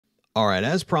All right,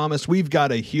 as promised, we've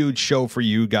got a huge show for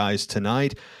you guys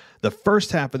tonight. The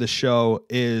first half of the show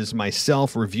is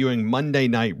myself reviewing Monday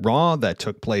Night Raw that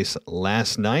took place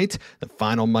last night, the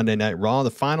final Monday Night Raw,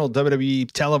 the final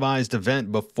WWE televised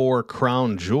event before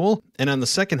Crown Jewel. And on the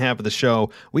second half of the show,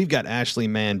 we've got Ashley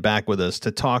Mann back with us to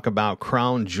talk about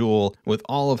Crown Jewel with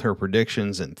all of her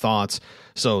predictions and thoughts.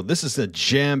 So this is a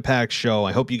jam-packed show.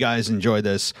 I hope you guys enjoy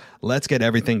this. Let's get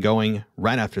everything going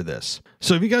right after this.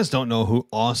 So if you guys don't know who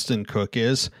Austin Cook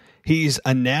is, he's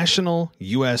a national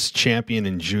U.S. champion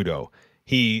in judo.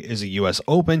 He is a U.S.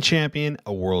 Open champion,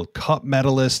 a World Cup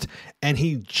medalist, and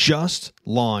he just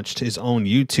launched his own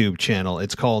YouTube channel.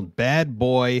 It's called Bad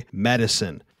Boy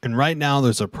Medicine. And right now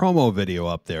there's a promo video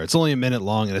up there. It's only a minute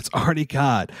long and it's already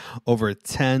got over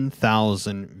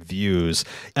 10,000 views.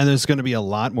 And there's going to be a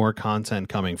lot more content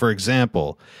coming. For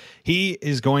example, he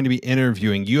is going to be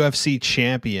interviewing UFC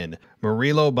champion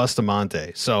Murilo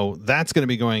Bustamante. So that's going to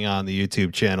be going on the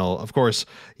YouTube channel. Of course,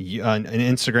 on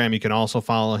Instagram, you can also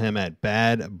follow him at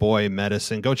Bad Boy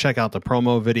Medicine. Go check out the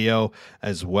promo video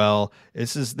as well.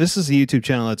 This is a YouTube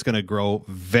channel that's going to grow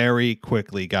very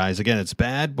quickly, guys. Again, it's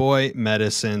Bad Boy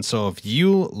Medicine. So if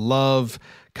you love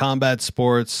combat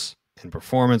sports and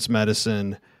performance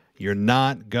medicine, you're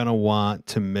not going to want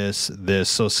to miss this.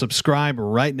 So subscribe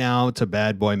right now to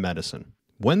Bad Boy Medicine.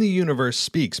 When the Universe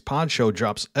Speaks Pod Show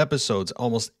drops episodes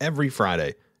almost every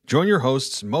Friday. Join your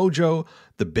hosts Mojo,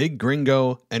 The Big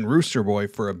Gringo, and Rooster Boy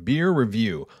for a beer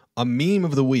review, a meme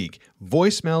of the week,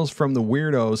 voicemails from the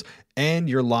weirdos, and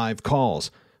your live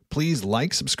calls. Please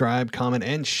like, subscribe, comment,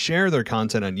 and share their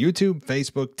content on YouTube,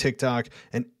 Facebook, TikTok,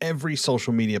 and every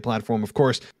social media platform. Of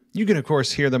course, you can,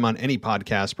 hear them on any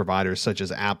podcast providers such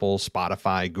as Apple,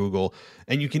 Spotify, Google,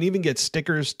 and you can even get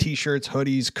stickers, t-shirts,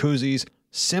 hoodies, koozies,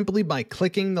 simply by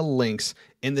clicking the links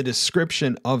in the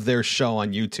description of their show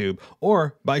on YouTube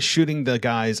or by shooting the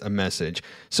guys a message.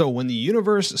 So when the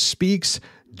universe speaks,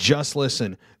 just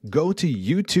listen. Go to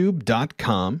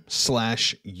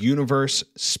youtube.com/universe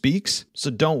speaks. So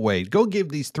don't wait. Go give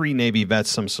these three Navy vets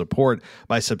some support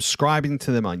by subscribing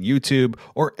to them on YouTube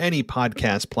or any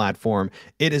podcast platform.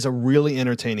 It is a really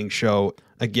entertaining show.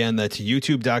 Again, that's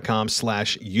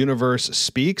youtube.com/universe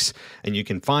speaks. And you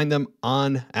can find them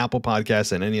on Apple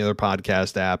Podcasts and any other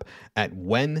podcast app at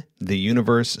When the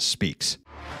Universe Speaks.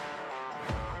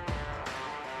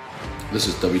 This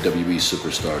is WWE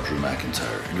superstar Drew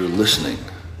McIntyre, and you're listening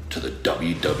to the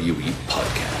WWE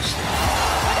Podcast.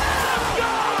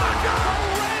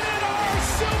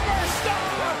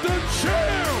 The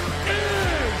champ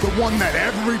is the one that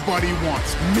everybody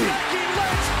wants, me.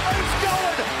 It's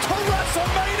going to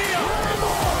WrestleMania.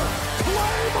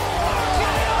 Claymore!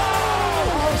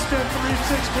 Austin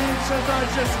 316 says I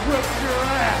just whipped your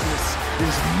ass.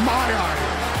 This is my idol.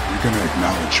 You're going to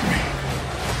acknowledge me.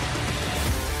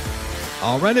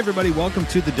 All right, everybody, welcome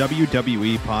to the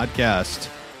WWE Podcast.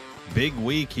 Big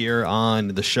week here on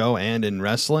the show and in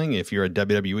wrestling. If you're a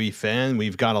WWE fan,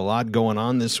 we've got a lot going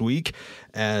on this week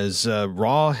as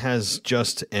Raw has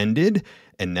just ended.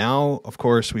 And now, of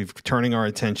course, we're turning our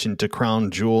attention to Crown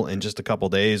Jewel in just a couple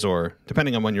days, or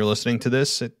depending on when you're listening to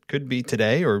this, it could be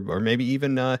today or maybe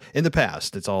even in the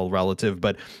past. It's all relative,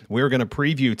 but we're going to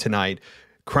preview tonight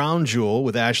Crown Jewel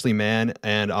with Ashley Mann,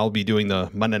 and I'll be doing the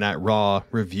Monday Night Raw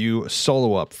review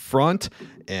solo up front,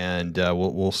 and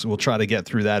we'll try to get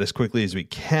through that as quickly as we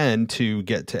can to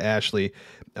get to Ashley,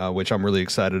 which I'm really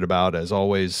excited about. As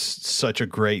always, such a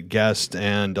great guest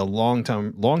and a long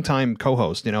time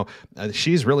co-host. You know,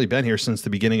 she's really been here since the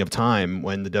beginning of time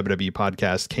when the WWE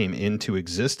podcast came into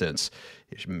existence.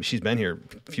 She's been here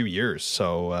a few years,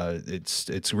 so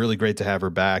it's really great to have her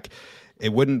back.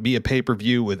 It wouldn't be a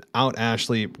pay-per-view without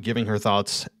Ashley giving her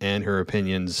thoughts and her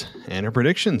opinions and her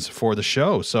predictions for the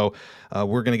show. So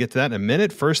we're going to get to that in a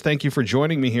minute. First, thank you for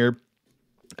joining me here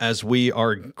as we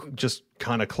are just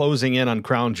kind of closing in on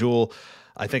Crown Jewel.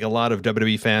 I think a lot of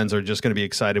WWE fans are just going to be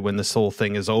excited when this whole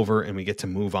thing is over and we get to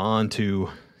move on to,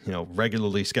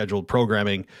 regularly scheduled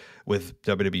programming with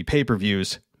WWE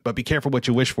pay-per-views. But be careful what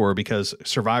you wish for, because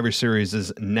Survivor Series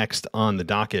is next on the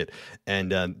docket.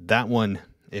 And that one,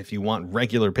 if you want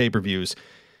regular pay-per-views,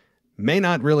 may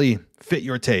not really fit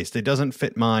your taste. It doesn't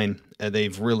fit mine.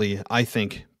 They've really, I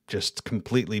think, just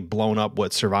completely blown up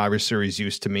what Survivor Series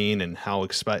used to mean and how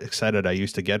excited I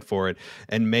used to get for it,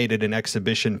 and made it an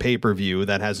exhibition pay-per-view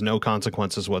that has no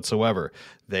consequences whatsoever.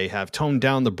 They have toned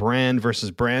down the brand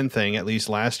versus brand thing. At least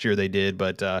last year they did,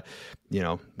 but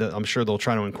I'm sure they'll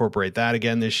try to incorporate that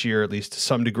again this year, at least to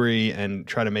some degree, and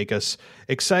try to make us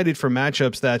excited for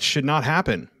matchups that should not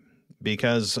happen.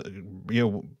 Because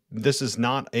this is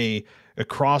not a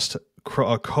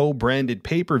co-branded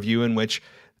pay-per-view in which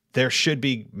there should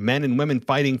be men and women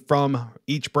fighting from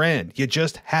each brand. You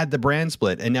just had the brand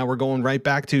split, and now we're going right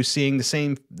back to seeing the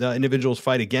same individuals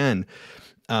fight again.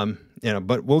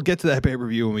 But we'll get to that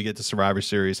pay-per-view when we get to Survivor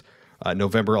Series.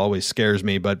 November always scares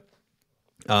me, but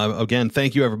again,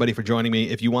 thank you everybody for joining me.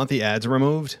 If you want the ads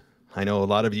removed, I know a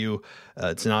lot of you,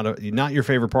 it's not your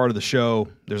favorite part of the show.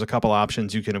 There's a couple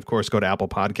options. You can, of course, go to Apple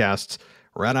Podcasts.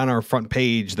 Right on our front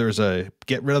page, there's a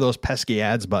get rid of those pesky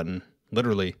ads button,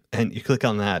 literally, and you click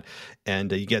on that,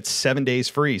 and you get 7 days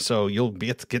free. So you'll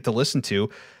get to listen to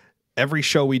every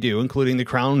show we do, including the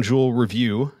Crown Jewel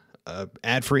review,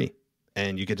 ad-free,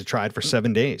 and you get to try it for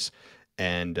 7 days.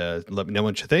 And let me know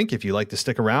what you think. If you like to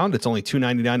stick around, it's only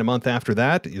 $2.99 a month after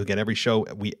that. You'll get every show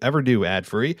we ever do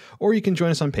ad-free, or you can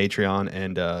join us on Patreon,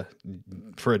 and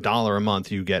for $1 a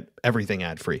month, you get everything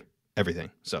ad-free,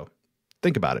 everything. So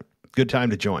think about it. Good time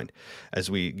to join as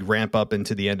we ramp up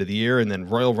into the end of the year, and then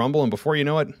Royal Rumble, and before you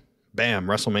know it, bam,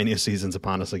 WrestleMania season's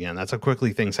upon us again. That's how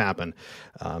quickly things happen.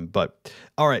 But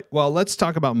all right, well, let's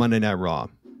talk about Monday Night Raw.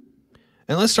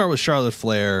 And let's start with Charlotte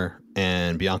Flair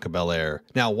and Bianca Belair.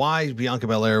 Now, why Bianca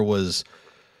Belair was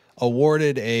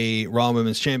awarded a Raw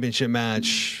Women's Championship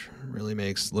match really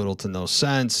makes little to no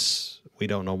sense. We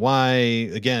don't know why.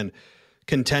 Again,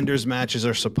 contenders matches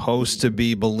are supposed to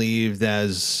be believed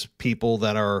as people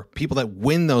that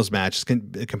win those matches.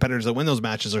 Competitors that win those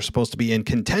matches are supposed to be in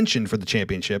contention for the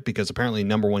championship, because apparently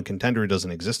number one contender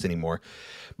doesn't exist anymore.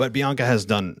 But Bianca has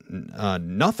done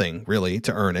nothing really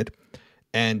to earn it.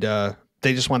 And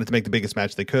they just wanted to make the biggest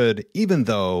match they could, even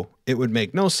though it would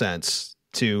make no sense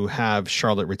to have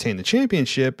Charlotte retain the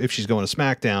championship if she's going to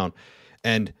SmackDown.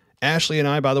 And Ashley and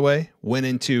I, by the way, went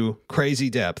into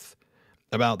crazy depth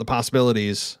about the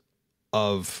possibilities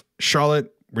of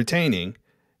Charlotte retaining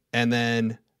and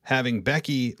then having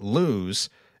Becky lose,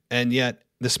 and yet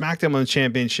the SmackDown Women's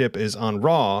Championship is on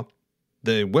Raw.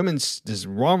 This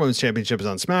Raw Women's Championship is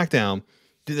on SmackDown.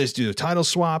 Do they do a title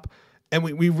swap? And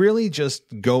we really just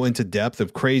go into depth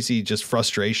of crazy just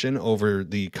frustration over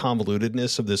the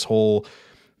convolutedness of this whole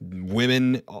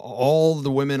all the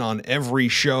women on every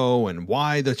show, and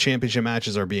why the championship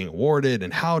matches are being awarded,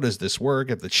 and how does this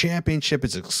work if the championship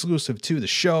is exclusive to the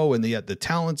show and yet the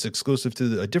talent's exclusive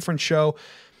to a different show.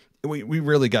 We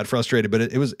really got frustrated, but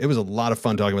it was a lot of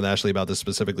fun talking with Ashley about this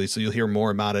specifically. So you'll hear more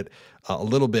about it a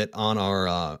little bit on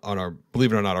our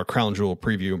believe it or not, our Crown Jewel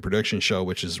preview and prediction show,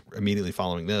 which is immediately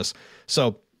following this.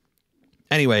 So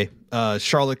anyway,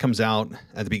 Charlotte comes out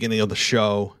at the beginning of the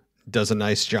show, does a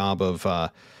nice job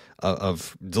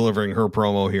of delivering her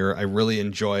promo here. I really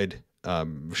enjoyed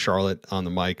Charlotte on the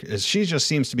mic, as she just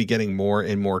seems to be getting more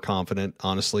and more confident,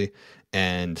 honestly.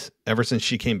 And ever since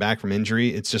she came back from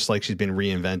injury, it's just like she's been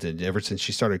reinvented. Ever since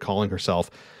she started calling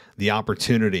herself the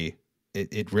Opportunity,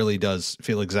 it really does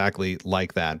feel exactly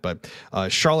like that. But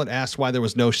Charlotte asked why there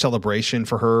was no celebration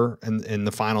for her in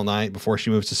the final night before she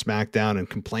moves to SmackDown, and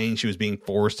complained she was being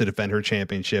forced to defend her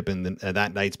championship in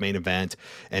that night's main event,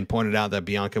 and pointed out that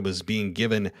Bianca was being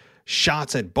given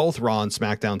shots at both Raw and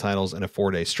SmackDown titles in a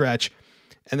 4-day stretch.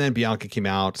 And then Bianca came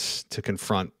out to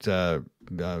confront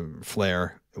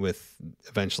Flair, with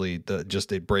eventually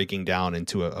just it breaking down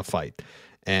into a fight.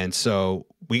 And so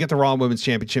we get the Raw Women's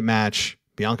Championship match.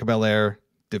 Bianca Belair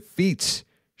defeats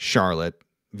Charlotte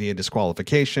via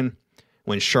disqualification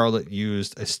when Charlotte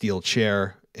used a steel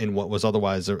chair in what was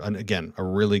otherwise, a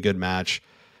really good match.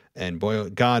 And boy,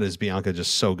 God, is Bianca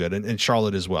just so good. And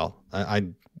Charlotte as well. I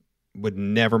would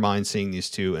never mind seeing these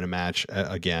two in a match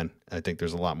again. I think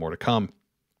there's a lot more to come.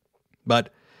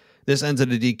 But this ends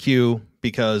in a DQ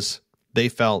because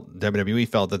WWE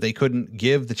felt that they couldn't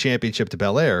give the championship to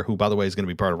Belair, who, by the way, is going to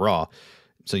be part of Raw.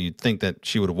 So you'd think that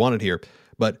she would have won it here.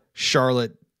 But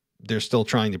Charlotte, they're still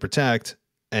trying to protect,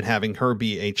 and having her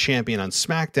be a champion on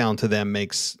SmackDown to them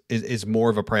is more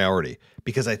of a priority,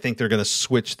 because I think they're going to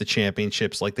switch the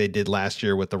championships like they did last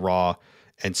year with the Raw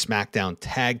and SmackDown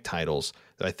tag titles.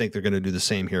 I think they're going to do the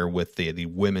same here with the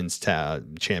women's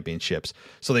championships.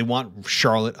 So they want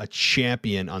Charlotte a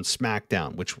champion on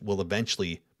SmackDown, which will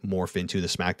eventually morph into the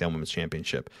SmackDown Women's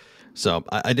Championship. So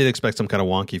I did expect some kind of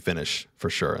wonky finish for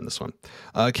sure in this one.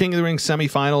 King of the Ring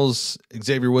semifinals,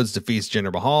 Xavier Woods defeats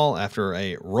Jinder Mahal after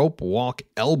a rope walk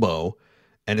elbow,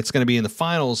 and it's going to be in the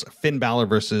finals, Finn Balor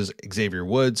versus Xavier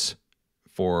Woods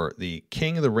for the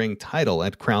King of the Ring title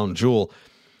at Crown Jewel.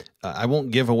 I won't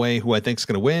give away who I think is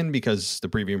going to win, because the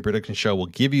preview and prediction show will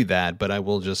give you that, but I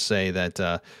will just say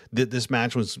that this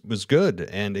match was good,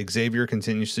 and Xavier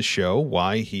continues to show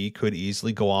why he could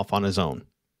easily go off on his own.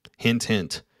 Hint,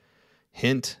 hint.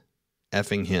 Hint,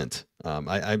 effing hint.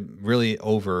 I'm really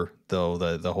over, though,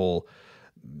 the whole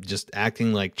just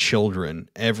acting like children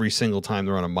every single time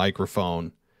they're on a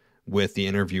microphone, with the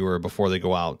interviewer before they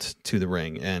go out to the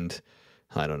ring. And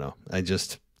I don't know.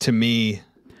 To me,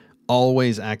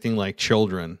 always acting like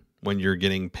children when you're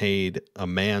getting paid a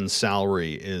man's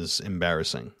salary is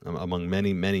embarrassing, among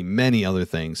many, many, many other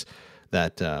things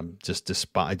that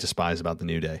I despise about the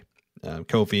New Day.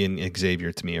 Kofi and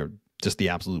Xavier, to me, are just the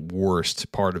absolute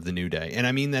worst part of the New Day. And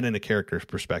I mean that in a character's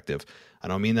perspective. I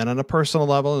don't mean that on a personal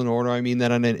level, nor do I mean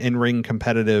that on an in-ring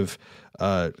competitive,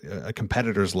 a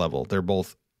competitor's level. They're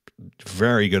both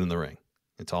very good in the ring.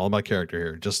 It's all about character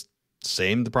here. Just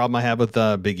the problem I have with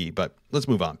Big E, but let's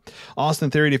move on. Austin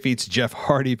Theory defeats Jeff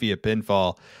Hardy via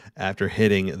pinfall after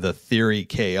hitting the Theory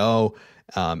KO.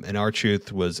 And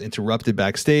R-Truth was interrupted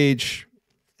backstage,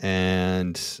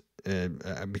 and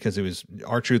because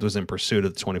R-Truth was in pursuit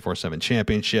of the 24/7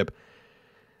 championship.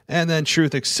 And then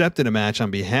Truth accepted a match on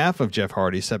behalf of Jeff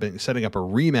Hardy, setting up a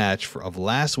rematch of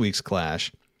last week's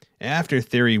clash. After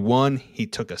Theory won, he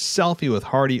took a selfie with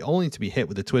Hardy, only to be hit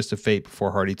with a twist of fate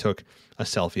before Hardy took a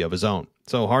selfie of his own.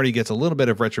 So Hardy gets a little bit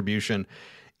of retribution,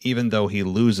 even though he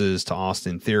loses to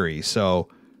Austin Theory. So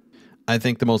I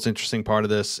think the most interesting part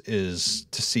of this is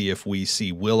to see if we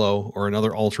see Willow or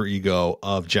another alter ego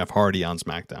of Jeff Hardy on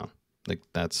SmackDown. Like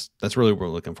that's really what we're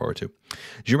looking forward to.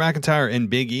 Drew McIntyre and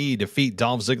Big E defeat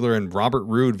Dolph Ziggler and Robert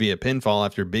Roode via pinfall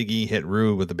after Big E hit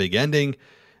Roode with a big ending.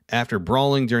 After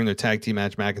brawling during their tag team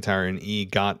match, McIntyre and E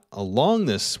got along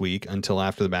this week until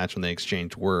after the match when they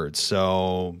exchanged words.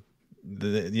 So,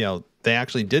 they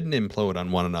actually didn't implode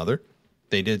on one another.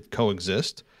 They did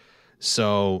coexist.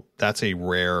 So that's a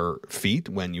rare feat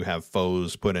when you have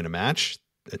foes put in a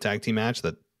tag team match,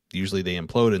 that usually they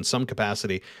implode in some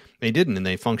capacity. They didn't, and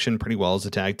they functioned pretty well as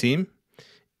a tag team.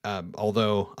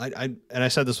 Although, I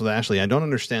said this with Ashley, I don't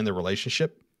understand their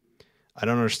relationship. I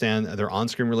don't understand their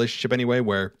on-screen relationship anyway,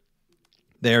 where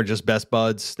they are just best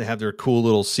buds. They have their cool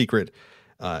little secret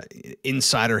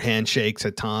insider handshakes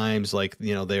at times, like,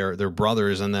 they're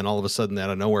brothers, and then all of a sudden,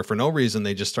 out of nowhere, for no reason,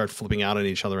 they just start flipping out at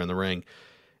each other in the ring.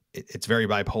 It's very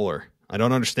bipolar. I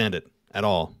don't understand it at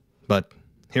all. But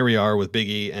here we are with Big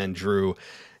E and Drew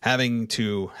having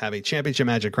to have a championship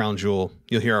match at Crown Jewel.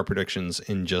 You'll hear our predictions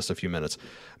in just a few minutes.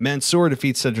 Mansoor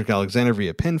defeats Cedric Alexander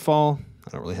via pinfall. I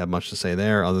don't really have much to say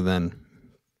there other than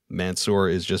Mansoor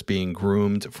is just being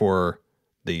groomed for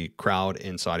the crowd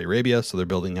in Saudi Arabia, so they're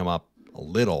building him up a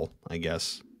little, I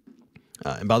guess.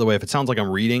 And by the way, if it sounds like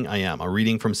I'm reading, I am. I'm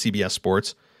reading from CBS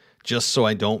Sports, just so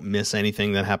I don't miss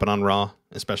anything that happened on Raw,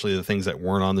 especially the things that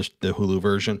weren't on the Hulu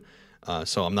version.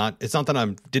 So it's not that I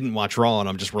didn't watch Raw and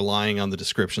I'm just relying on the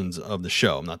descriptions of the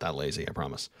show. I'm not that lazy, I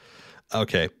promise.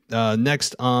 Okay,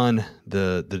 next on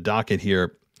the docket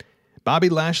here, Bobby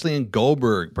Lashley and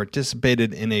Goldberg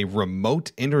participated in a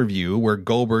remote interview where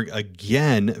Goldberg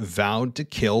again vowed to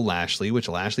kill Lashley, which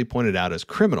Lashley pointed out as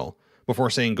criminal. Before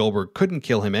saying Goldberg couldn't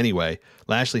kill him anyway,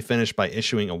 Lashley finished by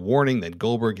issuing a warning that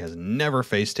Goldberg has never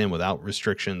faced him without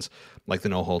restrictions like the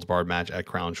no-holds-barred match at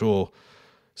Crown Jewel.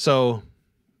 So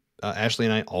Ashley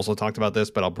and I also talked about this,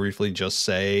 but I'll briefly just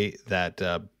say that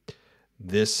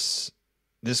this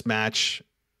match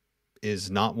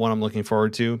is not one I'm looking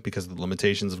forward to because of the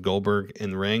limitations of Goldberg in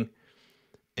the ring.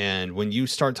 And when you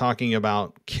start talking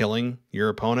about killing your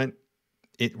opponent,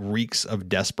 it reeks of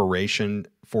desperation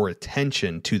for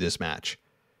attention to this match.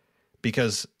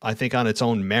 Because I think on its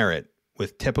own merit,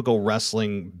 with typical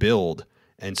wrestling build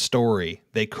and story,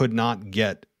 they could not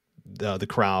get the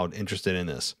crowd interested in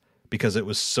this because it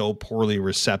was so poorly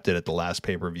received at the last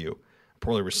pay-per-view.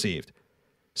 Poorly received.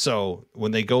 So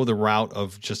when they go the route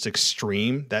of just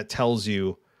extreme, that tells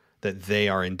you that they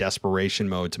are in desperation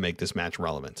mode to make this match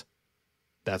relevant.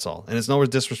 That's all. And it's no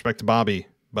disrespect to Bobby,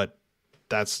 but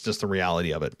that's just the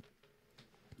reality of it.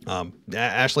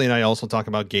 Ashley and I also talk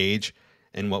about Gage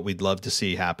and what we'd love to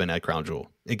see happen at Crown Jewel.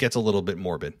 It gets a little bit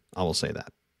morbid. I will say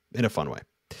that in a fun way.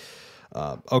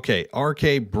 Okay,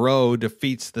 RK Bro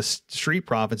defeats the Street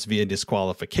Profits via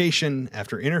disqualification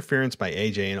after interference by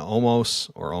AJ and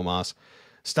Omos.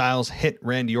 Styles hit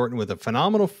Randy Orton with a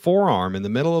phenomenal forearm in the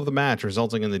middle of the match,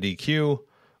 resulting in the DQ.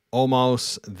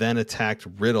 Omos then attacked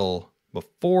Riddle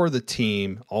before the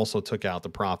team also took out the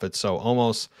Profits. So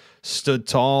Omos stood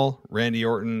tall. Randy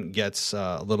Orton gets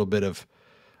a little bit of,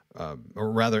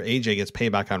 or rather AJ gets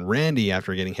payback on Randy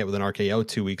after getting hit with an RKO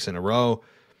 2 weeks in a row.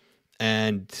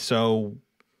 And so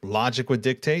logic would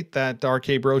dictate that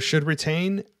RK Bro should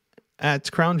retain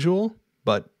at Crown Jewel,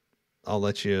 but I'll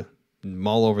let you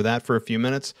mull over that for a few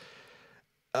minutes.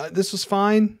 This was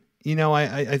fine.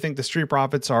 I think the Street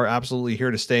Profits are absolutely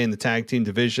here to stay in the tag team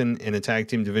division, in a tag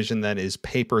team division that is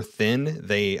paper thin.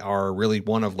 They are really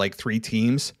one of like 3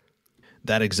 teams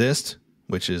that exist,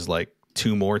 which is like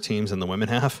 2 more teams than the women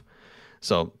have.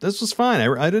 So this was fine.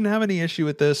 I didn't have any issue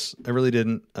with this. I really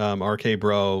didn't. RK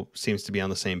Bro seems to be on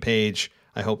the same page.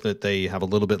 I hope that they have a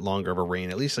little bit longer of a reign,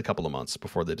 at least a couple of months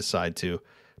before they decide to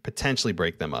potentially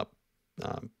break them up.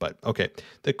 But okay,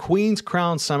 the Queen's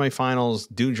Crown semifinals.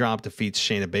 Doudrop defeats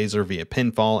Shayna Baszler via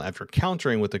pinfall after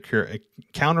countering the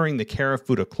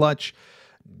Karafuda clutch.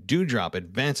 Doudrop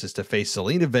advances to face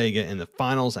Zelina Vega in the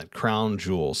finals at Crown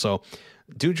Jewel. So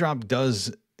Doudrop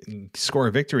does score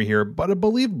a victory here, but a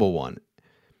believable one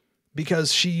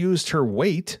because she used her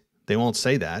weight. They won't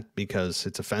say that because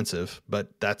it's offensive,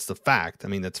 but that's the fact. I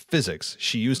mean, that's physics.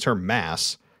 She used her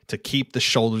mass to keep the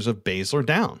shoulders of Baszler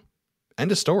down.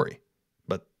 End of story.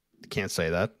 But can't say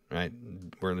that, right?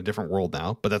 We're in a different world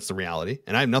now, but that's the reality.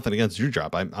 And I have nothing against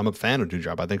Doudrop. I'm a fan of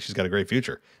Doudrop. I think she's got a great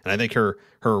future. And I think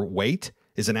her weight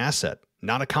is an asset,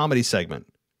 not a comedy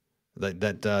segment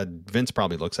that Vince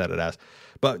probably looks at it as.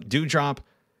 But Doudrop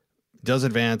does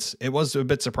advance. It was a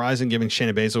bit surprising given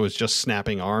Shayna Baszler was just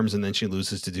snapping arms and then she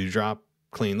loses to Doudrop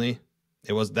cleanly.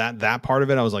 It was that part of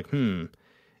it. I was like, I'm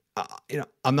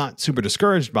not super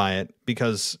discouraged by it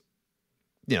because,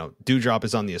 Doudrop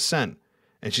is on the ascent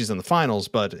and she's in the finals,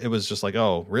 but it was just like,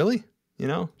 oh, really?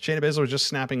 Shayna Baszler was just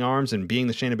snapping arms and being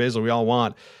the Shayna Baszler we all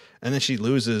want. And then she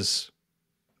loses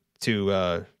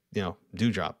to,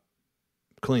 Doudrop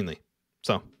cleanly.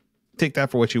 So take that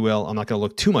for what you will. I'm not going to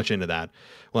look too much into that.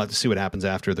 We'll have to see what happens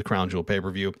after the Crown Jewel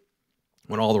pay-per-view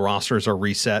when all the rosters are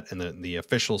reset and the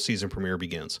official season premiere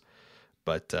begins.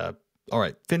 But, all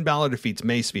right, Finn Balor defeats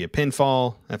Mace via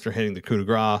pinfall after hitting the coup de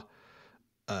grace.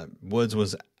 Woods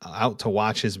was out to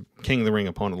watch his King of the Ring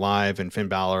opponent live, and Finn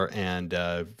Balor and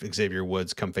Xavier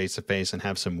Woods come face-to-face and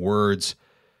have some words.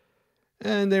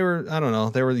 And they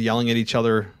were yelling at each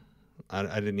other.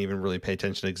 I didn't even really pay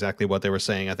attention to exactly what they were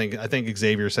saying. I think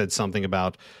Xavier said something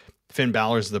about Finn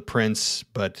Balor's the prince,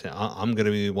 but I'm going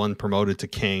to be one promoted to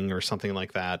king or something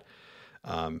like that.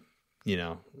 I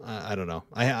don't know.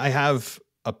 I have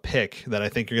a pick that I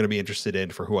think you're going to be interested in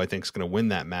for who I think is going to win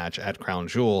that match at Crown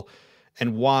Jewel,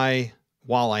 and why,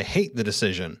 while I hate the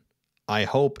decision, I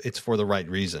hope it's for the right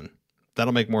reason.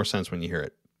 That'll make more sense when you hear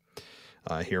it.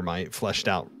 Hear my fleshed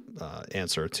out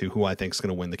answer to who I think is going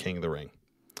to win the King of the Ring.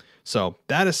 So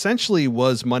that essentially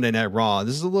was Monday Night Raw.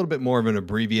 This is a little bit more of an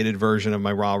abbreviated version of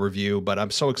my Raw review, but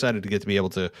I'm so excited to be able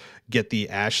to get the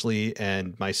Ashley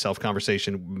and myself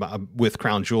conversation with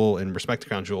Crown Jewel and respect to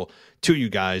Crown Jewel to you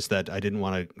guys that I didn't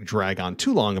want to drag on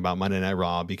too long about Monday Night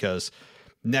Raw because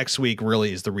next week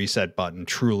really is the reset button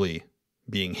truly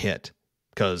being hit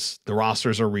because the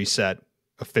rosters are reset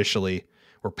officially.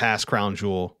 We're past Crown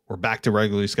Jewel. We're back to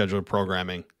regularly scheduled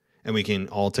programming. And we can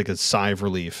all take a sigh of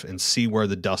relief and see where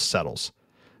the dust settles.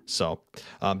 So,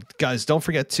 guys, don't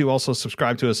forget to also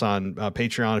subscribe to us on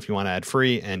Patreon if you want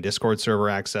ad-free and Discord server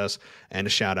access and a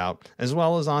shout-out, as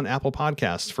well as on Apple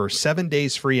Podcasts for 7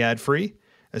 days free ad-free.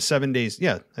 7 days,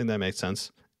 yeah, I think that makes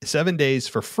sense. 7 days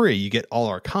for free, you get all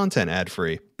our content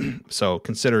ad-free. So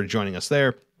consider joining us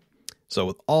there. So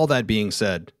with all that being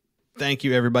said, thank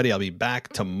you, everybody. I'll be back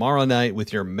tomorrow night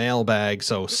with your mailbag.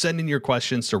 So send in your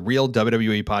questions to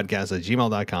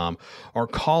realwwepodcast@gmail.com or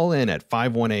call in at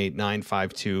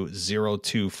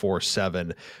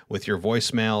 518-952-0247 with your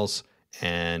voicemails.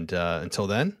 And until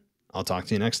then, I'll talk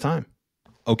to you next time.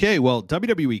 Okay, well,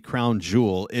 WWE Crown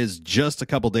Jewel is just a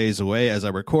couple days away as I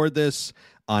record this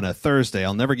on a Thursday.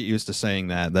 I'll never get used to saying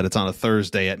that it's on a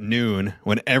Thursday at noon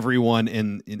when everyone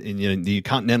in the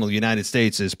continental United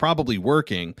States is probably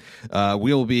working.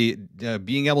 We'll be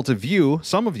being able to view,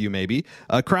 some of you maybe,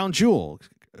 Crown Jewel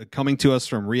coming to us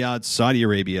from Riyadh, Saudi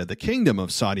Arabia, the Kingdom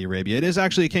of Saudi Arabia. It is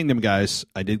actually a kingdom, guys.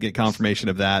 I did get confirmation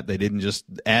of that. They didn't just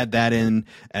add that in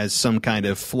as some kind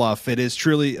of fluff. It is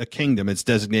truly a kingdom. It's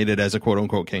designated as a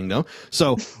quote-unquote kingdom.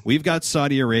 So we've got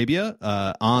Saudi Arabia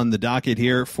on the docket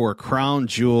here for Crown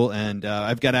Jewel, and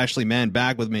I've got Ashley Mann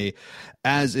back with me,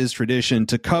 as is tradition,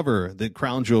 to cover the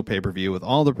Crown Jewel pay-per-view with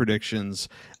all the predictions,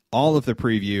 all of the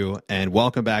preview, and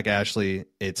welcome back, Ashley.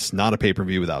 It's not a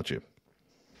pay-per-view without you.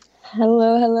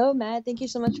 Hello, Matt. Thank you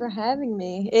so much for having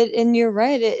me. And you're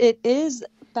right. It is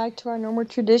back to our normal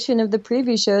tradition of the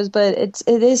preview shows, but it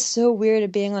is so weird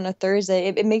it being on a Thursday.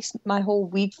 It makes my whole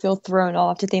week feel thrown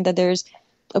off to think that there's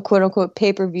a quote unquote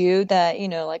pay-per-view that,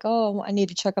 like, oh, I need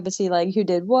to check up and see like who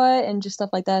did what and just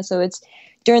stuff like that. So it's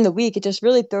during the week, it just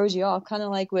really throws you off, kind of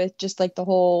like with just like the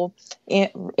whole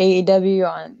AEW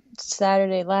on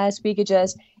Saturday last week. It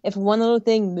just, if one little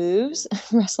thing moves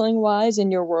wrestling wise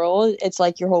in your world, it's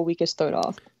like your whole week is thrown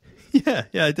off. Yeah,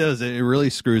 it does. It really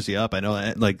screws you up. I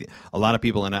know, like a lot of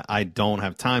people, and I don't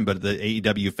have time, but the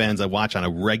AEW fans I watch on a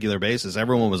regular basis,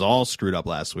 everyone was all screwed up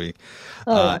last week.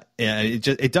 Yeah,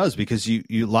 it does, because you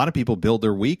a lot of people build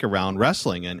their week around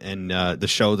wrestling and the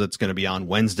show that's going to be on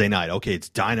Wednesday night. Okay, it's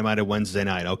Dynamite at Wednesday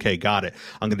night. Okay, got it.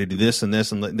 I'm going to do this and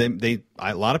this, and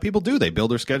a lot of people do. They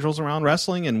build their schedules around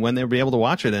wrestling and when they'll be able to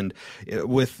watch it. And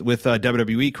with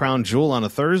WWE Crown Jewel on a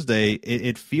Thursday,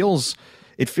 it feels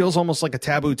almost like a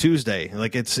taboo Tuesday.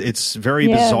 Like it's very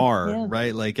bizarre,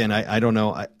 right? Like, and I don't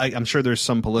know. I'm sure there's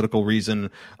some political reason,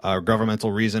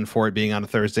 governmental reason for it being on a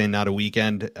Thursday and not a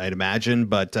weekend, I'd imagine.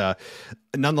 But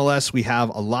nonetheless, we have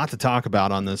a lot to talk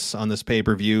about on this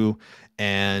pay-per-view.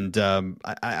 And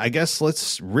I guess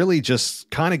let's really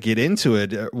just kind of get into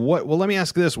it. Well, let me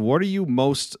ask this. What are you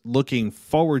most looking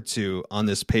forward to on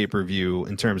this pay-per-view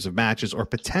in terms of matches or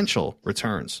potential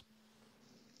returns?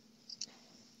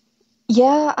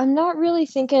 Yeah, I'm not really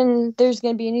thinking there's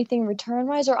going to be anything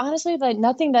return-wise, or honestly, like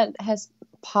nothing that has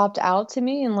popped out to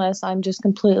me, unless I'm just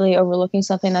completely overlooking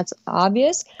something that's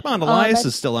obvious. Come on, Elias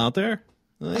is still out there.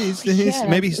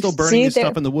 Maybe he's still burning his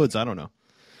stuff in the woods. I don't know.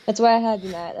 That's why I had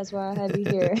you, Matt. That's why I had you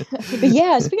here. But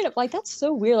yeah, speaking of, like, that's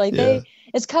so weird. Like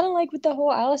it's kind of like with the whole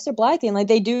Aleister Black thing. Like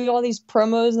they do all these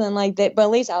promos and but at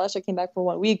least Aleister came back for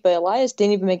 1 week, but Elias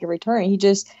didn't even make a return. He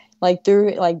just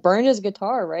burned his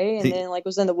guitar, right? And then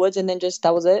was in the woods, and then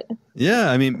that was it. Yeah,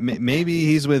 I mean, maybe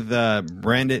he's with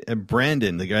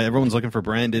Brandon, the guy. Everyone's looking for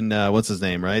Brandon. What's his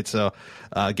name, right? So,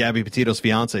 Gabby Petito's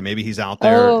fiance. Maybe he's out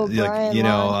there. Oh,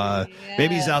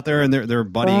 maybe he's out there and they're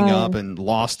buddying up and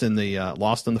lost in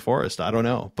the forest. I don't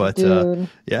know, but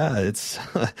it's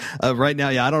right now.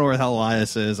 Yeah, I don't know where the hell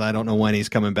Elias is. I don't know when he's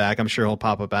coming back. I'm sure he'll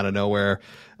pop up out of nowhere.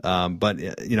 But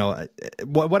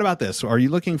what about this? Are you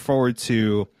looking forward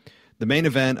to the main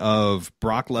event of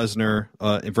Brock Lesnar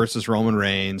versus Roman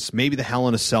Reigns, maybe the Hell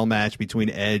in a Cell match between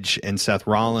Edge and Seth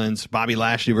Rollins, Bobby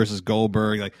Lashley versus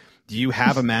Goldberg? Like, do you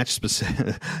have a match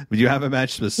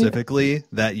specifically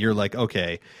that you're like,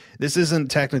 okay, this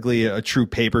isn't technically a true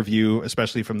pay-per-view,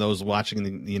 especially from those watching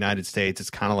in the United States.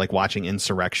 It's kind of like watching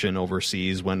Insurrection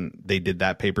overseas when they did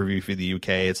that pay-per-view for the UK.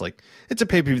 It's like, it's a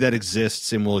pay-per-view that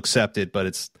exists and we'll accept it, but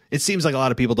it seems like a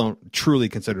lot of people don't truly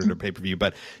consider it a pay-per-view.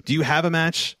 But do you have a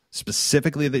match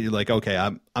specifically that you're like, okay,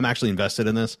 I'm actually invested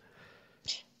in this?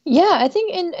 Yeah, I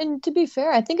think, and to be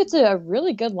fair, I think it's a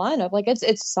really good lineup. Like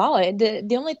it's solid.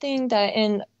 The only thing that,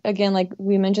 and again, like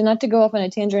we mentioned, not to go off on a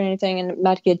tangent or anything and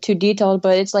not to get too detailed,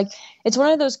 but it's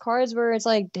one of those cards where it's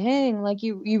like, dang, like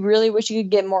you really wish you could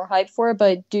get more hype for it,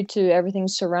 but due to everything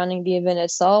surrounding the event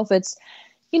itself, it's,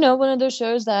 one of those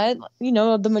shows that,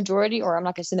 the majority, or I'm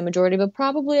not going to say the majority, but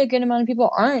probably a good amount of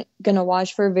people aren't going to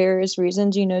watch for various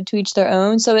reasons, to each their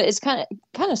own. So it's kind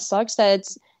of sucks that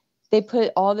they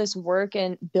put all this work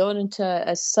and build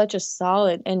into such a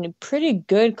solid and pretty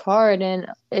good card. And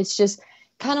it's just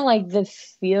kind of like the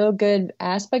feel good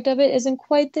aspect of it isn't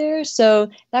quite there.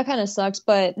 So that kind of sucks.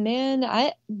 But man,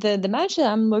 the match that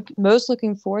I'm most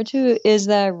looking forward to is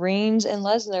that Reigns and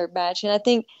Lesnar match. And I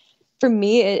think for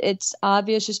me, it's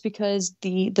obvious just because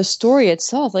the story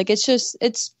itself, like it's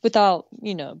without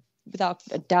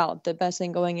a doubt the best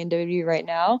thing going in WWE right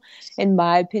now, in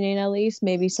my opinion, at least.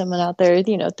 Maybe someone out there,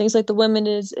 things like the women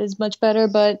is much better,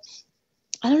 but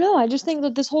I don't know. I just think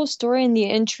that this whole story and the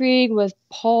intrigue with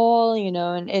Paul,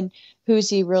 and who's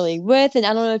he really with? And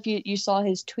I don't know if you saw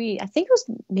his tweet. I think it was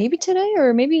maybe today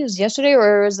or maybe it was yesterday,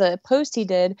 or it was a post he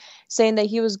did saying that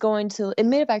he was going to, it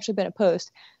may have actually been a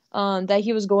post, that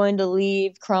he was going to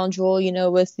leave Crown Jewel,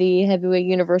 with the heavyweight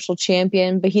universal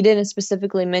champion, but he didn't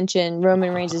specifically mention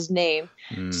Roman Reigns' name.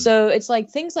 So it's like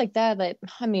things like that,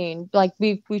 I mean, like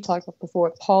we've talked about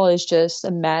before, Paul is just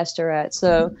a master at.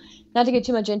 So not to get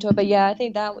too much into it, but yeah, I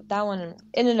think that one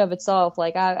in and of itself,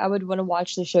 like I would want to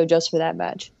watch the show just for that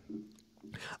match.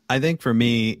 I think for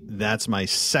me, that's my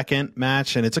second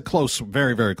match, and it's a close,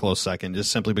 very, very close second, just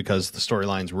simply because the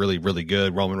storyline's really, really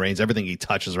good. Roman Reigns, everything he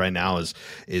touches right now is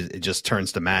it just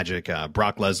turns to magic.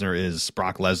 Brock Lesnar is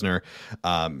Brock Lesnar.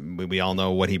 We all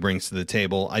know what he brings to the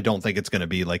table. I don't think it's going to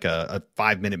be like a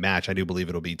 5-minute match. I do believe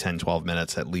it'll be 10, 12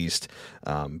 minutes at least.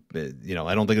 I don't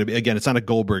think it'll be, again, it's not a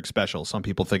Goldberg special. Some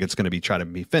people think it's going to be try to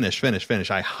be finish.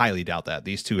 I highly doubt that.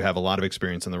 These two have a lot of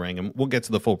experience in the ring, and we'll get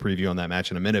to the full preview on that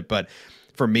match in a minute, but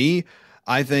for me,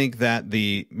 I think that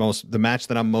the match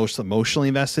that I'm most emotionally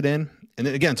invested in, and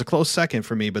again, it's a close second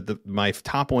for me, but my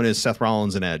top one is Seth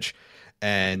Rollins and Edge.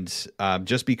 And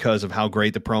just because of how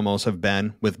great the promos have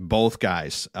been with both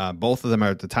guys, both of them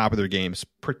are at the top of their games,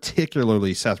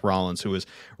 particularly Seth Rollins, who has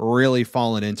really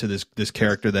fallen into this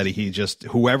character that he just,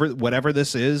 whatever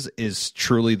this is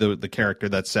truly the character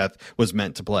that Seth was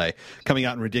meant to play. Coming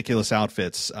out in ridiculous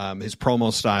outfits, his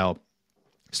promo style,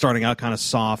 starting out kind of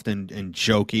soft and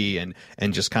jokey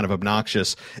and just kind of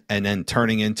obnoxious, and then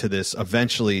turning into this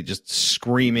eventually just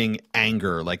screaming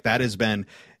anger. Like, that has been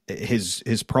his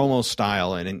promo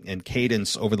style and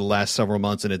cadence over the last several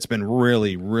months, and it's been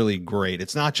really, really great.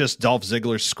 It's not just Dolph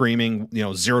Ziggler screaming,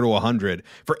 0 to 100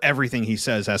 for everything he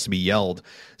says has to be yelled.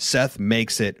 Seth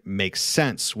makes it make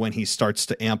sense when he starts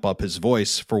to amp up his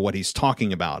voice for what he's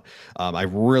talking about. I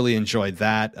really enjoyed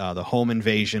that. The home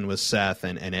invasion with Seth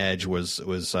and Edge was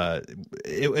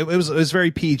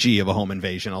very PG of a home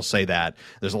invasion. I'll say that.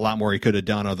 There's a lot more he could have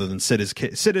done other than sit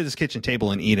at his kitchen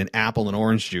table and eat an apple and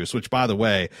orange juice, which, by the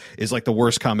way, is like the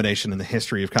worst combination in the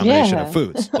history of combination of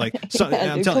foods. Like, so,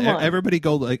 Yeah, I'm dude, telling come on. everybody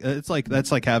go, like,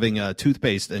 that's like having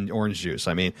toothpaste and orange juice.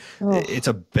 I mean, it's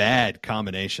a bad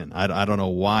combination. I don't know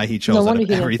why he chose No out wonder of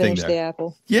he didn't everything finish there. the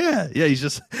apple. Yeah,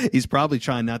 he's probably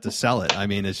trying not to sell it. I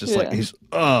mean, it's just like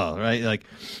right, like,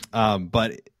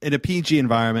 but in a PG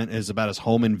environment is about as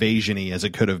home invasion-y as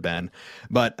it could have been.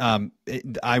 But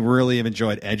I really have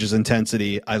enjoyed Edge's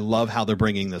intensity. I love how they're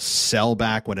bringing the sell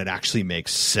back when it actually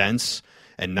makes sense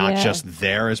and not just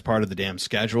there as part of the damn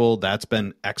schedule. That's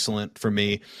been excellent for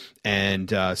me. And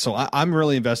so I'm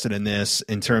really invested in this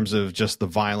in terms of just the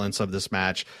violence of this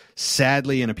match.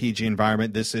 Sadly, in a PG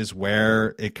environment, this is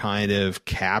where it kind of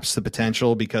caps the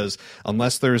potential, because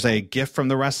unless there's a gift from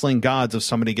the wrestling gods of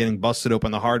somebody getting busted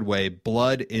open the hard way,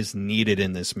 blood is needed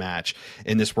in this match,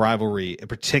 in this rivalry,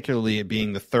 particularly it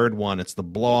being the third one. It's the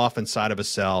blow off inside of a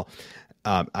cell.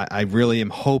 I really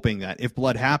am hoping that if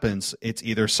blood happens, it's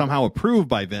either somehow approved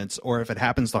by Vince, or if it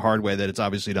happens the hard way, that it's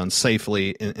obviously done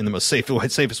safely in the most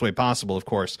safest way possible, of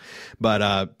course.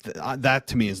 But that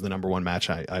to me is the number one match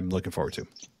I'm looking forward to.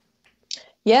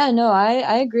 Yeah, no,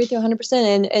 I agree with you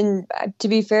 100%. And to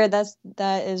be fair, that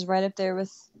is right up there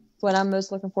with what I'm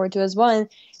most looking forward to as well. And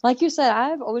like you said,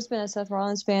 I've always been a Seth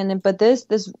Rollins fan, but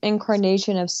this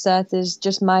incarnation of Seth is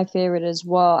just my favorite as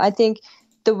well. I think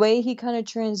the way he kind of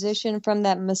transitioned from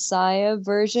that Messiah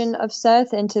version of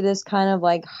Seth into this kind of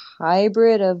like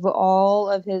hybrid of all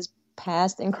of his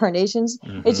past incarnations,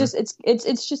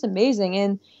 it's just amazing.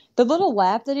 And the little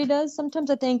laugh that he does, sometimes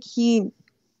I think he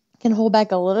can hold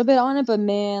back a little bit on it, but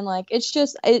man, like,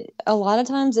 a lot of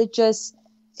times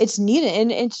it's needed,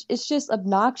 and it's just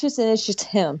obnoxious, and it's just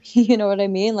him. You know what I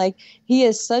mean? Like, he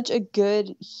is such a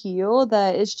good heel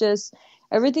that it's just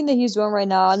everything that he's doing right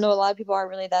now. I know a lot of people aren't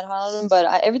really that hot on him,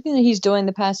 but everything that he's doing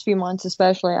the past few months,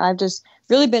 especially, I've just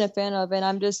really been a fan of, and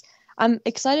I'm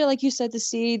excited, like you said, to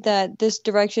see that this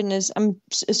direction is. I'm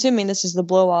assuming this is the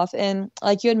blow off, and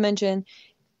like you had mentioned,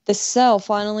 the cell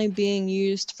finally being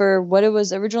used for what it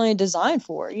was originally designed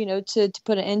for, to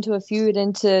put it into a feud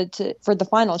and for the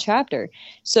final chapter.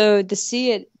 So to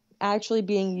see it actually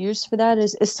being used for that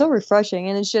is so refreshing.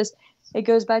 And it's just, it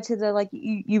goes back to the, like,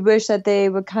 you wish that they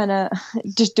would kind of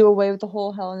just do away with the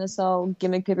whole Hell in a Cell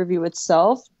gimmick pay-per-view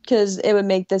itself, because it would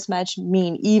make this match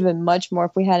mean even much more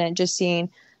if we hadn't just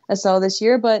seen a Cell this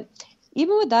year. But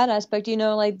even with that aspect,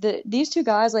 like, these two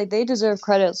guys, like, they deserve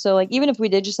credit. So, like, even if we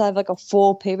did just have like a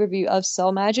full pay-per-view of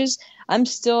Cell matches, I'm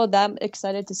still that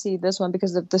excited to see this one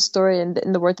because of the story and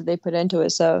the work that they put into it.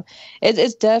 So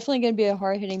it's definitely going to be a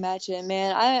hard-hitting match. And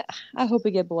man, I hope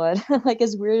we get blood. Like,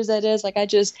 as weird as that is, like,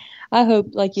 I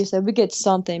hope, like you said, we get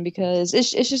something, because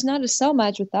it's just not a Cell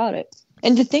match without it.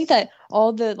 And to think that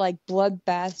all the, like,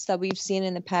 bloodbaths that we've seen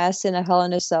in the past in a Hell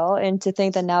in a Cell, and to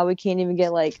think that now we can't even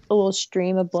get, like, a little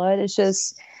stream of blood, it's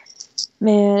just,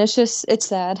 man, it's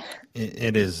sad.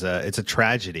 It is. It's a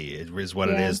tragedy. It is what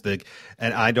it is.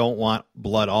 And I don't want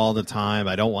blood all the time.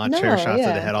 I don't want chair shots to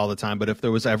the head all the time. But if there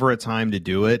was ever a time to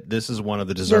do it, this is one of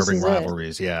the deserving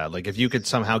rivalries. Yeah, like, if you could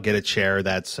somehow get a chair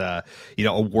that's, a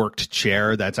worked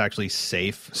chair that's actually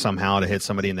safe somehow to hit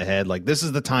somebody in the head, like, this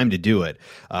is the time to do it.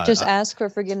 Just ask for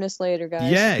forgiveness later,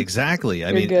 guys. Yeah, exactly.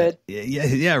 I mean, good.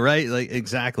 Yeah, right. Like,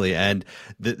 exactly. And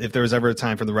if there was ever a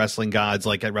time for the wrestling gods,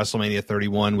 like at WrestleMania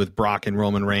 31 with Brock and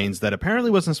Roman Reigns, that apparently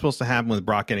wasn't supposed to happen with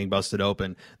Brock getting busted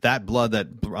open, that blood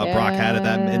that Brock had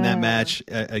in that match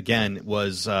again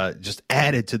was just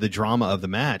added to the drama of the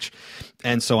match.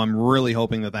 And so I'm really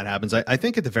hoping that happens. I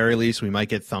think at the very least we might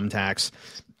get thumbtacks.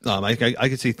 I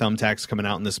could see thumbtacks coming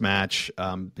out in this match.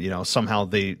 Somehow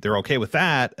they're okay with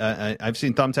that. I've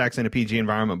seen thumbtacks in a PG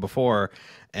environment before,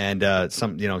 and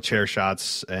some chair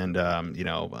shots and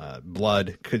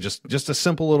blood. Could just a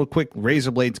simple little quick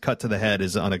razor blades cut to the head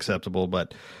is unacceptable.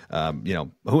 But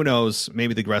who knows?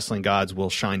 Maybe the wrestling gods will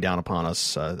shine down upon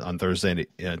us on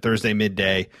Thursday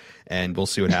midday, and we'll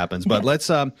see what happens. But let's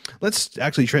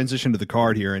actually transition to the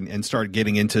card here and start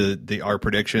getting into our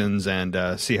predictions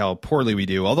and see how poorly we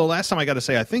do. Although last time I got to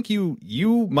say, I think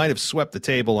you might have swept the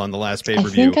table on the last pay per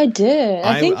view. I think I did.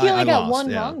 I think you only got lost,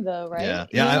 one wrong though, right?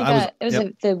 Yeah. Was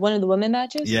it one of the women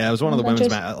matches? Yeah, it was one of the women's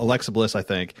matches. Alexa Bliss, I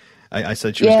think. I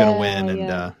said she was going to win, and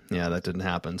that didn't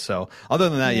happen. So other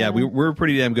than that, we were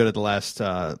pretty damn good at the last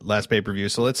pay per view.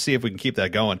 So let's see if we can keep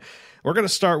that going. We're going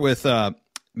to start with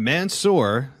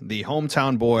Mansoor, the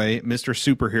hometown boy, Mr.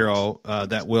 Superhero,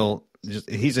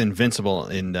 he's invincible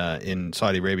in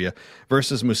Saudi Arabia,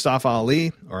 versus Mustafa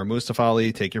Ali,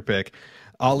 take your pick.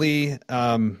 Ali,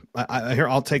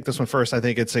 I'll take this one first. I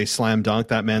think it's a slam dunk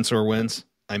that Mansoor wins.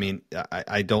 I mean,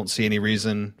 I don't see any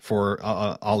reason for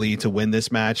Ali to win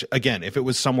this match. Again, if it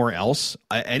was somewhere else,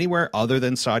 anywhere other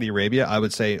than Saudi Arabia, I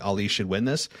would say Ali should win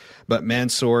this. But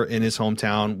Mansoor in his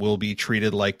hometown will be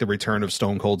treated like the return of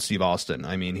Stone Cold Steve Austin.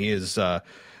 I mean, he is, for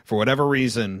whatever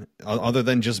reason, other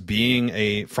than just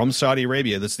being from Saudi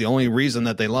Arabia, that's the only reason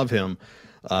that they love him.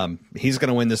 He's going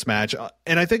to win this match.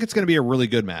 And I think it's going to be a really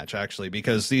good match, actually,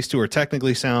 because these two are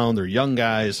technically sound. They're young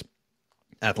guys,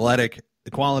 athletic. The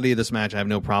quality of this match I have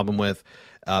no problem with,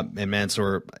 and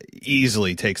Mansoor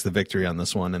easily takes the victory on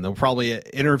this one, and they'll probably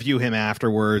interview him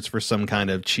afterwards for some kind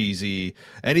of cheesy,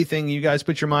 anything you guys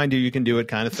put your mind to, you can do it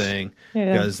kind of thing,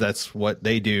 because that's what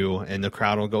they do, and the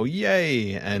crowd will go,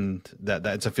 yay, and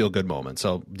that's a feel-good moment.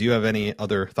 So do you have any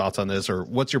other thoughts on this, or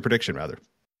what's your prediction, rather?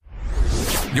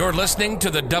 You're listening to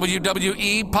the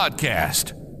WWE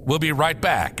Podcast. We'll be right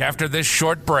back after this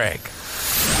short break.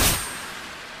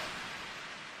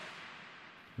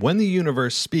 When the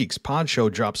Universe Speaks Pod Show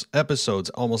drops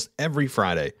episodes almost every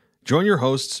Friday. Join your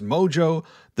hosts Mojo,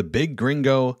 The Big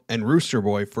Gringo, and Rooster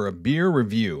Boy for a beer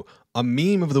review, a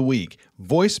meme of the week,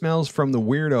 voicemails from the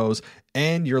weirdos,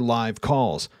 and your live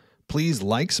calls. Please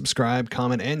like, subscribe,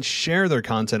 comment, and share their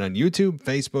content on YouTube,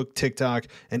 Facebook, TikTok,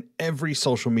 and every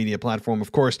social media platform.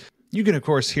 Of course, you can,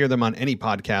 hear them on any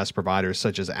podcast providers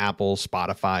such as Apple,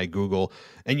 Spotify, Google,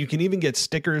 and you can even get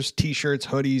stickers, t-shirts,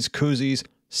 hoodies, koozies,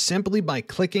 simply by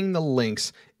clicking the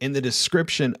links in the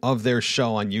description of their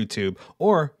show on YouTube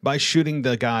or by shooting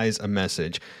the guys a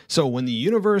message. So when the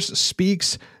universe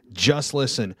speaks, just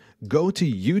listen. Go to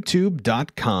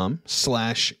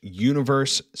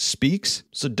youtube.com/universe speaks.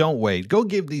 So don't wait. Go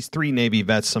give these three Navy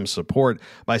vets some support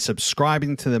by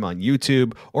subscribing to them on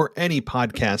YouTube or any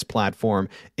podcast platform.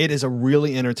 It is a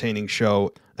really entertaining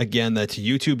show. Again, that's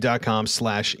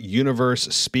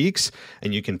youtube.com/universe speaks.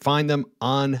 And you can find them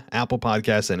on Apple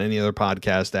Podcasts and any other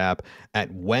podcast app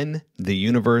at When the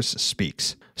Universe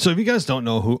Speaks. So if you guys don't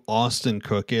know who Austin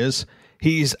Cook is,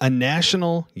 he's a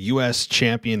national U.S.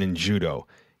 champion in judo.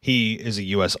 He is a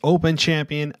U.S. Open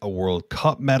champion, a World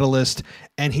Cup medalist,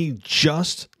 and he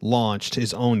just launched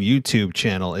his own YouTube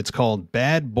channel. It's called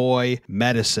Bad Boy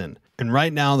Medicine. And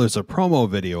right now there's a promo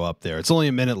video up there. It's only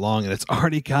a minute long and it's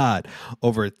already got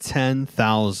over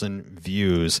 10,000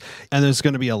 views. And there's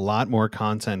going to be a lot more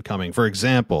content coming. For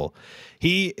example,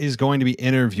 he is going to be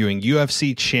interviewing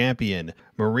UFC champion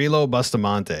Murilo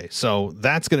Bustamante. So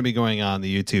that's going to be going on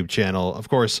the YouTube channel. Of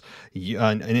course,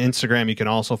 on Instagram, you can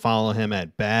also follow him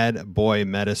at Bad Boy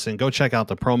Medicine. Go check out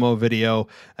the promo video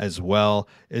as well.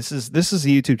 This is a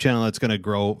YouTube channel that's going to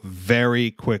grow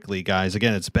very quickly, guys.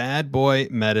 Again, it's Bad Boy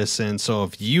Medicine. So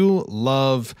if you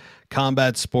love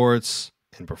combat sports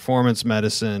and performance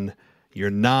medicine,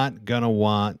 you're not going to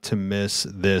want to miss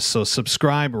this. So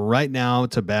subscribe right now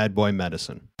to Bad Boy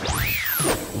Medicine.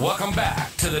 Welcome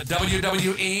back to the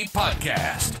WWE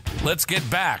Podcast. Let's get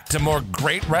back to more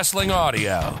great wrestling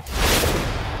audio.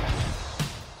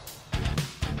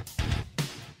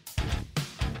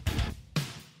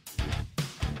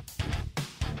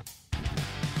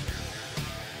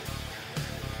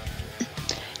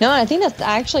 No, I think that's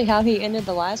actually how he ended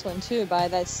the last one too, by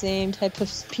that same type of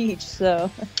speech.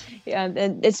 So yeah,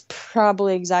 and it's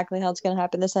probably exactly how it's going to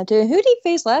happen this time too. Who did he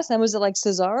face last time? Was it like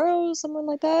Cesaro or someone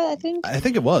like that? I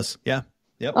think it was. Yeah.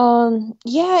 Yep.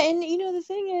 Yeah, and the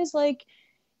thing is, like,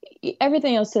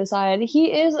 everything else to the side,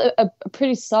 he is a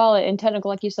pretty solid and technical,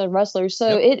 like you said, wrestler.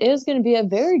 So It is going to be a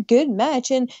very good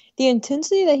match, and the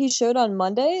intensity that he showed on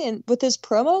Monday and with his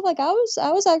promo, like I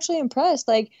was actually impressed.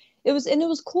 Like it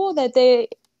was cool that they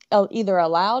either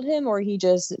allowed him or he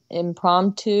just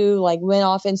impromptu like went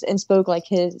off and spoke like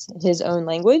his own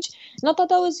language, and I thought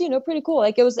that was pretty cool.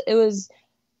 Like it was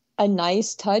a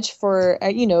nice touch for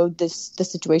the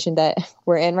situation that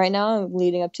we're in right now,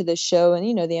 leading up to the show, and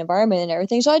the environment and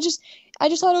everything. So I just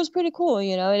thought it was pretty cool,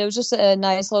 and it was just a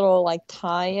nice little like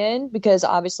tie-in, because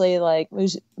obviously like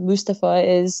Mustafa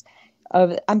is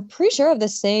I'm pretty sure of the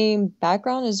same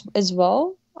background as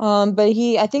well. But I'm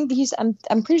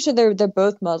pretty sure they're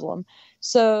both Muslim.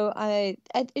 So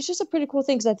it's just a pretty cool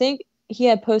thing, because I think he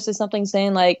had posted something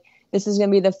saying like, this is going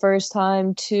to be the first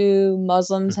time two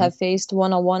Muslims have faced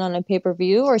one-on-one on a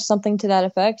pay-per-view or something to that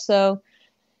effect. So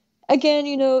again,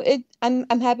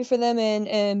 I'm happy for them.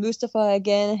 And Mustafa,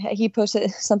 again, he posted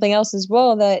something else as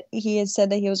well, that he had said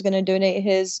that he was going to donate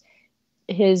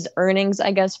his earnings,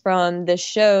 I guess, from the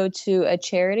show to a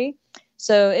charity.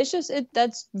 So it's just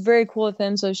that's very cool of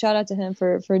him. So shout out to him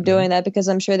for doing that, because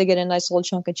I'm sure they get a nice little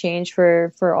chunk of change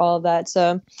for all of that.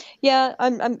 So yeah,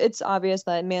 it's obvious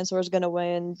that Mansoor is going to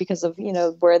win because of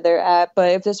where they're at.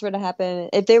 But if this were to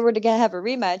happen, if they were to have a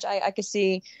rematch, I could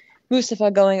see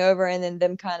Mustafa going over and then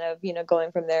them kind of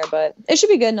going from there. But it should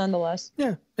be good nonetheless.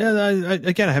 Yeah.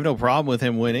 Again, I have no problem with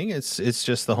him winning. It's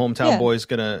just the hometown boy's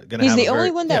gonna. He's the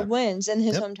only one that wins in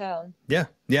his hometown. Yeah.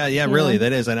 Really,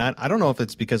 that is, and I don't know if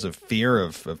it's because of fear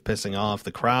of pissing off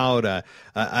the crowd.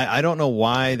 I don't know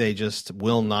why they just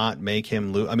will not make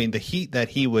him lose. I mean, the heat that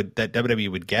WWE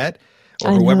would get,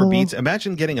 or whoever beats.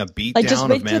 Imagine getting a beat down just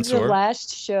of Mansoor. Wait till the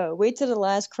last show. Wait till the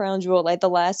last Crown Jewel, like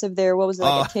the last of their, what was it,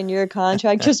 like a 10-year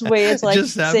contract. Just wait. It's like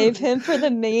save him for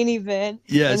the main event.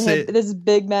 Yeah, this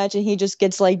big match, and he just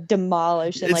gets like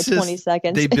demolished in like 20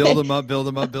 seconds. They build him up,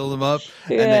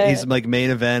 and then he's like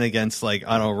main event against like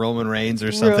I don't know, Roman Reigns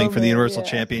or something for the Universal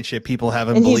Championship. People have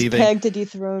him believing he's pegged to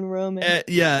dethrone Roman.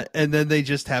 And then they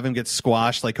just have him get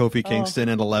squashed like Kofi Kingston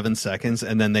in 11 seconds,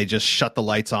 and then they just shut the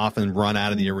lights off and run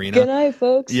out of the arena. Good night,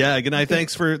 folks. Yeah, good night.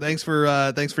 Thanks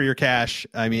for your cash.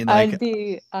 I mean, like,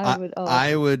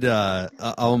 I would.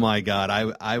 Oh my God,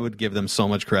 I would give them so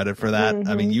much credit for that.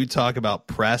 I mean, you talk about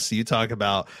press, you talk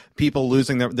about people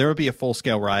losing there would be a full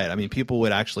scale riot. I mean, people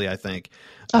would actually, I think,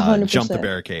 jump the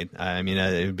barricade. I mean,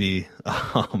 it would be,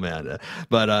 oh man.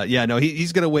 But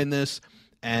he's going to win this.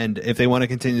 And if they want to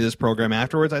continue this program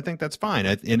afterwards, I think that's fine.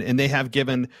 And they have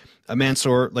given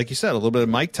Mansoor, like you said, a little bit of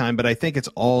mic time, but I think it's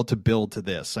all to build to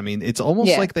this. I mean, it's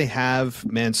almost like they have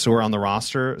Mansoor on the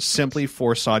roster simply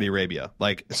for Saudi Arabia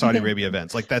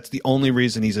events. Like that's the only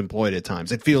reason he's employed at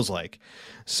times. It feels like.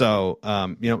 So,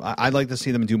 I'd like to see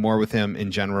them do more with him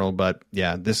in general, but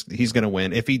yeah, he's going to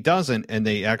win. If he doesn't, and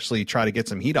they actually try to get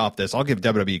some heat off this, I'll give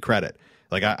WWE credit.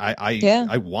 Like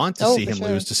I want to see him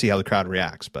lose to see how the crowd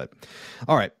reacts. But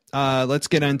all right, let's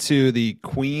get into the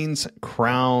Queen's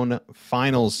Crown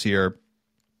finals here.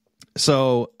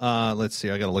 So let's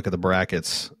see. I got to look at the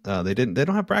brackets. They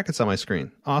don't have brackets on my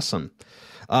screen. Awesome.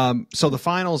 So the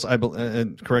finals,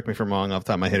 correct me if I'm wrong off the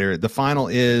top of my head here. The final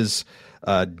is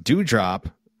Doudrop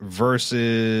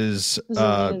versus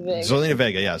Zelina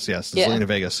Vega. Yes, Zelina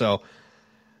Vega. So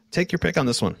take your pick on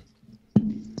this one.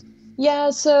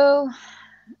 Yeah, so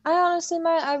I honestly,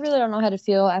 I really don't know how to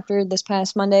feel after this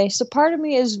past Monday. So part of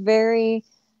me is let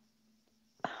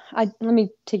me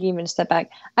take even a step back.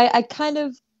 I kind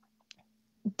of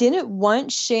didn't want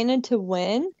Shayna to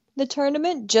win the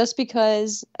tournament just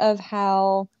because of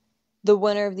how the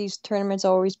winner of these tournaments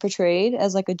always portrayed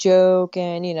as like a joke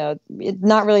and,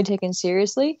 not really taken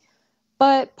seriously.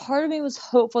 But part of me was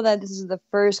hopeful that this is the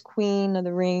first Queen of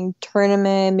the Ring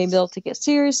tournament. Maybe they'll take it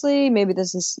seriously. Maybe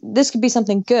this could be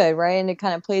something good, right? And it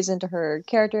kind of plays into her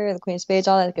character, the Queen of Spades,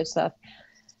 all that good stuff.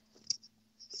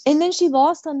 And then she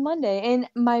lost on Monday, and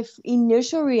my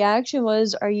initial reaction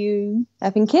was, "Are you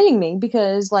effing kidding me?"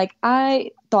 Because like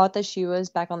I thought that she was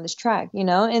back on this track,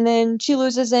 And then she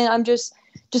loses, and I'm just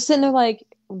sitting there like,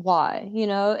 why,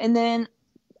 And then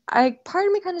part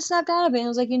of me kind of snapped out of it and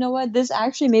was like, you know what, this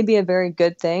actually may be a very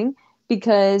good thing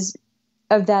because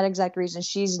of that exact reason.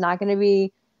 She's not going to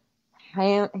be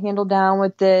handled down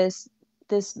with this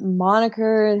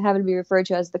moniker, having to be referred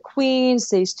to as the Queen,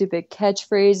 say stupid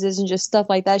catchphrases and just stuff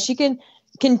like that. She can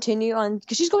continue on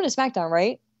because she's going to SmackDown,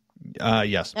 right?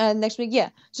 Yes. Next week, yeah.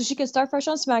 So she can start fresh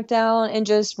on SmackDown and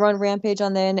just run Rampage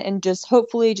on then and just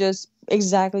hopefully just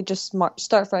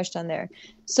start fresh on there.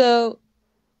 So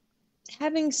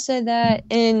having said that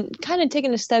and kind of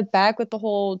taking a step back with the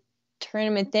whole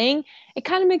tournament thing, it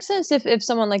kind of makes sense if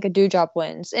someone like a Doudrop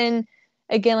wins. And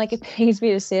again, like it pains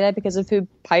me to say that because of who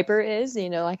Piper is,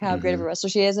 like how great of a wrestler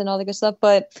she is and all the good stuff.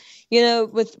 But,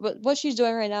 with what she's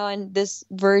doing right now and this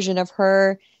version of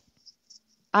her,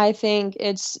 I think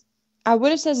I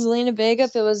would have said Zelina Vega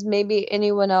if it was maybe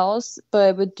anyone else,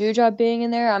 but with Doudrop being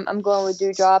in there, I'm going with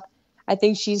Doudrop. I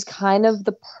think she's kind of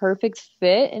the perfect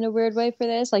fit in a weird way for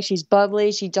this. Like, she's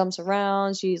bubbly, she jumps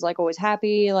around, she's like always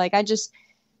happy. Like, I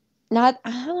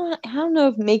don't know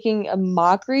if making a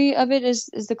mockery of it is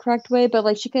the correct way, but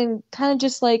like she can kind of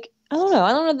just like I don't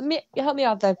know, help me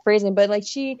out with that phrasing, but like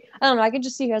I don't know, I can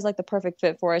just see her as like the perfect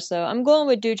fit for us. So I'm going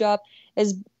with Dewdrop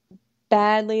as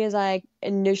badly as I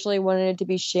initially wanted it to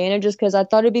be Shayna, just because I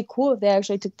thought it'd be cool if they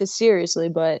actually took this seriously,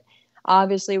 but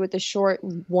obviously with the short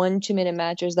 1-2 minute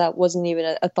matches, that wasn't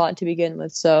even a thought to begin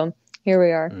with. So here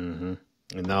we are.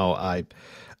 Mm-hmm. No, I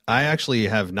actually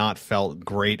have not felt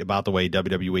great about the way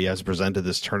WWE has presented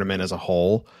this tournament as a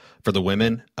whole for the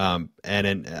women.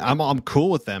 And I'm cool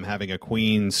with them having a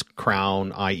Queen's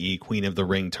Crown, i.e. Queen of the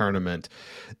Ring tournament.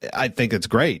 I think it's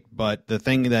great. But the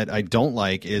thing that I don't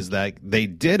like is that they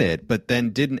did it, but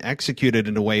then didn't execute it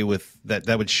in a way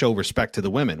that would show respect to the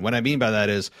women. What I mean by that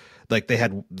is, like, they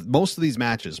had most of the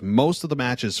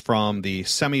matches from the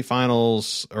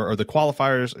semifinals or the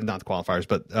qualifiers, not the qualifiers,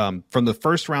 but from the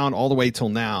first round all the way till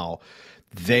now,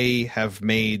 they have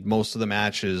made most of the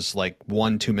matches like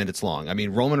 1-2 minutes long. I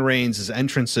mean, Roman Reigns'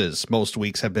 entrances most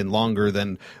weeks have been longer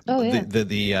than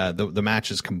the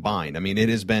matches combined. I mean, it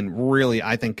has been really,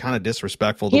 I think, kind of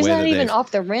disrespectful. He's not even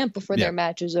off the ramp before their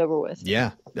match is over with.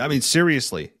 Yeah, I mean,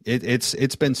 seriously,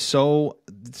 it's been so.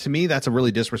 To me, that's a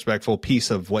really disrespectful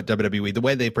piece of what WWE, the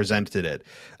way they presented it,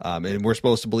 and we're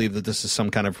supposed to believe that this is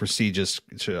some kind of prestigious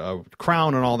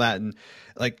crown and all that, and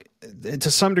like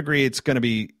to some degree, it's going to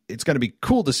be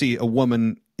cool to see a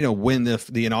woman, win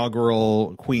the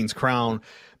inaugural Queen's Crown,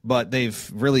 but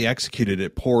they've really executed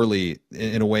it poorly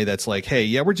in a way that's like, hey,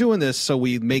 yeah, we're doing this so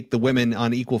we make the women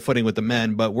on equal footing with the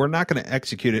men, but we're not going to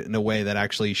execute it in a way that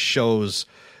actually shows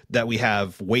that we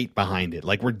have weight behind it.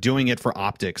 Like, we're doing it for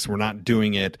optics. We're not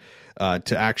doing it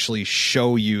to actually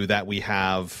show you that we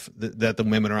have that the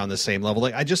women are on the same level.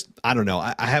 Like, I don't know.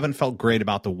 I haven't felt great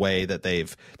about the way that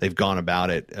they've gone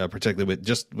about it, particularly with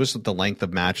just the length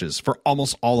of matches for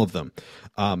almost all of them.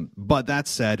 But that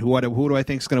said, who do I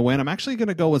think is going to win? I'm actually going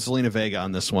to go with Zelina Vega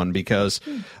on this one because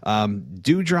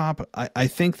Dewdrop, I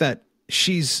think that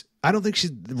I don't think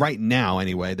she's right now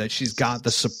anyway, that she's got the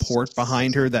support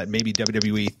behind her that maybe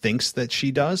WWE thinks that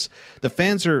she does. The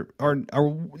fans are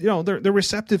they're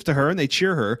receptive to her and they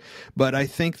cheer her, but I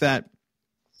think that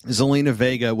Zelina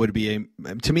Vega would be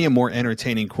to me a more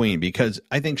entertaining queen because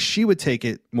I think she would take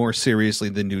it more seriously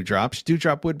than Dewdrop.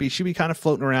 Dewdrop she'd be kind of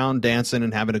floating around, dancing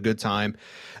and having a good time,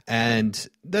 and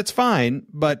that's fine.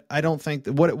 But I don't think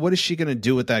what is she going to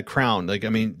do with that crown? Like, I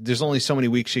mean, there's only so many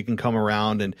weeks she can come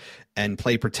around and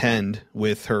play pretend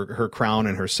with her crown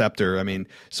and her scepter. I mean,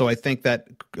 so I think that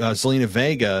Zelina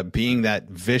Vega, being that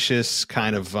vicious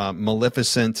kind of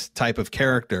Maleficent type of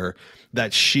character,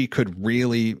 that she could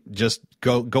really just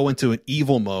go into an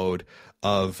evil mode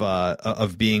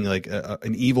of being like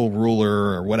an evil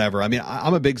ruler or whatever. I mean,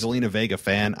 I'm a big Zelina Vega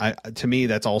fan. To me,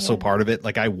 that's also part of it.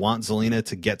 Like, I want Zelina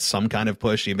to get some kind of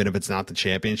push, even if it's not the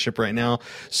championship right now.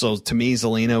 So to me,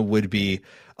 Zelina would be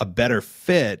a better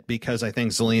fit because I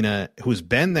think Zelina, who's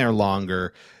been there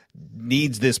longer,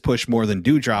 needs this push more than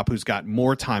Dewdrop, who's got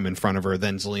more time in front of her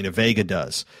than Zelina Vega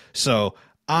does. So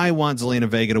I want Zelina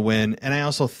Vega to win, and I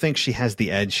also think she has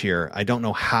the edge here. I don't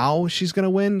know how she's going to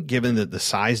win, given that the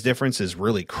size difference is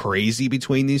really crazy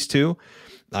between these two.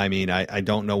 I mean, I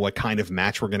don't know what kind of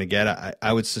match we're going to get.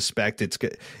 I would suspect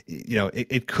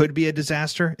it could be a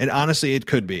disaster, and honestly, it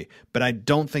could be, but I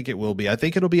don't think it will be. I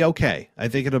think it'll be okay. I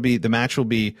think the match will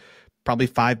be probably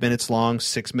 5 minutes long,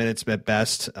 6 minutes at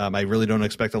best. I really don't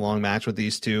expect a long match with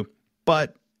these two,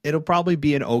 but it'll probably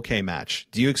be an okay match.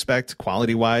 Do you expect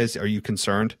quality-wise? Are you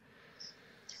concerned?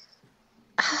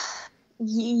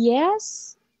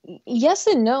 Yes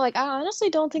and no. Like, I honestly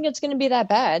don't think it's going to be that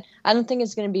bad. I don't think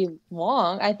it's going to be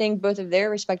long. I think both of their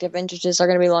respective entrances are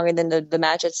going to be longer than the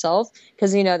match itself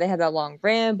because, they have that long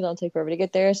ramp and it'll take forever to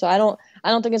get there. So I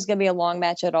don't think it's going to be a long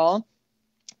match at all.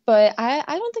 But I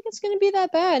don't think it's going to be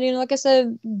that bad. Like I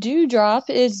said, Dewdrop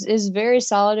is very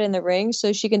solid in the ring,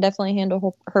 so she can definitely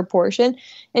handle her portion.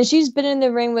 And she's been in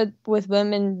the ring with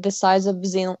women the size of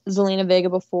Zelina Vega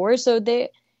before, so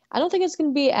I don't think it's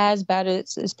going to be as bad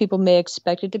as people may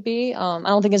expect it to be. I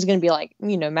don't think it's going to be like,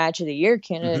 match of the year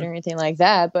candidate or anything like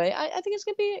that. But I think it's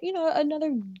going to be,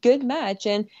 another good match.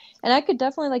 And I could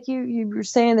definitely, like you were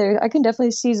saying there, I can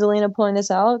definitely see Zelina pulling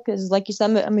this out because, like you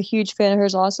said, I'm a huge fan of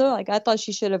hers also. Like, I thought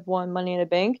she should have won Money in the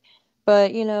Bank.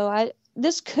 But,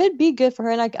 this could be good for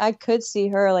her. And I could see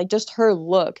her, like, just her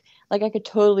look. Like, I could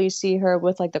totally see her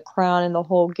with, like, the crown and the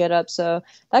whole get up. So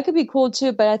that could be cool,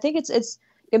 too. But I think it's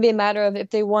gonna be a matter of if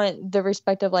they want the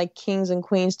respective like kings and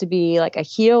queens to be like a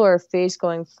heel or a face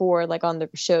going forward, like on the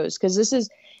shows, because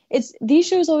it's these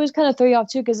shows always kind of throw you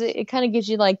off too, because it kind of gives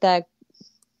you like that.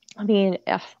 I mean,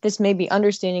 this may be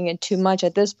understanding it too much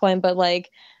at this point, but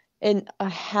like in a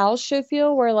house show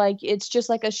feel where like it's just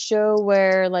like a show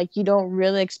where like you don't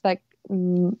really expect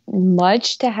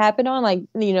much to happen on, like,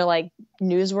 you know, like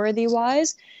newsworthy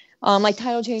wise, like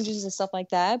title changes and stuff like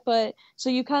that. But so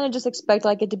you kind of just expect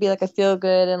like it to be like a feel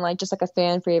good and like just like a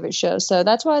fan favorite show. So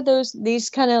that's why these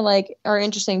kind of like are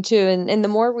interesting too. And the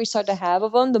more we start to have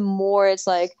of them, the more it's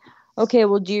like, okay,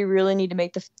 well, do you really need to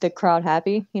make the crowd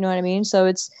happy? You know what I mean? So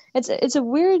it's a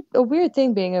weird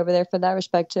thing being over there for that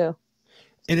respect too.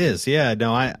 It is. Yeah,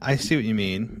 no, I see what you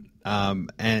mean.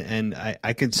 And I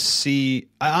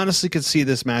honestly could see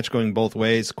this match going both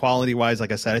ways. Quality wise,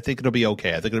 like I said, I think it'll be okay.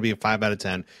 I think it'll be a 5 out of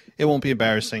 10. It won't be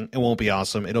embarrassing. It won't be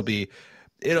awesome. It'll be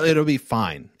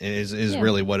fine. Is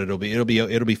really what it'll be.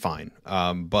 It'll be fine.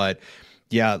 But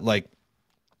yeah, like,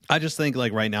 I just think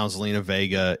like right now Zelina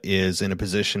Vega is in a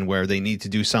position where they need to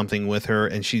do something with her,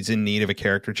 and she's in need of a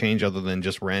character change other than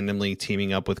just randomly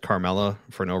teaming up with Carmella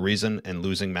for no reason and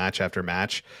losing match after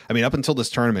match. I mean, up until this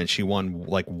tournament, she won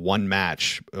like one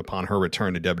match upon her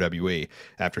return to WWE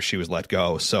after she was let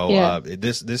go. So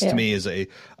this to me is a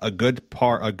good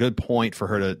point for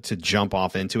her to jump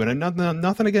off into. And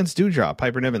nothing against Doudrop,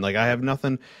 Piper Niven. Like, I have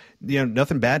nothing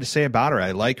bad to say about her.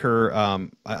 I like her.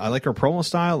 I like her promo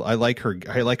style. I like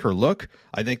her look.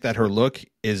 I think that her look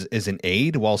is an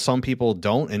aid, while some people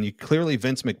don't. And clearly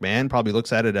Vince McMahon probably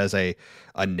looks at it as a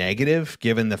negative,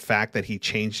 given the fact that he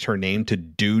changed her name to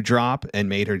Doudrop and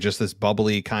made her just this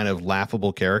bubbly kind of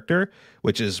laughable character,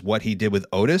 which is what he did with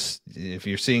Otis. If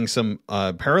you're seeing some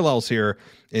parallels here,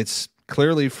 it's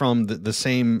clearly from the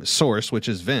same source, which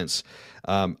is Vince.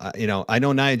 I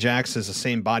know Nia Jax is the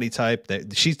same body type,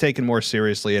 that she's taken more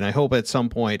seriously, and I hope at some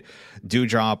point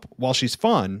Doudrop, while she's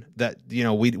fun, that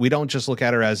we don't just look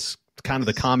at her as kind of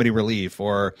the comedy relief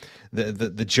or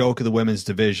the joke of the women's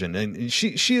division. And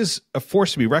she is a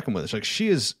force to be reckoned with. It's like, she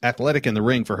is athletic in the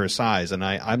ring for her size, and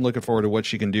I'm looking forward to what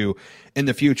she can do in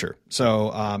the future.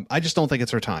 So I just don't think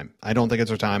it's her time. I don't think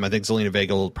it's her time. I think Zelina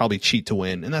Vega will probably cheat to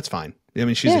win, and that's fine. I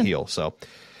mean, she's a heel, so.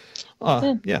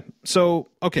 Yeah. So,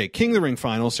 okay, King of the Ring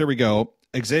finals. Here we go.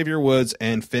 Xavier Woods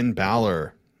and Finn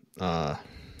Balor. I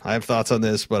have thoughts on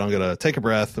this, but I'm going to take a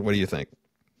breath. What do you think?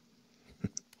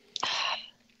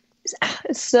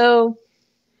 So,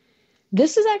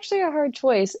 this is actually a hard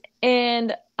choice.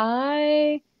 And so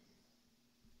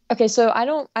I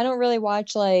don't really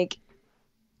watch like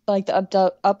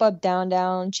the up, down,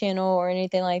 down channel or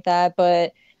anything like that,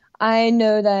 but I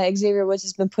know that Xavier Woods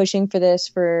has been pushing for this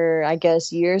for, I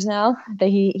guess, years now, that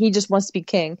he just wants to be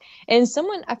king. And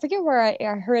someone, I forget where I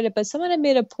heard it, but someone had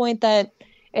made a point that,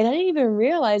 and I didn't even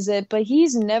realize it, but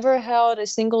he's never held a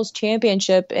singles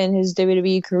championship in his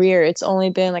WWE career. It's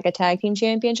only been like a tag team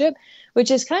championship,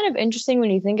 which is kind of interesting when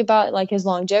you think about like his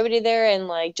longevity there, and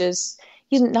like just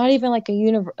he's not even like a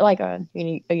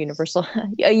universal,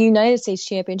 a United States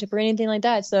championship or anything like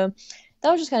that. So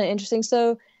that was just kind of interesting.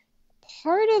 So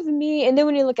part of me, and then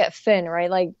when you look at Finn, right,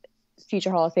 like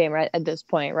future Hall of Fame, right, at this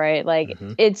point, right, like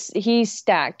he's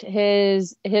stacked.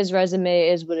 His resume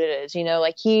is what it is,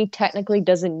 like he technically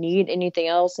doesn't need anything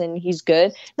else, and he's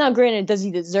good. Now, granted, does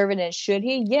he deserve it, and should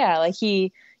he? Yeah, like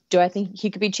do I think he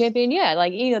could be champion? Yeah,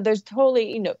 like there's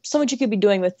totally so much you could be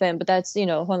doing with Finn, but that's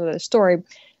one other story.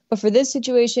 But for this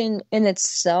situation in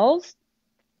itself,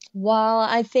 while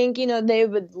I think, they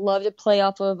would love to play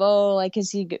off of, like,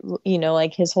 is he,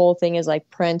 like his whole thing is like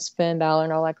Prince, Finn Balor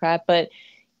and all that crap. But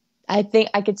I think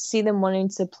I could see them wanting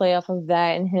to play off of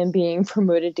that and him being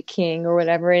promoted to king or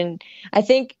whatever. And I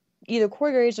think either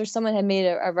Corey Graves or someone had made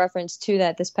a reference to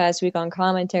that this past week on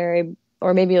commentary,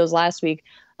 or maybe it was last week.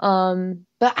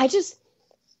 But I just,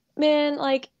 man,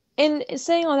 like, and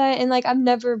saying all that, and like I've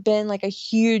never been like a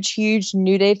huge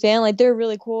New Day fan. Like, they're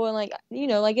really cool, and like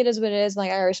like it is what it is. Like,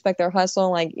 I respect their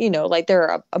hustle. Like like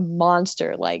they're a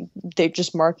monster. Like, they're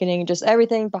just marketing, just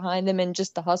everything behind them, and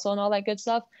just the hustle and all that good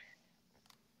stuff.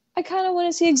 I kind of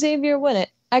want to see Xavier win it.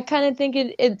 I kind of think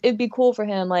it'd be cool for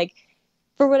him. Like,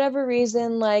 for whatever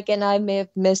reason, like, and I may have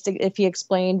missed it if he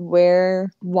explained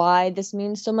why this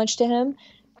means so much to him.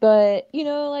 But,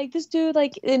 like, this dude,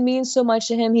 like, it means so much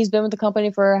to him. He's been with the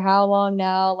company for how long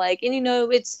now? Like, and,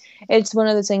 it's one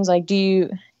of those things, like,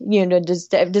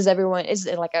 does everyone, is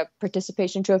it like a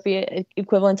participation trophy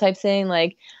equivalent type thing?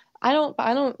 Like, I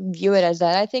don't view it as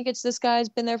that. I think it's this guy's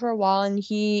been there for a while, and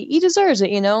he deserves it,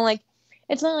 Like,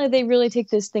 it's not like they really take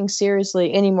this thing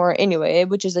seriously anymore anyway,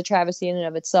 which is a travesty in and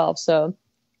of itself. So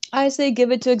I say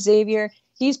give it to Xavier.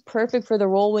 He's perfect for the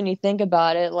role when you think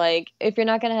about it. Like, if you're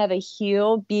not going to have a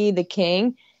heel be the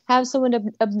king, have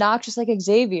someone obnoxious like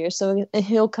Xavier. So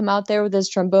he'll come out there with his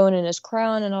trombone and his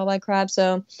crown and all that crap.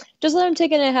 So just let him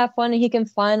take it and have fun, and he can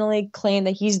finally claim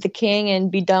that he's the king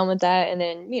and be done with that. And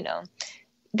then, you know,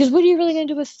 because what are you really going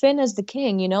to do with Finn as the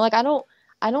king? You know, like I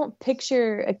don't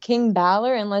picture a King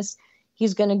Balor unless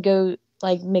he's going to go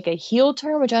like make a heel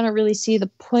turn, which I don't really see the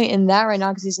point in that right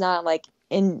now because he's not like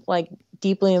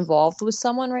deeply involved with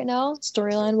someone right now,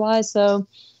 storyline wise. So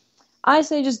I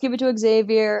say just give it to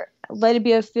Xavier. Let it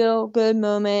be a feel-good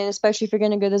moment, especially if you're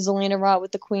going to go the Zelina route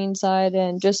with the Queen side,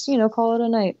 and just, you know, call it a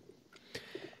night.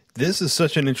 This is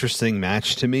such an interesting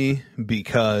match to me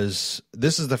because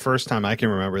this is the first time I can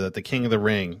remember that the King of the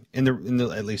Ring, in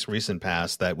the at least recent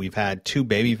past, that we've had two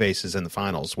baby faces in the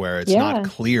finals where it's not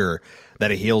clear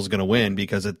that a heel is going to win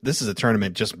because this is a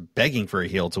tournament just begging for a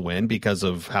heel to win because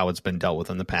of how it's been dealt with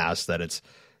in the past, that it's,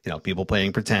 you know, people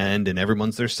playing pretend and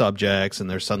everyone's their subjects and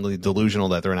they're suddenly delusional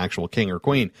that they're an actual king or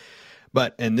queen.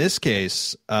 But in this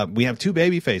case, we have two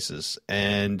baby faces,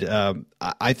 and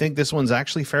I think this one's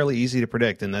actually fairly easy to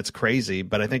predict, and that's crazy,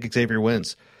 but I think Xavier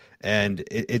wins. And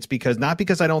it's not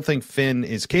because I don't think Finn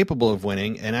is capable of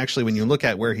winning, and actually when you look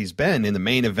at where he's been in the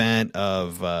main event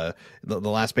of the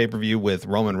last pay-per-view with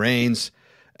Roman Reigns,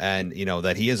 and, you know,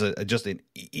 that he is just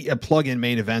a plug-in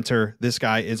main eventer, this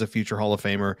guy is a future Hall of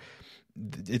Famer.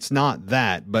 It's not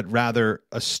that, but rather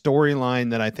a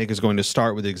storyline that I think is going to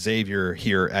start with Xavier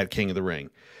here at King of the Ring.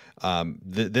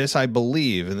 This, I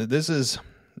believe, and this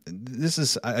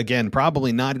is again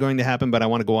probably not going to happen, but I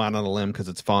want to go out on a limb because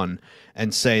it's fun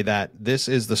and say that this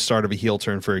is the start of a heel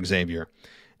turn for Xavier.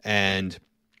 And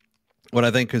what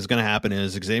I think is going to happen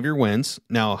is Xavier wins.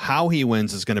 Now, how he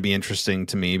wins is going to be interesting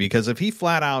to me because if he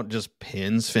flat out just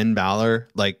pins Finn Balor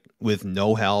like with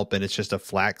no help and it's just a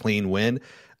flat clean win,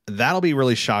 that'll be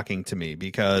really shocking to me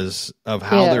because of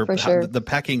how the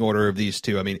pecking order of these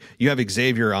two. I mean, you have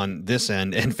Xavier on this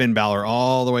end and Finn Balor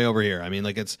all the way over here. I mean,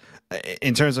 like, it's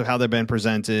in terms of how they've been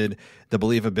presented, the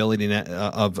believability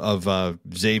of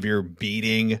Xavier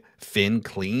beating Finn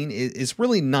clean is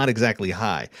really not exactly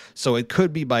high. So it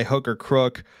could be by hook or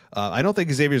crook. I don't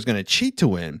think Xavier's going to cheat to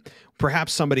win.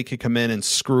 Perhaps somebody could come in and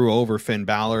screw over Finn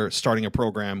Balor, starting a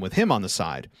program with him on the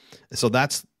side. So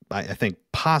that's, I think,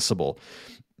 possible.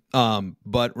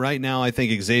 But right now, I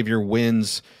think Xavier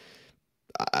wins.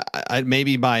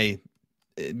 Maybe by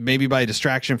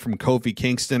distraction from Kofi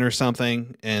Kingston or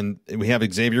something, and we have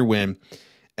Xavier win.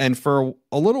 And for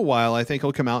a little while, I think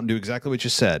he'll come out and do exactly what you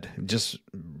said, just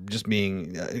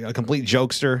being a complete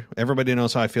jokester. Everybody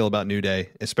knows how I feel about New Day,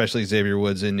 especially Xavier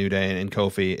Woods in New Day and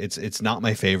Kofi. It's not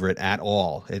my favorite at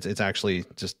all. It's actually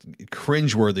just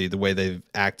cringeworthy the way they've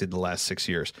acted the last 6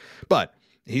 years. But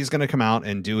he's going to come out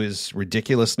and do his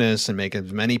ridiculousness and make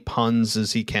as many puns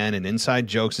as he can and inside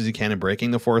jokes as he can and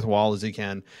breaking the fourth wall as he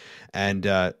can. And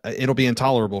it'll be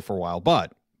intolerable for a while.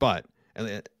 But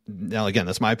now, again,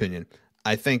 that's my opinion.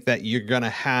 I think that you're going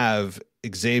to have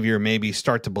Xavier maybe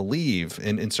start to believe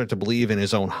and start to believe in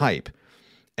his own hype.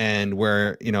 And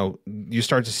where, you know, you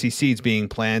start to see seeds being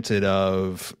planted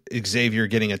of Xavier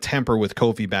getting a temper with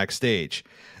Kofi backstage.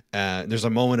 There's a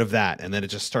moment of that. And then it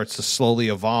just starts to slowly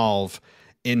evolve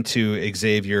into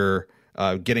Xavier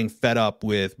getting fed up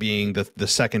with being the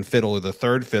second fiddle or the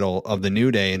third fiddle of the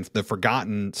New Day and the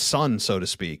forgotten son, so to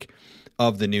speak,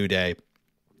 of the New Day.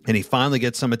 And he finally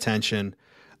gets some attention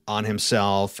on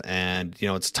himself, and, you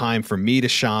know, it's time for me to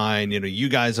shine. You know, you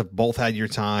guys have both had your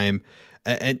time.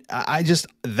 And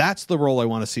that's the role I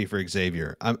want to see for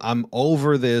Xavier. I'm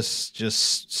over this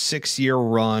just 6-year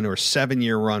run or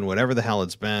 7-year run, whatever the hell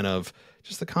it's been, of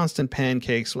just the constant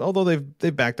pancakes, although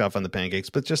they've backed off on the pancakes,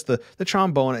 but just the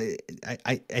trombone.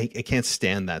 I can't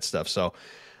stand that stuff. So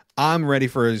I'm ready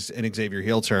for an Xavier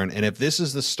heel turn. And if this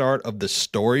is the start of the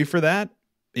story for that,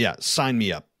 yeah, sign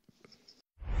me up.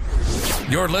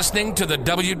 You're listening to the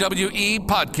WWE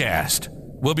Podcast.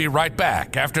 We'll be right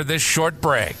back after this short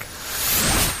break.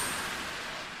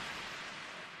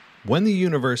 When the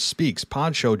Universe Speaks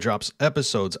Pod Show drops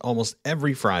episodes almost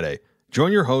every Friday.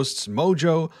 Join your hosts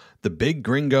Mojo, The Big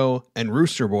Gringo, and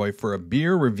Rooster Boy for a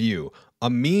beer review, a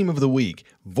meme of the week,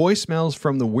 voicemails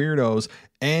from the weirdos,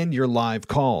 and your live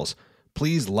calls.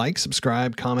 Please like,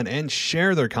 subscribe, comment, and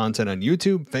share their content on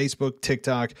YouTube, Facebook,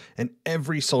 TikTok, and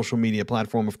every social media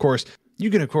platform. Of course, you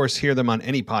can, of course, hear them on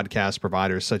any podcast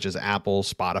providers such as Apple,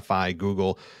 Spotify,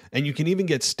 Google, and you can even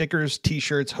get stickers,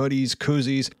 t-shirts, hoodies,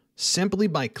 koozies, simply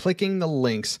by clicking the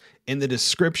links in the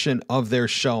description of their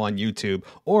show on YouTube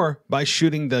or by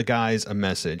shooting the guys a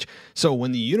message. So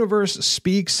when the universe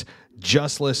speaks,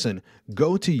 just listen.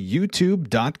 Go to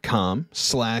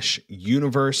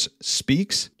youtube.com/universe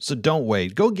speaks. So don't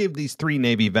wait. Go give these three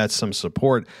Navy vets some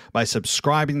support by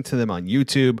subscribing to them on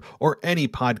YouTube or any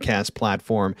podcast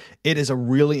platform. It is a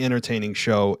really entertaining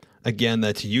show. Again,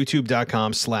 that's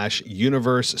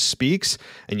youtube.com/universe speaks.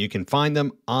 And you can find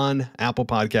them on Apple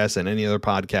Podcasts and any other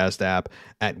podcast app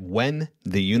at When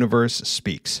the Universe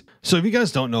Speaks. So if you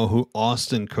guys don't know who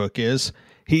Austin Cook is,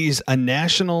 he's a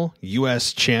national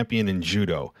U.S. champion in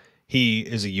judo. He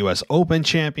is a U.S. Open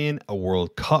champion, a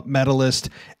World Cup medalist,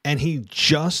 and he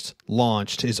just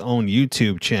launched his own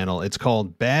YouTube channel. It's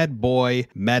called Bad Boy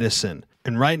Medicine.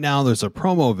 And right now there's a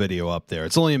promo video up there.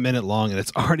 It's only a minute long and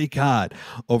it's already got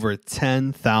over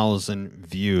 10,000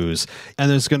 views.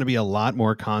 And there's going to be a lot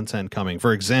more content coming.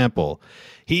 For example,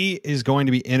 he is going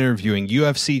to be interviewing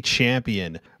UFC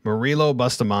champion Murilo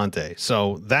Bustamante.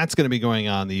 So that's going to be going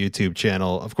on the YouTube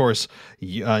channel. Of course,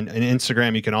 on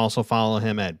Instagram, you can also follow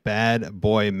him at Bad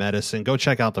Boy Medicine. Go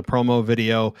check out the promo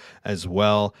video as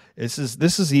well. This is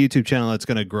a YouTube channel that's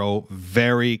going to grow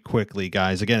very quickly,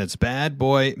 guys. Again, it's Bad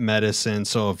Boy Medicine.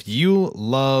 So if you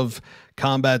love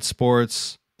combat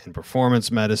sports and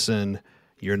performance medicine,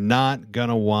 you're not going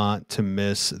to want to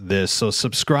miss this. So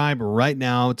subscribe right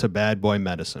now to Bad Boy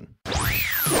Medicine.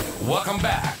 Welcome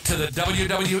back to the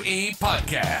WWE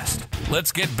Podcast.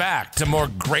 Let's get back to more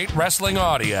great wrestling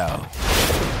audio.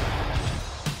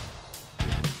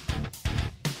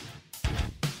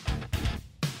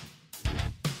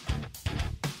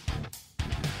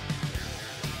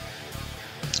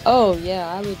 Oh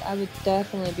yeah, I would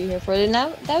definitely be here for it, and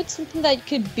that's something that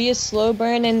could be a slow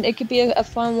burn, and it could be a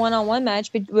fun one-on-one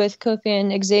match with Cook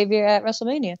and Xavier at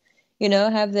WrestleMania. You know,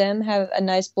 have them have a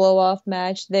nice blow-off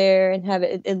match there, and have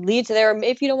it lead to there. Or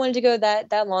if you don't want it to go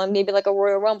that long, maybe like a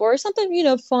Royal Rumble or something, you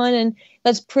know, fun and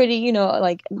that's pretty, you know,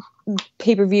 like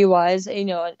pay-per-view wise, you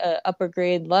know, upper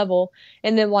grade level.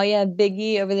 And then while you have Big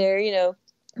E over there, you know,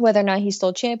 whether or not he's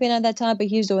still champion at that time, but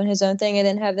he's doing his own thing, and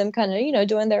then have them kind of, you know,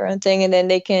 doing their own thing, and then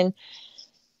they can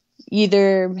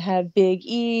either have Big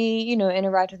E, you know,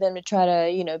 interact with them to try to,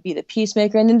 you know, be the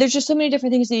peacemaker. And then there's just so many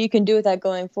different things that you can do with that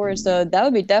going forward. So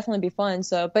that would definitely be fun.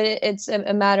 So, but it's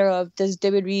a matter of, does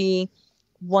WWE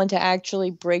want to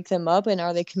actually break them up, and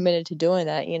are they committed to doing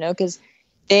that, you know, because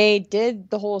they did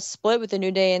the whole split with the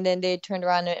New Day, and then they turned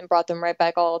around and brought them right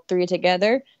back all three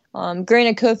together.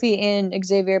 Granted, Kofi and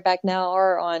Xavier back now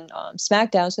are on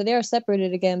SmackDown, so they are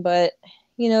separated again. But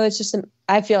you know, it's just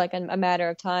I feel like a matter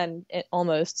of time,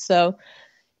 almost. So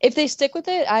if they stick with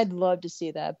it, I'd love to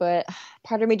see that. But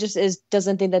part of me just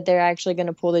doesn't think that they're actually going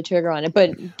to pull the trigger on it.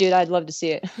 But dude, I'd love to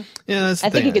see it. Yeah, that's the I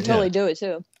think thing. he could totally do it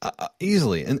too.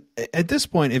 Easily. And at this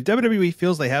point, if WWE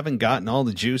feels they haven't gotten all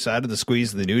the juice out of the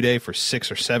squeeze of the New Day for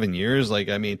 6 or 7 years, like,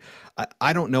 I mean,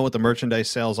 I don't know what the merchandise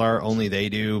sales are. Only they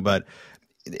do. But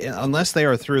unless they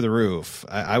are through the roof,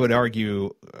 I would argue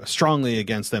strongly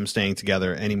against them staying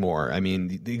together anymore. I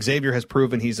mean, Xavier has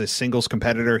proven he's a singles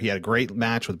competitor. He had a great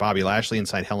match with Bobby Lashley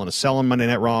inside Hell in a Cell on Monday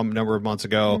Night Raw a number of months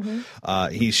ago.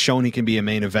 Mm-hmm. He's shown he can be a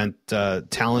main event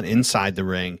talent inside the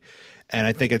ring. And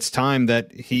I think it's time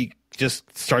that he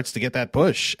just starts to get that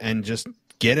push and just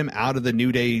get him out of the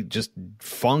New Day just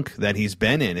funk that he's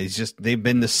been in. It's just, they've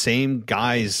been the same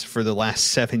guys for the last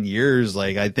 7 years.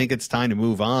 Like, I think it's time to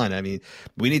move on. I mean,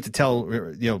 we need to tell,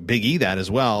 you know, Big E that as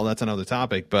well. That's another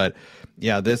topic. But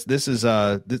yeah, this is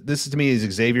to me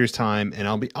is Xavier's time, and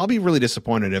I'll be really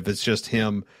disappointed if it's just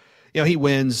him. You know, he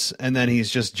wins, and then he's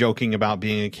just joking about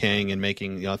being a king and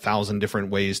making, you know, 1,000 different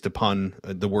ways to pun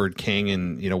the word king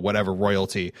and, you know, whatever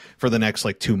royalty for the next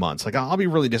like 2 months. Like, I'll be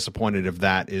really disappointed if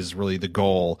that is really the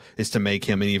goal, is to make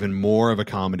him an even more of a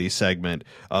comedy segment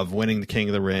of winning the King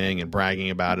of the Ring and bragging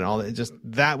about it and all that. Just,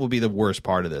 that will be the worst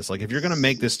part of this. Like, if you're going to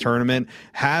make this tournament,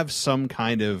 have some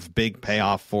kind of big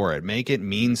payoff for it. Make it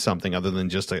mean something other than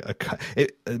just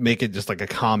make it just like a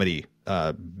comedy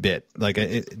bit. Like,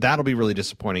 that'll be really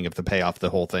disappointing if the payoff the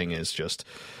whole thing is just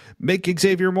make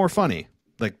Xavier more funny.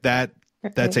 Like,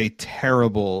 that's a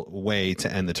terrible way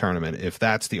to end the tournament if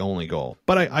that's the only goal.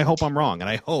 But I hope I'm wrong, and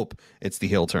I hope it's the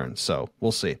heel turn. So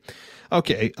we'll see.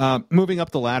 Okay, moving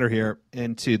up the ladder here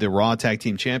into the Raw Tag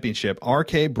Team Championship,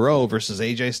 RK Bro versus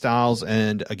AJ Styles,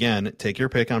 and again, take your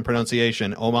pick on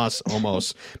pronunciation,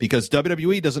 Omos, because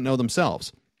WWE doesn't know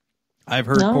themselves. I've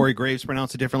heard Corey Graves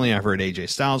pronounce it differently. I've heard AJ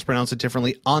Styles pronounce it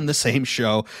differently on the same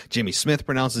show. Jimmy Smith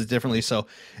pronounces it differently. So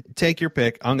take your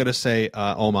pick. I'm going to say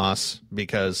Omos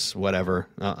because whatever.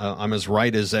 I'm as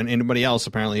right as anybody else,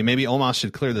 apparently. Maybe Omos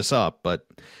should clear this up. But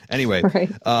anyway, right.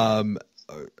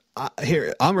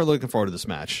 Here, I'm really looking forward to this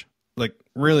match. like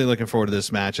really looking forward to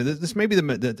this match. This may be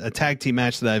a tag team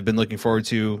match that I've been looking forward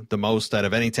to the most out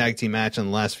of any tag team match in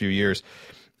the last few years.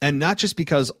 And not just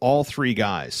because all four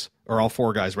guys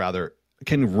rather,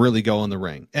 can really go in the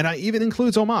ring. And I even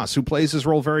includes Omos, who plays his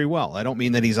role very well. I don't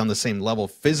mean that he's on the same level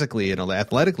physically and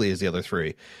athletically as the other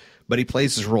three, but he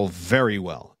plays his role very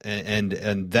well. And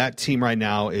that team right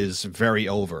now is very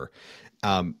over.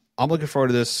 I'm looking forward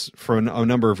to this for a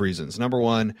number of reasons. Number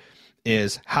one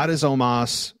is, how do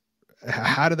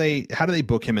they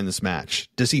book him in this match?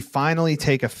 Does he finally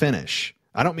take a finish?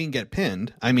 I don't mean get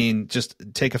pinned. I mean, just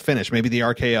take a finish, maybe the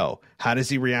RKO. How does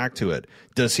he react to it?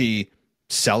 Does he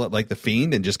sell it like the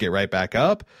Fiend and just get right back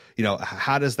up?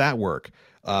 How does that work?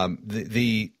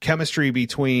 The chemistry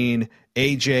between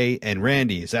AJ and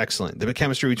Randy is excellent. The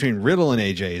chemistry between Riddle and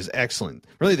AJ is excellent.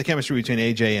 Really, the chemistry between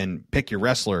AJ and pick your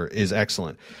wrestler is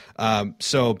excellent.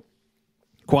 So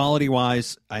quality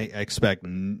wise, I expect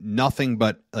nothing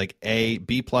but like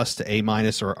B+ to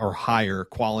A- or higher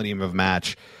quality of a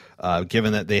match,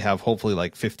 given that they have hopefully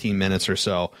like 15 minutes or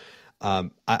so.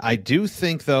 I do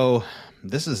think, though,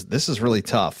 this is really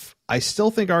tough. I still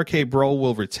think RK Bro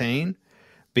will retain,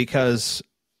 because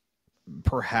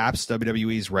perhaps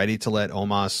WWE is ready to let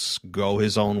Omos go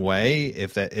his own way.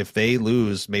 If they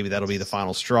lose, maybe that'll be the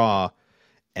final straw,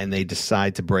 and they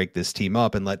decide to break this team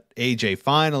up and let AJ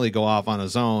finally go off on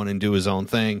his own and do his own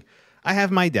thing. I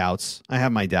have my doubts.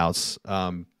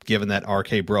 Given that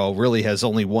RK Bro really has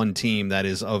only one team that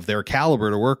is of their caliber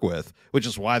to work with, which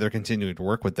is why they're continuing to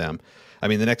work with them. I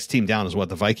mean, the next team down is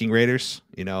the Viking Raiders.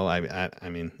 I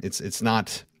mean, it's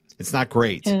not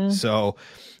great. Yeah. So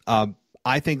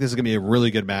I think this is going to be a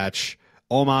really good match.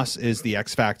 Omos is the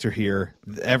X factor here.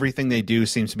 Everything they do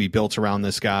seems to be built around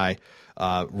this guy.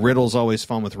 Riddle's always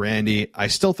fun with Randy. I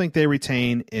still think they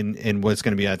retain in what's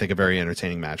going to be, I think, a very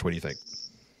entertaining match. What do you think?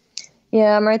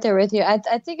 Yeah, I'm right there with you. I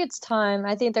think it's time.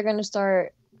 I think they're going to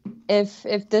start,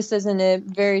 if this isn't it,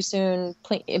 very soon,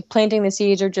 planting the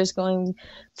seeds, or just going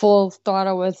full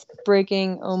throttle with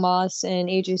breaking Omos and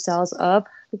AJ Styles up.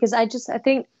 Because I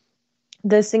think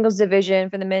the singles division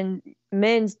for the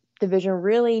men's division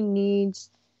really needs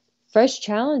fresh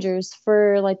challengers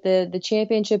for like the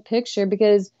championship picture,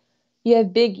 because you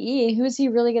have Big E. Who is he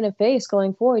really going to face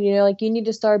going forward? You need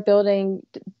to start building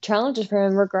challenges for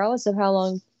him, regardless of how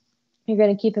long you're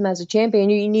going to keep him as a champion.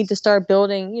 You need to start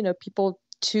building, people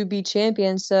to be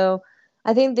champions. So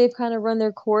I think they've kind of run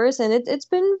their course, and it's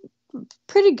been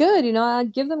pretty good. I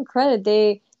give them credit.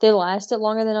 They lasted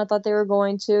longer than I thought they were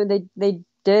going to. They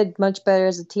did much better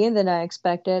as a team than I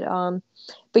expected.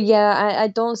 But yeah, I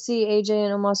don't see AJ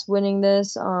and Omos winning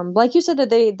this. Like you said,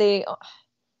 that they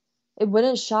it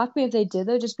wouldn't shock me if they did,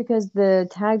 though, just because the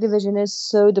tag division is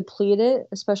so depleted,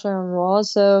 especially on Raw.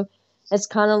 So it's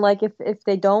kind of like if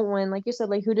they don't win, like you said,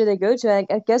 like who do they go to?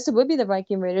 I guess it would be the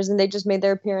Viking Raiders, and they just made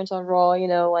their appearance on Raw,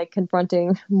 like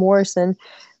confronting Morrison.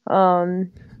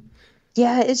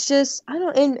 Yeah, it's just, I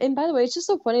don't, and by the way, it's just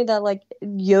so funny that like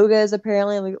yoga is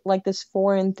apparently like this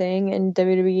foreign thing in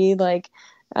WWE. Like,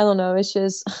 I don't know, it's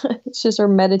just or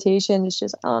meditation. It's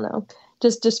just, I don't know,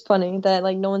 just funny that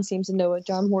like no one seems to know what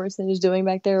John Morrison is doing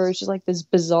back there, or it's just like this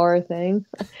bizarre thing.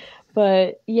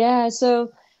 But yeah,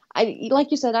 so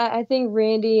like you said, I think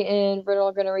Randy and Riddle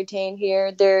are going to retain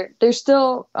here. There's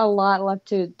still a lot left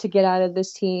to get out of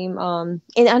this team. And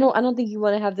I don't think you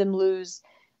want to have them lose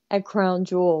at Crown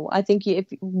Jewel. I think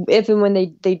if and when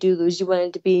they do lose, you want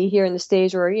it to be here in the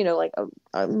States, or like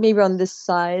maybe on this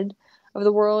side of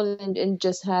the world, and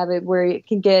just have it where it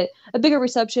can get a bigger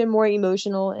reception, more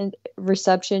emotional and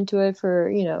reception to it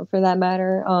for that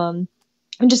matter, and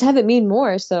just have it mean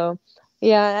more. So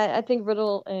yeah, I think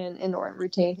Riddle and Orton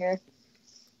retain here.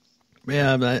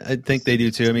 Yeah, I think they do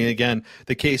too. I mean, again,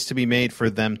 the case to be made for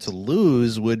them to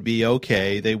lose would be,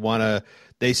 okay,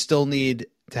 they still need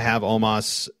to have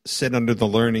Omos sit under the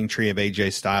learning tree of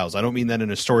AJ Styles. I don't mean that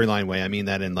in a storyline way. I mean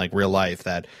that in like real life,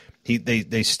 that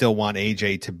they still want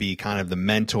AJ to be kind of the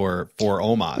mentor for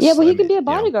Omos. Yeah, well, he can be a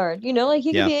bodyguard. Like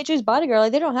he can be AJ's bodyguard.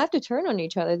 Like they don't have to turn on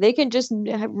each other. They can just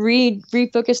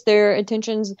refocus their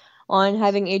attentions on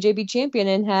having AJ be champion,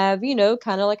 and have,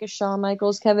 kind of like a Shawn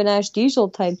Michaels, Kevin Nash, Diesel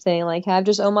type thing. Like have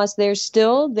just Omos there,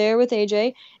 still there with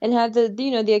AJ, and have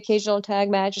the occasional tag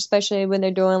match, especially when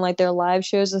they're doing like their live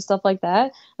shows and stuff like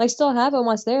that. Like still have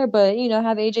Omos there, but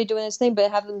have AJ doing his thing, but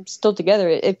have them still together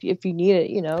if you need it.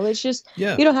 It's just,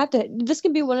 you don't have to. This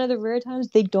can be one of the rare times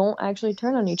they don't actually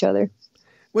turn on each other.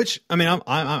 Which, I mean,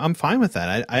 I'm fine with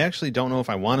that. I actually don't know if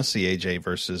I want to see AJ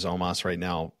versus Omos right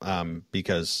now,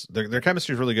 because their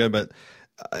chemistry is really good. But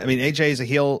I mean, AJ is a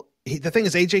heel the thing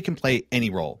is, AJ can play any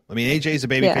role. I mean, AJ is a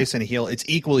babyface and a heel. It's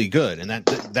equally good, and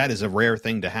that is a rare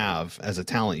thing to have as a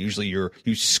talent. Usually,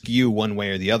 you skew one way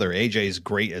or the other. AJ is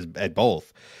great at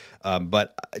both.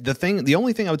 But the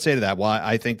only thing I would say to that, why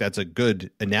I think that's a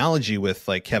good analogy with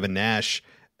like Kevin Nash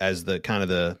as the kind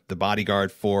of the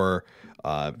bodyguard for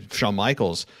Shawn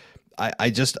Michaels.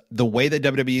 I just, the way that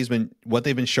WWE's been, what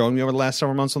they've been showing me over the last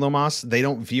several months with Omos, they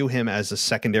don't view him as a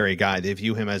secondary guy. They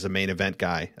view him as a main event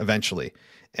guy eventually.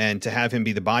 And to have him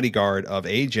be the bodyguard of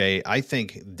AJ, I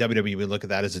think WWE would look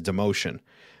at that as a demotion.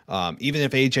 Even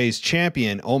if AJ's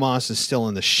champion, Omos is still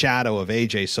in the shadow of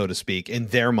AJ, so to speak, in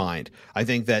their mind. I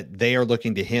think that they are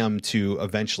looking to him to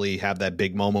eventually have that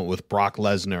big moment with Brock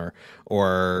Lesnar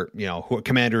or,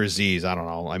 Commander Aziz. I don't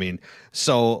know. I mean,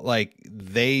 so like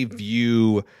they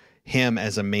view him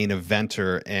as a main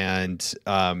eventer, and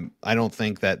I don't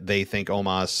think that they think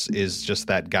Omos is just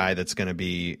that guy that's going to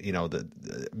be,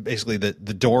 basically the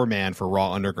doorman for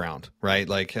Raw Underground, right?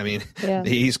 Like, I mean,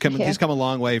 he's come a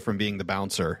long way from being the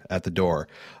bouncer at the door,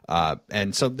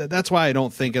 and so that's why I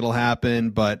don't think it'll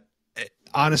happen. But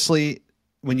honestly,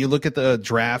 when you look at the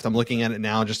draft, I'm looking at it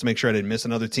now just to make sure I didn't miss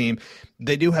another team.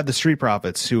 They do have the Street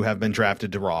Profits who have been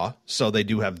drafted to Raw, so they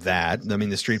do have that. I mean,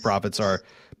 the Street Profits are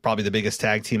probably the biggest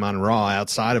tag team on Raw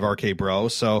outside of RK Bro.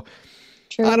 So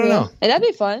True, I don't know. And that'd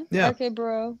be fun. Yeah. RK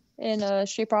Bro and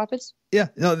Street Profits. Yeah,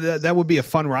 no, that would be a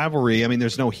fun rivalry. I mean,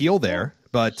 there's no heel there,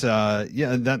 but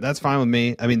that's fine with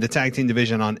me. I mean, the tag team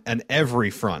division on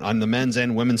every front, on the men's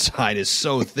and women's side, is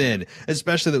so thin.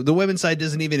 Especially the women's side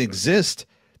doesn't even exist.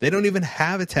 They don't even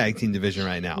have a tag team division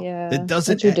right now. Yeah, it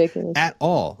doesn't that's ridiculous. at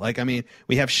all. Like, I mean,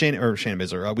 we have Shayna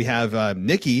Baszler. We have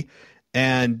Nikki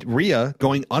and Rhea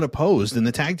going unopposed in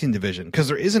the tag team division because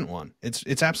there isn't one.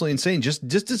 It's absolutely insane. Just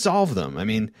dissolve them. I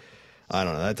mean, I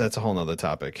don't know. That's a whole nother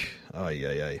topic. Oh,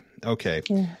 yeah. Okay.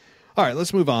 Yeah. All right,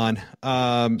 let's move on.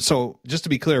 So just to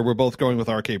be clear, we're both going with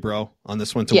RK Bro on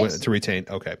this one to retain.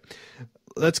 Okay.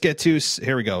 Let's get to,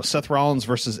 here we go. Seth Rollins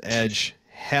versus Edge.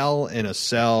 Hell in a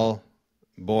Cell.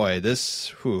 Boy,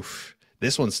 this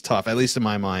one's tough, at least in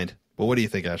my mind. But what do you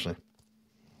think, Ashley?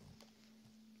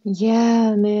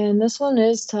 Yeah, man, this one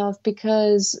is tough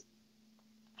because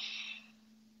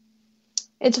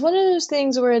it's one of those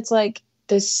things where it's like,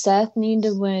 does Seth need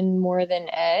to win more than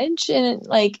Edge? And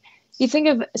you think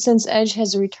of, since Edge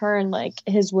has returned, like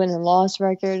his win and loss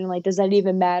record, and like, does that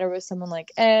even matter with someone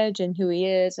like Edge and who he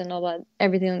is and all that,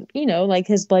 everything, like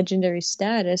his legendary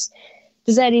status?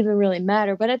 Does that even really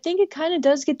matter? But I think it kind of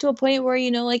does get to a point where,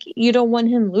 you don't want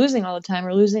him losing all the time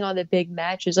or losing all the big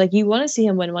matches. Like, you want to see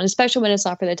him win one, especially when it's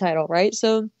not for the title, right?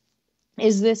 So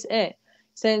is this it?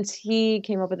 Since he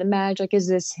came up with a match, like, is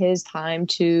this his time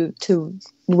to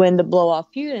win the blow-off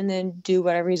feud and then do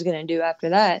whatever he's going to do after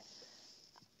that?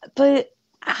 But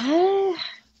I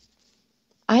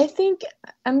think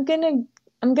I'm gonna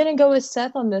go with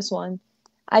Seth on this one.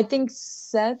 I think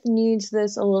Seth needs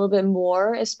this a little bit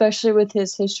more, especially with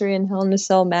his history in Hell in a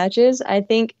Cell matches. I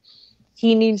think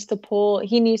he needs to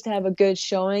have a good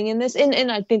showing in this. And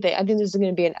I think this is going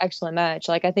to be an excellent match.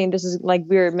 Like, I think this is, like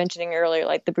we were mentioning earlier,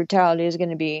 like the brutality is going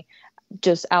to be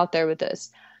just out there with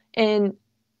this. And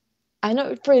I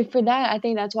know for that, I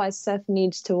think that's why Seth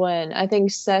needs to win. I think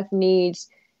Seth needs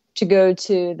to go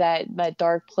to that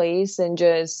dark place and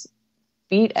just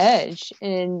beat Edge,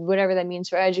 and whatever that means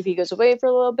for Edge, if he goes away for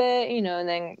a little bit, and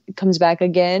then comes back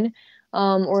again,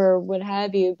 or what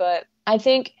have you. But I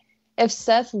think if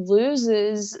Seth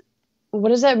loses, what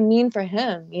does that mean for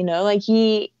him? Like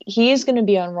he is going to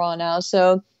be on Raw now,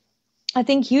 so I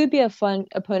think he would be a fun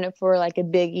opponent for like a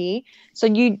Big E. So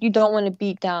you don't want to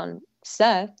beat down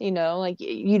Seth, like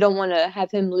you don't want to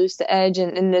have him lose to Edge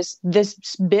and this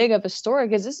big of a story,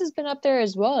 because this has been up there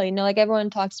as well. Like everyone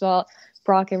talks about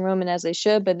Brock and Roman, as they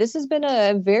should, but this has been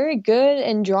a very good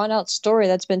and drawn out story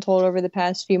that's been told over the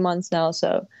past few months now.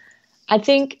 So I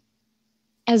think,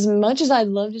 as much as I'd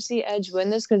love to see Edge win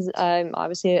this, because I'm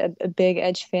obviously a big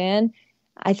Edge fan,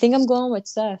 I think I'm going with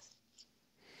Seth.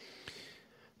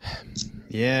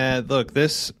 Yeah, look,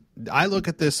 I look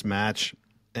at this match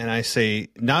and I say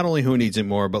not only who needs it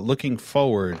more, but looking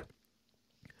forward,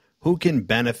 who can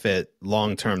benefit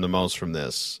long-term the most from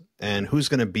this, and who's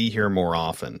going to be here more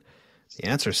often? The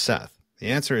answer is Seth. The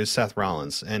answer is Seth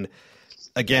Rollins. And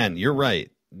again, you're right.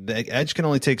 The Edge can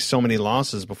only take so many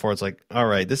losses before it's like, all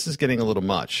right, this is getting a little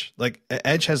much. Like,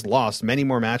 Edge has lost many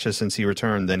more matches since he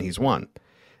returned than he's won.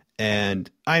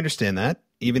 And I understand that.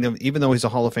 Even though he's a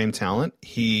Hall of Fame talent,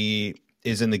 he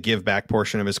is in the give back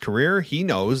portion of his career. He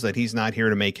knows that he's not here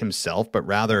to make himself, but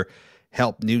rather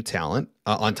help new talent,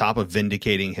 on top of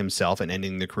vindicating himself and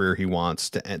ending the career he wants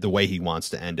to end, the way he wants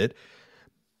to end it.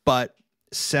 But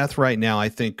Seth right now, I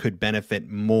think, could benefit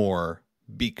more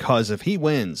because if he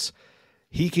wins,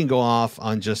 he can go off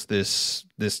on just this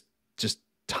just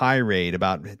tirade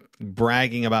about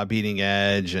bragging about beating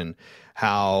Edge and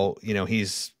how,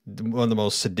 he's one of the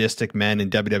most sadistic men in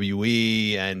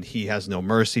WWE and he has no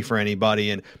mercy for anybody.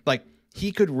 And like,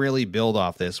 he could really build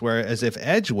off this. Whereas if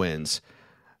Edge wins,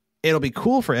 it'll be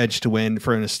cool for Edge to win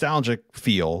for a nostalgic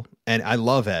feel. And I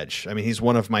love Edge. I mean, he's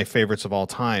one of my favorites of all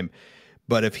time.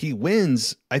 But if he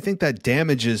wins, I think that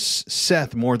damages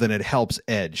Seth more than it helps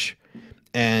Edge.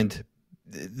 And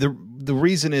the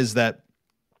reason is that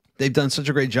they've done such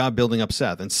a great job building up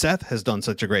Seth, and Seth has done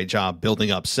such a great job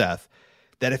building up Seth,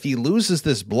 that if he loses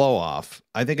this blow off,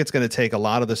 I think it's going to take a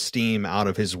lot of the steam out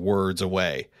of his words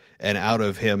away and out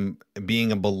of him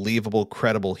being a believable,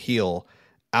 credible heel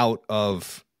out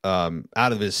of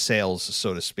his sales,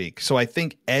 so to speak. So I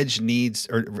think Edge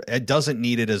doesn't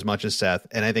need it as much as Seth,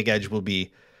 and I think Edge will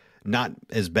be not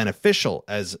as beneficial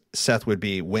as Seth would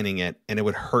be winning it, and it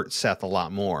would hurt Seth a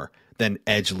lot more than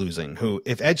Edge losing. Who,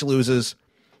 if Edge loses,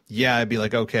 yeah, I'd be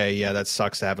like, okay, yeah, that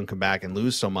sucks to have him come back and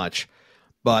lose so much.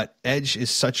 But Edge is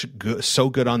so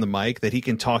good on the mic that he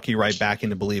can talk you right back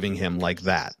into believing him like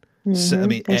that. Mm-hmm, So, I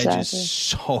mean, exactly. Edge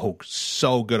is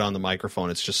so good on the microphone.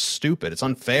 It's just stupid. It's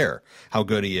unfair how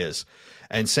good he is.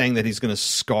 And saying that he's going to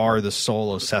scar the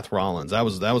soul of Seth Rollins. That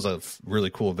was a really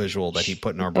cool visual that he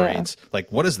put in our brains. Yeah.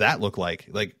 Like, what does that look like?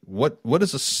 Like, what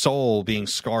does a soul being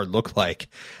scarred look like?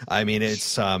 I mean,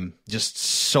 it's just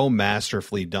so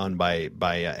masterfully done by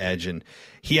Edge. And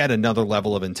he had another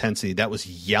level of intensity that was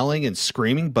yelling and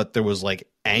screaming, but there was like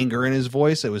anger in his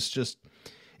voice. It was just,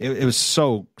 it was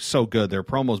so good. Their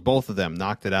promos, both of them,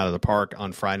 knocked it out of the park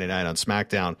on Friday night on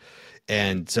SmackDown.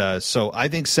 And so I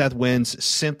think Seth wins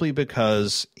simply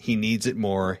because he needs it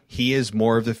more. He is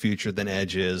more of the future than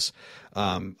Edge is.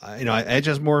 Edge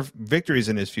has more victories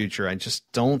in his future. I just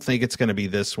don't think it's going to be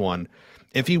this one.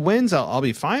 If he wins, I'll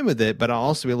be fine with it, but I'll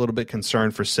also be a little bit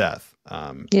concerned for Seth.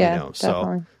 Definitely.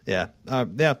 So yeah.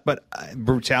 But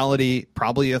brutality,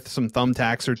 probably some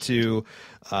thumbtacks or two.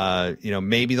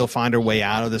 Maybe they'll find a way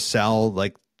out of the cell.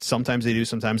 Like sometimes they do,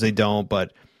 sometimes they don't.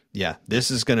 But yeah,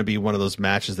 this is going to be one of those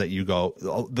matches that you go,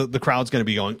 the crowd's going to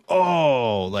be going,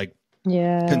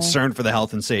 concerned for the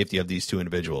health and safety of these two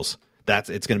individuals.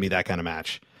 It's going to be that kind of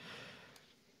match.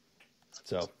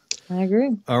 So I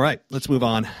agree. All right, let's move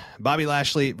on. Bobby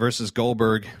Lashley versus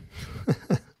Goldberg.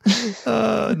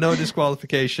 No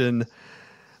disqualification.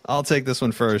 I'll take this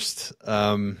one first.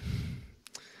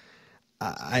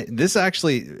 This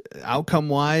actually, outcome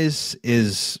wise,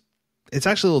 it's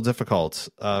actually a little difficult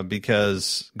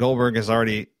because Goldberg has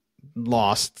already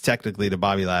lost technically to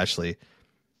Bobby Lashley,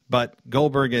 but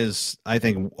Goldberg is, I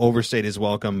think, overstayed his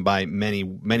welcome by many,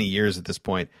 many years at this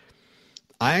point.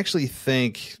 I actually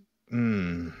think,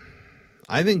 Goldberg's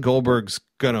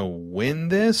going to win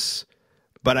this,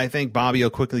 but I think Bobby will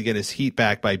quickly get his heat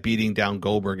back by beating down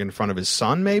Goldberg in front of his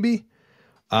son, maybe.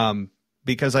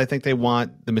 Because I think they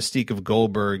want the mystique of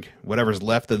Goldberg, whatever's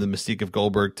left of the mystique of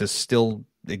Goldberg, to still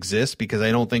exist, because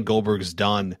I don't think Goldberg's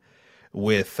done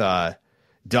with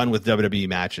WWE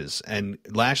matches. And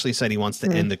Lashley said he wants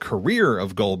to end the career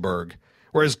of Goldberg,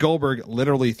 whereas Goldberg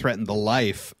literally threatened the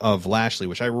life of Lashley,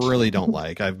 which I really don't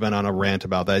like. I've been on a rant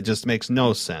about that. It just makes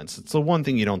no sense. It's the one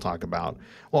thing you don't talk about.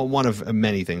 Well, one of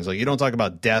many things. Like, you don't talk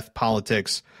about death,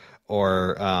 politics,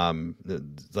 or I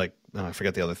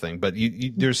forget the other thing, but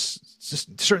there's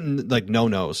just certain like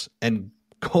no-nos. And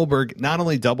Goldberg not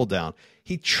only doubled down,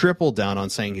 he tripled down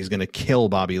on saying he's going to kill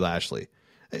Bobby Lashley.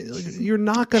 You're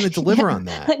not going to deliver on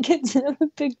that. Like, it's a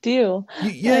big deal.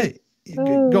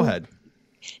 Go ahead.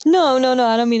 No,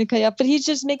 I don't mean to cut you off, but he's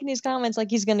just making these comments like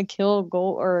he's going to kill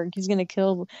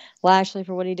Lashley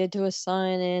for what he did to his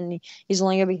son, and he's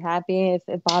only going to be happy if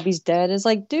Bobby's dead. It's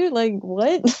like, dude, like,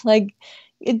 what? Like,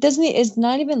 it's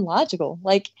not even logical.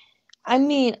 Like, I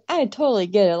mean, I totally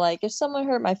get it. Like, if someone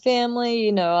hurt my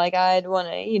family, like, I'd want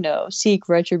to, seek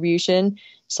retribution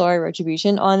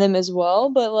on them as well.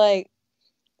 But, like,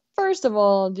 first of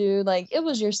all, dude, like, it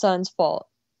was your son's fault.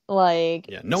 Like,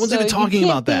 yeah, no one's even talking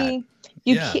about that.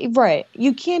 Right.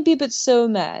 You can't be but so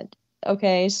mad.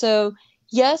 Okay. So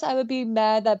yes, I would be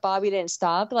mad that Bobby didn't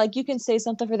stop. Like, you can say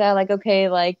something for that. Like, okay,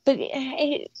 like, but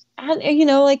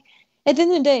like, at the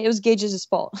end of the day, it was Gage's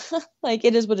fault. Like,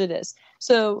 it is what it is.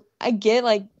 So I get,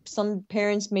 like, some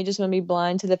parents may just want to be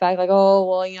blind to the fact, like, oh,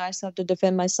 well, I still have to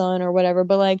defend my son or whatever.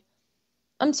 But, like,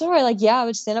 I'm sorry. Like, yeah, I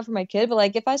would stand up for my kid. But,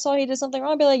 like, if I saw he did something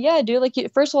wrong, I'd be like, yeah, dude. Like,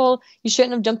 first of all, you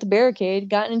shouldn't have jumped the barricade,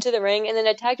 gotten into the ring, and then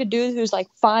attacked a dude who's, like,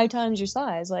 5 times your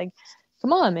size. Like,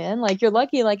 come on, man. Like, you're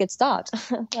lucky, like, it stopped.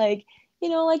 Like,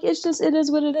 like it's just it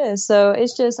is what it is. So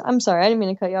it's just I'm sorry, I didn't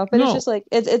mean to cut you off, but it's just like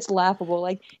it's laughable.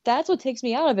 Like that's what takes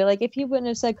me out of it. Like if he wouldn't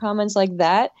have said comments like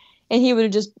that, and he would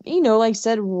have just like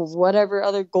said whatever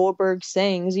other Goldberg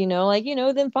sayings,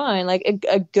 then fine. Like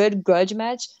a good grudge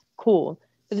match, cool.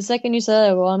 But the second you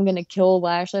said, well, I'm gonna kill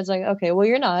Lashley, it's like, okay, well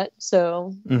you're not.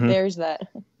 So there's that,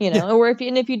 Or if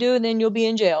you do, then you'll be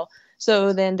in jail.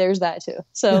 So then there's that too.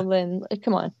 So then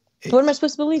come on, what am I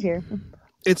supposed to believe here?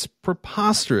 It's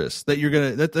preposterous that you're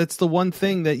going to, that's the one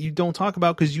thing that you don't talk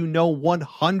about because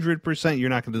 100% you're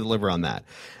not going to deliver on that.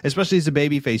 Especially as a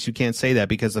babyface, you can't say that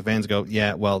because the fans go,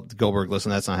 yeah, well, Goldberg, listen,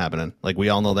 that's not happening. Like, we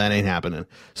all know that ain't happening.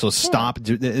 So stop. And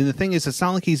the thing is, it's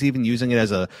not like he's even using it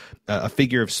as a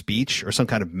figure of speech or some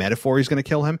kind of metaphor he's going to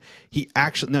kill him. He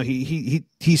actually, no,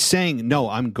 he's saying, no,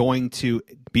 I'm going to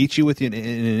beat you within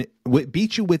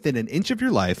an inch of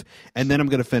your life, and then I'm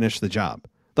going to finish the job.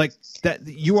 Like that,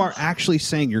 you are actually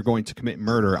saying you're going to commit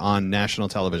murder on national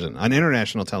television, on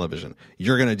international television.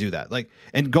 You're going to do that. Like,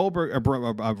 and Goldberg,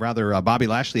 or rather, Bobby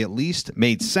Lashley, at least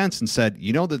made sense and said,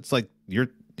 that's like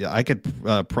I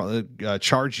could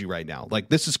charge you right now. Like,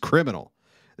 this is criminal,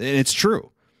 and it's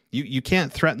true. You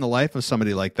can't threaten the life of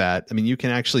somebody like that. I mean, you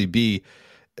can actually be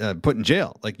put in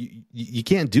jail. Like, you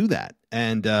can't do that,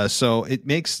 and so it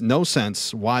makes no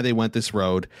sense why they went this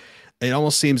road. It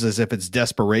almost seems as if it's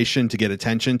desperation to get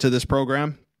attention to this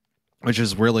program, which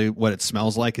is really what it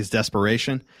smells like, is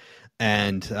desperation.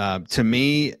 And to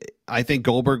me, I think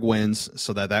Goldberg wins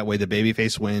so that way the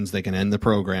babyface wins. They can end the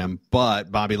program.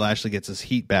 But Bobby Lashley gets his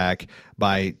heat back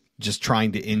by just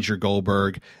trying to injure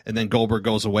Goldberg. And then Goldberg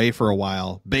goes away for a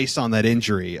while based on that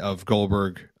injury of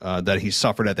Goldberg that he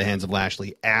suffered at the hands of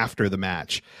Lashley after the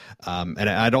match. And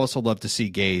I'd also love to see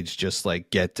Gage just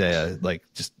get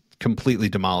just completely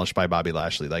demolished by Bobby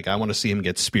Lashley. Like, I want to see him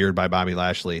get speared by Bobby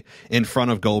Lashley in front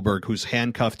of Goldberg, who's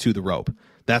handcuffed to the rope.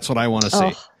 That's what I want to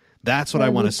see. That's what I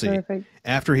want to see.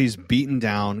 After he's beaten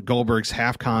down, Goldberg's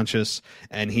half conscious,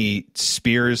 and he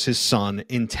spears his son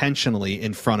intentionally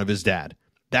in front of his dad.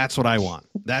 That's what I want.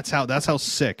 That's how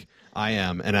sick I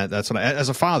am, and that's what as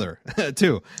a father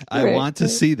too. I want to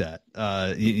see that.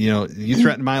 You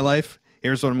threaten my life.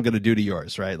 Here's what I'm going to do to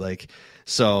yours, right? Like,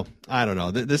 so I don't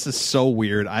know. This is so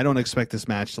weird. I don't expect this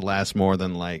match to last more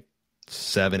than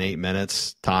 7-8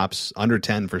 minutes tops, under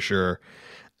 10 for sure.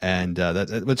 And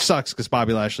which sucks because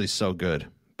Bobby Lashley's so good.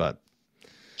 But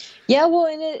yeah, well,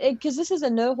 and because this is a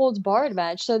no holds barred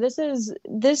match, so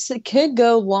this could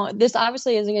go long. This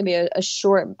obviously isn't going to be a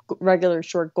regular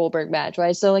short Goldberg match,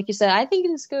 right? So, like you said, I think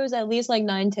this goes at least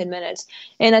 9-10 minutes,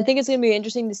 and I think it's going to be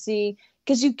interesting to see.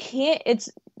 Because you can't,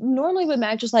 it's normally with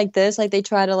matches like this, they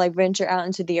try to venture out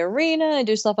into the arena and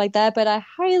do stuff like that. But I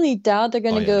highly doubt they're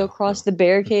going to go across the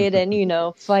barricade and,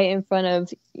 fight in front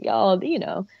of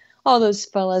all those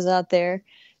fellas out there.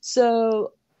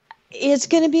 So it's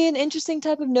going to be an interesting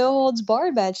type of no holds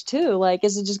barred match too. Like,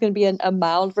 is it just going to be a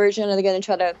mild version? Are they going to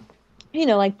try to,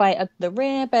 fight up the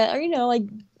ramp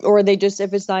or are they just,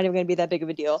 if it's not even going to be that big of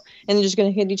a deal, and they're just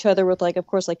going to hit each other with of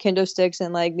course, kendo sticks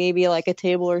and maybe a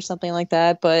table or something like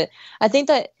that. But I think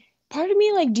that part of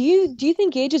me, do you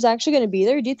think Gage is actually going to be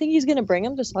there? Do you think he's going to bring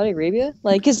him to Saudi Arabia?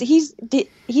 Because he's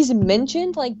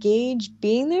mentioned Gage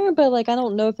being there, but I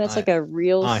don't know if that's a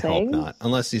real thing. I hope not,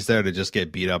 unless he's there to just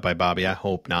get beat up by Bobby. I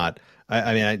hope not.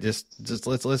 I mean,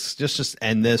 let's just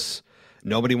end this.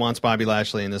 Nobody wants Bobby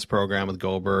Lashley in this program with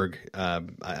Goldberg,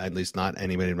 at least not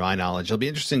anybody in my knowledge. It'll be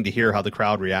interesting to hear how the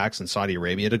crowd reacts in Saudi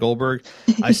Arabia to Goldberg.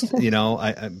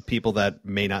 People that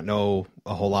may not know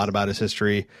a whole lot about his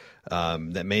history,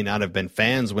 that may not have been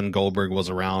fans when Goldberg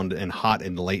was around and hot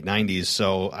in the late 90s.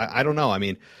 So I don't know. I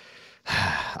mean,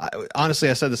 honestly,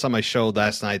 I said this on my show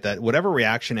last night that whatever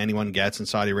reaction anyone gets in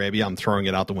Saudi Arabia, I'm throwing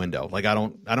it out the window. I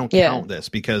don't count this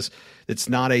because it's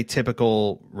not a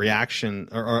typical reaction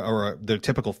or the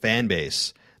typical fan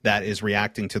base that is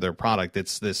reacting to their product.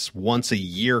 It's this once a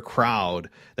year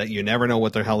crowd that you never know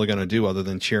what the hell they're going to do other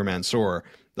than cheer Mansoor.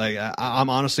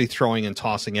 I'm honestly throwing and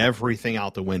tossing everything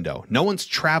out the window. No one's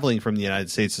traveling from the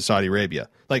United States to Saudi Arabia.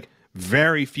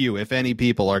 Very few, if any,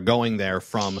 people are going there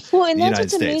from the United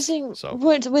States. Amazing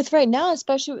with right now,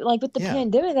 especially with the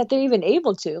pandemic, that they're even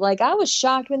able to. I was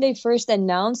shocked when they first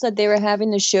announced that they were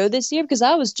having the show this year, because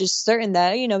I was just certain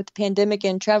that, with the pandemic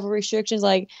and travel restrictions,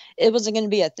 it wasn't going to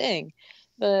be a thing.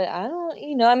 But I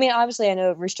don't, I mean, obviously I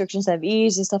know restrictions have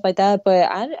eased and stuff like that,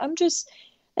 but I'm just...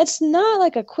 It's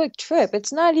not a quick trip.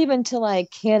 It's not even to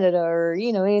Canada or,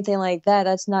 anything like that.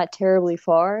 That's not terribly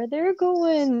far. They're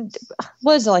going,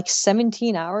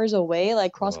 17 hours away,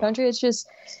 cross country. It's just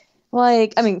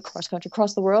cross country,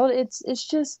 across the world. It's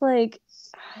just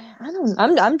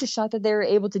I'm just shocked that they were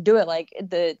able to do it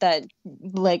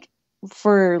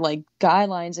for like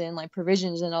guidelines and like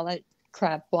provisions and all that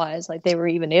crap wise, like they were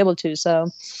even able to. So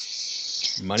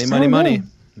money.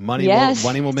 Yes,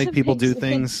 Money will make people do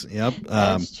thing. things. Yep.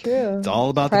 That's true. It's all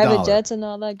about private the dollar. jets and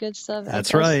all that good stuff.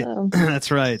 That's right. So.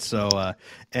 That's right. So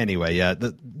anyway, yeah,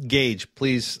 Gage,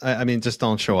 please. I mean, just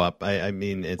don't show up. I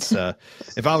mean, it's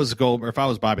if I was Goldberg, if I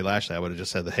was Bobby Lashley, I would have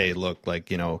just said, hey, look, like,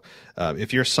 you know,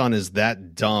 if your son is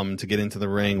that dumb to get into the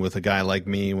ring with a guy like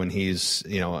me when he's,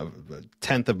 you know, a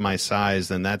tenth of my size,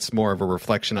 then that's more of a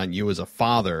reflection on you as a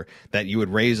father that you would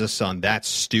raise a son that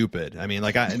stupid. I mean,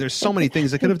 like, there's so many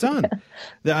things they could have done.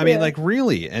 I mean, like,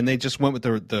 really, and they just went with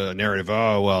the narrative.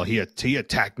 Oh, well, he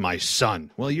attacked my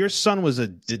son. Well, your son was a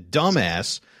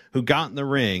dumbass who got in the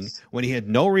ring when he had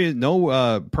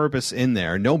no purpose in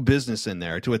there, no business in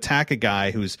there, to attack a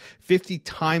guy who's 50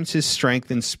 times his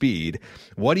strength and speed.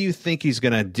 What do you think he's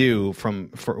going to do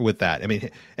with that? I mean,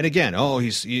 and again, but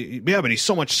he's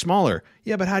so much smaller.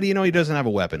 Yeah, but how do you know he doesn't have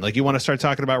a weapon? Like, you want to start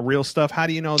talking about real stuff? How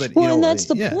do you know that? Well, and that's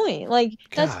the point. Like,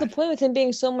 that's the point with him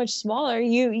being so much smaller.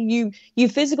 You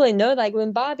physically know, like,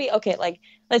 when Bobby, okay, like,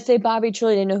 let's say Bobby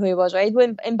truly didn't know who he was, right?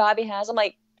 And Bobby has him,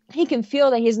 like, he can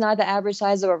feel that he's not the average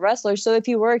size of a wrestler. So if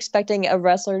you were expecting a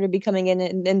wrestler to be coming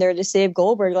in there to save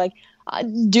Goldberg, like,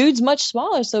 dude's much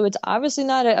smaller, so it's obviously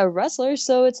not a wrestler.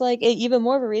 So it's like even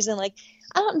more of a reason. Like,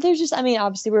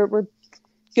 obviously we're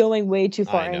going way too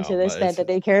far into this that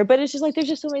they care, but it's just like there's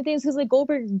just so many things, because like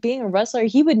Goldberg being a wrestler,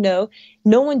 he would know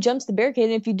no one jumps the barricade,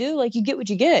 and if you do, like, you get what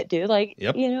you get, dude. Like,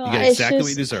 yep. You know, you get exactly what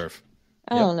you deserve.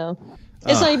 I don't know.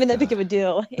 It's not even that big of a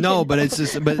deal. No, but it's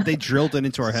just, but they drilled it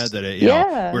into our head that you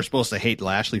know, we're supposed to hate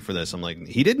Lashley for this. I'm like,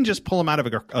 he didn't just pull him out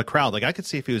of a crowd. Like, I could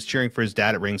see if he was cheering for his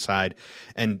dad at ringside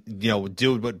and, you know,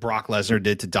 do what Brock Lesnar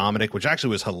did to Dominic, which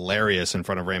actually was hilarious in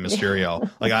front of Rey Mysterio.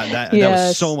 Like, that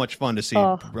was so much fun to see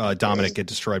Dominic get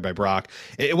destroyed by Brock.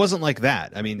 It wasn't like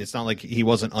that. I mean, it's not like he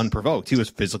wasn't unprovoked. He was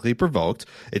physically provoked.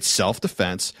 It's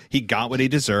self-defense. He got what he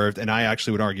deserved, and I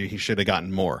actually would argue he should have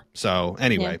gotten more. So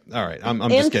anyway, all right, I'm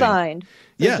just kidding. Fined.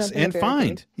 Yes, and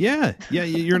fined. Yeah.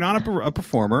 You're not a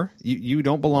performer. You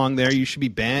don't belong there. You should be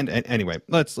banned. Anyway,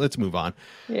 let's move on.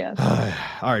 Yeah.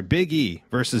 All right, Big E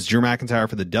versus Drew McIntyre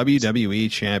for the WWE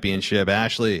Championship.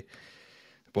 Ashley,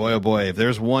 boy, oh boy, if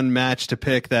there's one match to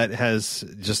pick that has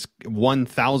just 1,000%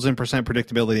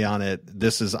 predictability on it,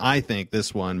 this is, I think,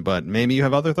 this one. But maybe you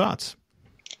have other thoughts.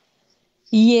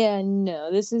 Yeah,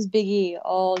 no, this is Big E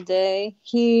all day.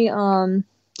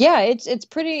 Yeah, it's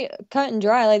pretty cut and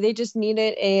dry. Like, they just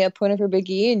needed a opponent for Big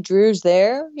E, and Drew's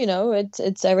there. You know,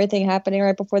 it's everything happening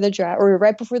right before the draft, or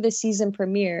right before the season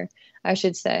premiere, I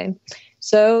should say.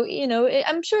 So, you know,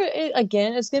 I'm sure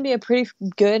again, it's going to be a pretty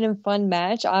good and fun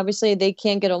match. Obviously, they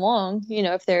can't get along, you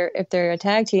know, if they're a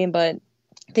tag team, but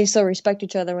they still respect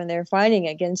each other when they're fighting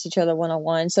against each other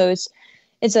one-on-one. So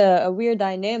it's a weird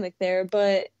dynamic there,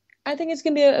 but I think it's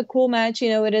going to be a cool match. You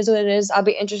know, it is what it is. I'll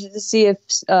be interested to see if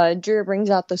Drew brings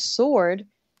out the sword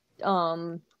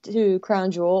to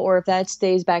Crown Jewel, or if that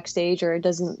stays backstage, or it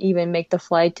doesn't even make the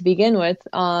flight to begin with.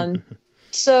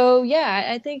 So, yeah,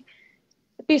 I think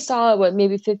it'd be solid,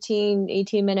 maybe 15,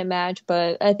 18-minute match.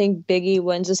 But I think Big E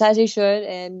wins this, as he should,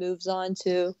 and moves on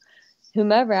to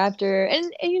whomever after.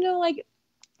 And you know, like,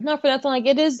 not for nothing, like,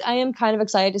 it is, I am kind of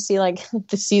excited to see, like,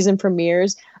 the season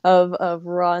premieres of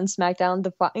Raw and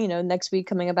SmackDown, you know, next week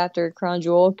coming up after Crown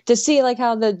Jewel, to see, like,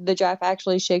 how the draft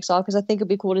actually shakes off, because I think it'd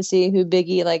be cool to see who Big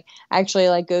E, like, actually,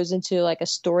 like, goes into, like, a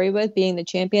story with being the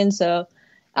champion. So,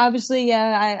 obviously,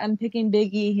 yeah, I'm picking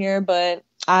Big E here, but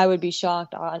I would be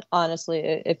shocked,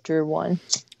 honestly, if Drew won.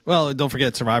 Well, don't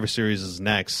forget Survivor Series is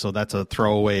next, so that's a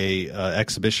throwaway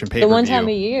exhibition pay-per-view. The one time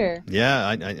a year. Yeah,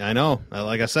 I know.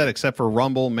 Like I said, except for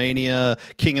Rumble, Mania,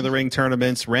 King of the Ring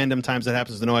tournaments, random times that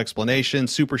happens with no explanation,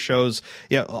 super shows,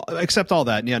 yeah, except all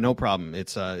that, yeah, no problem.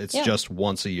 It's just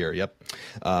once a year. Yep.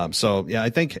 So yeah, I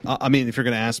think, I mean, if you're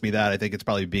going to ask me that, I think it's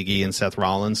probably Big E and Seth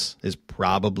Rollins is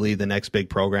probably the next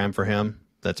big program for him.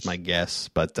 That's my guess.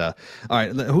 But all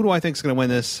right, who do I think is going to win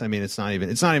this? I mean, it's not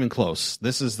even close.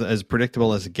 This is as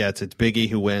predictable as it gets. It's Big E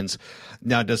who wins.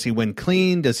 Now, does he win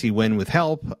clean? Does he win with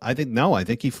help? I think no. I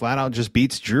think he flat out just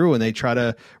beats Drew, and they try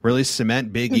to really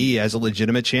cement Big E as a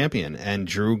legitimate champion. And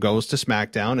Drew goes to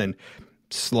SmackDown and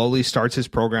slowly starts his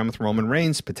program with Roman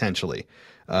Reigns potentially.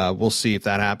 We'll see if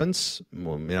that happens.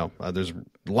 Well, you know, there's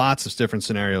lots of different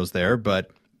scenarios there,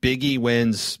 but Big E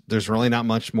wins. There's really not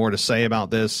much more to say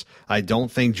about this. I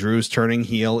don't think Drew's turning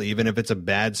heel, even if it's a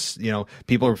bad, you know,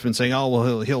 people have been saying, oh,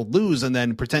 well, he'll lose and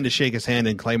then pretend to shake his hand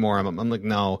and Claymore him. I'm like,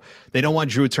 no, they don't want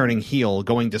Drew turning heel,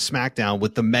 going to SmackDown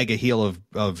with the mega heel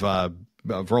of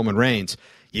Roman Reigns.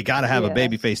 You got to have a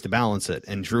babyface to balance it,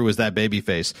 and Drew is that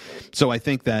babyface. So I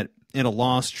think that in a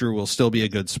loss, Drew will still be a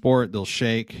good sport. They'll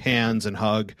shake hands and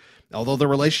hug. Although the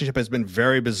relationship has been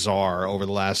very bizarre over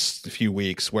the last few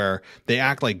weeks, where they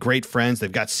act like great friends. They've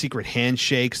got secret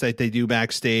handshakes that they do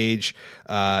backstage.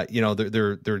 They're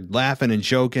laughing and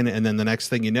joking, and then the next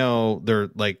thing you know, they're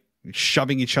like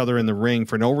shoving each other in the ring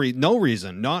for no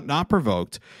reason, not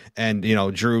provoked. And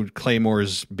Drew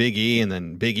claymores Big E, and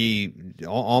then Big E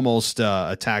almost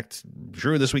attacked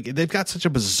Drew this week. They've got such a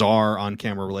bizarre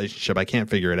on-camera relationship. I can't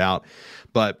figure it out,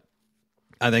 but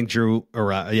I think Drew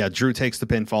takes the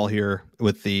pinfall here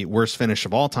with the worst finish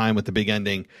of all time with the big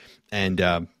ending,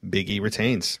 and Big E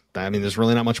retains. I mean, there's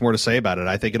really not much more to say about it.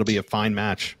 I think it'll be a fine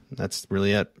match. That's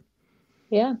really it.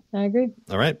 Yeah, I agree.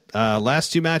 All right.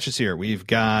 Last two matches here. We've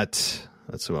got,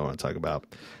 that's what I want to talk about.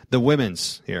 The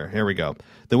women's here. Here we go.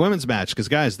 The women's match, because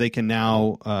guys, they can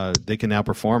now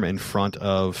perform in front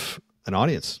of an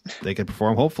audience. They can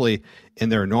perform hopefully in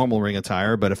their normal ring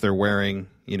attire, but if they're wearing,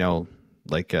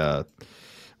 like I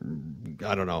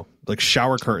don't know, like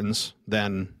shower curtains,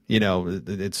 then,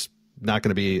 it's not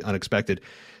going to be unexpected.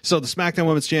 So the SmackDown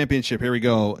Women's Championship, here we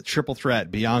go. Triple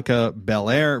threat, Bianca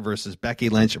Belair versus Becky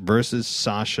Lynch versus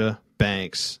Sasha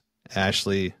Banks.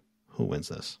 Ashley, who wins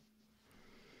this?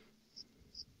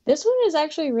 This one is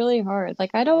actually really hard.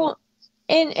 And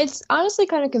it's honestly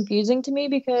kind of confusing to me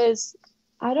because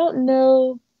I don't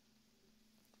know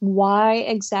why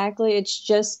exactly it's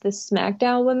just the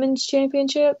SmackDown Women's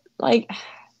Championship.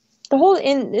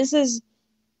 This is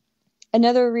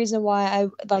another reason why I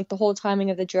like the whole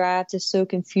timing of the draft is so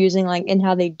confusing, in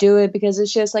how they do it, because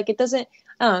it's just it doesn't,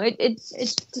 I don't know, it's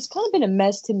just kind of been a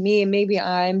mess to me, and maybe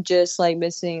I'm just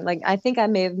missing, I think I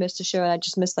may have missed a show and I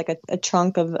just missed a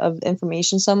chunk of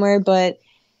information somewhere, but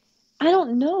I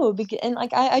don't know,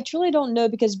 I truly don't know,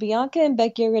 because Bianca and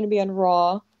Becky are going to be on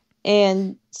Raw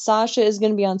and Sasha is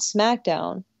going to be on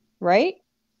SmackDown, right?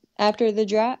 After the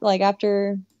draft,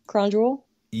 after Crown Jewel?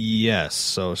 Yes.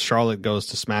 So Charlotte goes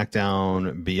to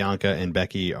SmackDown. Bianca and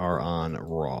Becky are on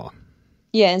Raw.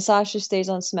 Yeah, and Sasha stays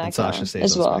on SmackDown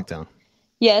as well. SmackDown.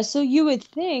 Yeah, so you would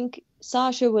think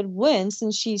Sasha would win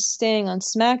since she's staying on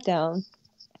SmackDown,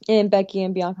 and Becky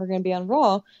and Bianca are going to be on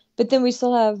Raw. But then we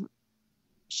still have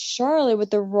Charlotte with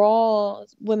the Raw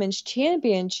Women's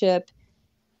Championship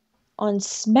on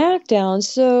SmackDown.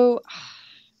 So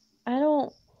I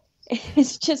don't.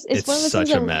 It's one of those such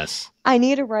things a mess. I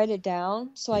need to write it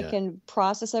down so I can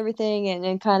process everything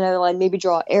and kind of maybe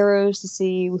draw arrows to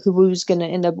see who's going to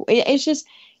end up.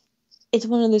 It's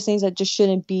one of those things that just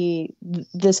shouldn't be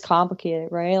this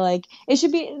complicated, right? It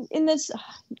should be in this.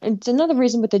 It's another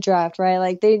reason with the draft,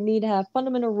 right? They need to have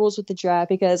fundamental rules with the draft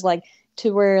because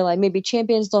to where maybe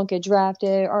champions don't get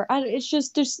drafted, or it's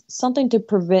just there's something to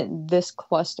prevent this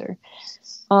cluster.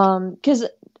 Because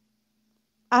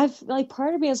I've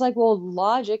part of me is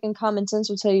logic and common sense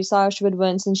would tell you Sasha would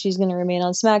win since she's going to remain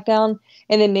on SmackDown,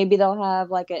 and then maybe they'll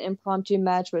have an impromptu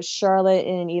match with Charlotte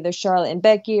and either Charlotte and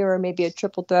Becky, or maybe a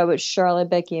triple threat with Charlotte,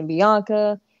 Becky, and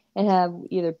Bianca, and have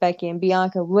either Becky and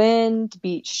Bianca win to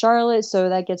beat Charlotte, so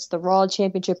that gets the Raw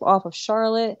Championship off of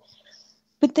Charlotte.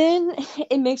 But then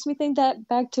it makes me think that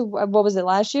back to what was it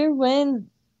last year when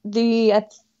I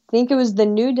think it was the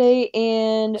New Day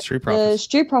and the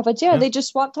Street Profits. Yeah, they just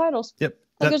swapped titles. Yep.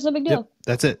 It's no big deal. Yep,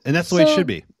 that's it. And that's the way it should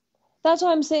be. That's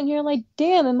why I'm sitting here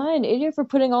damn, am I an idiot for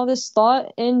putting all this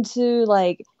thought into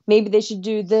maybe they should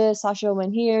do this, Sasha will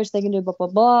win here so they can do blah, blah,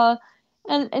 blah.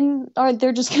 And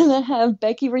they're just going to have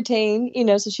Becky retain,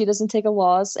 so she doesn't take a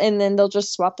loss, and then they'll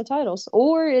just swap the titles.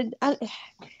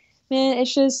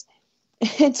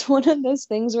 It's one of those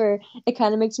things where it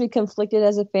kind of makes me conflicted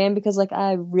as a fan because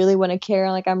I really want to care.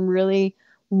 I'm really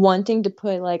wanting to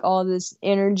put all this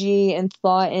energy and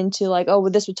thought into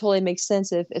this would totally make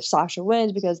sense if Sasha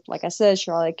wins because I said,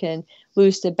 Charlotte can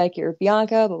lose to Becky or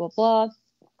Bianca, blah, blah, blah.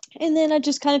 And then I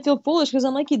just kind of feel foolish because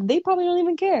I'm they probably don't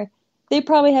even care. They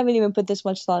probably haven't even put this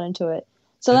much thought into it.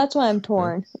 So that's why I'm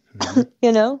torn.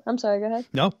 I'm sorry, go ahead.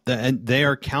 No, and they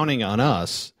are counting on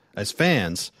us as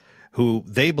fans who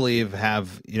they believe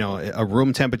have, a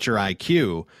room temperature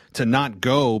IQ to not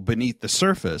go beneath the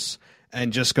surface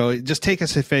and just take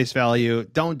us at face value.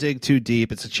 Don't dig too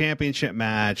deep. It's a championship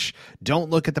match. Don't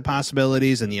look at the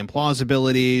possibilities and the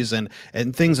implausibilities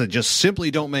and things that just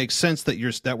simply don't make sense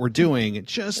that we're doing.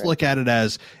 Just look at it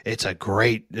as it's a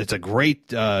great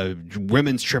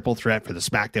women's triple threat for the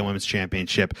SmackDown Women's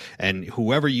Championship, and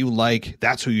whoever you like,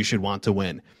 that's who you should want to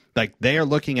win. Like, they are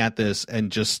looking at this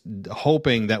and just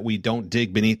hoping that we don't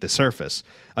dig beneath the surface.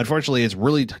 Unfortunately, it's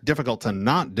really difficult to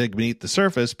not dig beneath the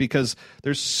surface because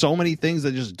there's so many things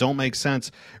that just don't make sense,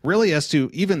 really, as to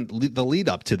even the lead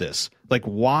up to this. Like,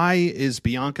 why is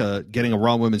Bianca getting a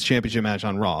Raw Women's Championship match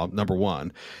on Raw, number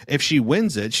one? If she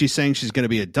wins it, she's saying she's going to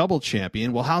be a double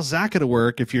champion. Well, how's that going to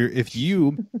work if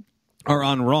you are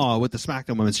on Raw with the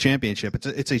SmackDown Women's Championship?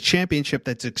 It's a championship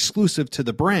that's exclusive to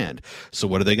the brand. So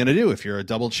what are they going to do if you're a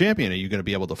double champion? Are you going to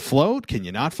be able to float? Can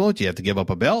you not float? Do you have to give up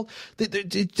a belt?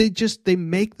 They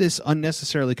make this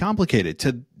unnecessarily complicated.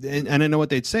 And I know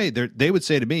what they'd say. They would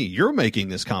say to me, "You're making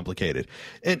this complicated."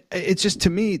 And it's just,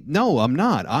 to me, no, I'm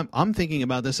not. I'm thinking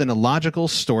about this in a logical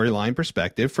storyline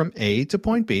perspective from A to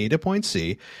point B to point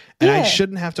C. And I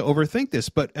shouldn't have to overthink this.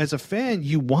 But as a fan,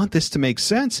 you want this to make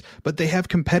sense. But they have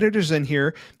competitors in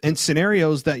here and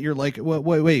scenarios that you're like,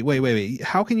 wait.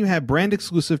 How can you have brand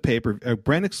exclusive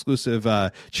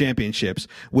championships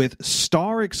with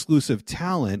star exclusive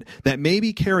talent that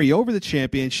maybe carry over the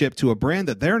championship to a brand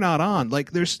that they're not on? Like,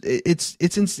 it's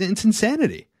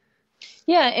insanity.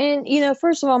 Yeah, and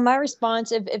first of all, my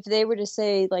response, if they were to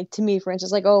say, like, to me, for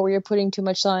instance, like, "Oh, you're putting too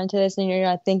much thought into this and you're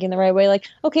not thinking the right way," like,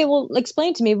 okay, well,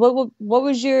 explain to me what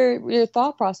was your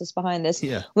thought process behind this?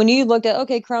 Yeah. When you looked at,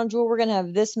 okay, Crown Jewel, we're gonna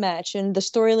have this match and the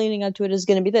story leading up to it is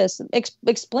gonna be this.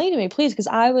 Explain to me, please, because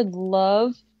I would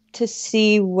love to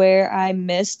see where I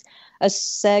missed a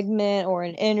segment or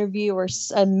an interview or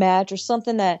a match or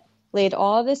something that laid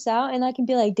all this out, and I can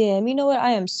be like, damn, you know what?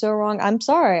 I am so wrong. I'm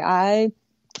sorry.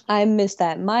 I missed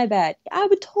that. My bad. I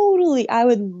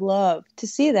would love to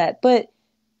see that, but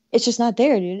it's just not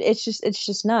there, dude. It's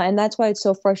just not. And that's why it's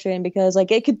so frustrating, because like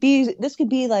this could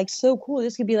be like so cool.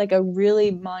 This could be like a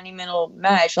really monumental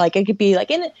match. Like, it could be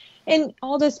like, and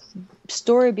all this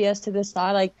story BS to this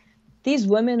side, like, these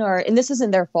women are, and this isn't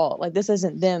their fault. Like, this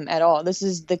isn't them at all. This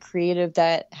is the creative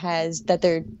that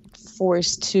they're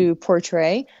forced to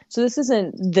portray. So this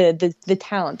isn't the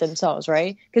talent themselves,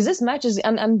 right? Because this match is,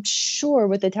 I'm sure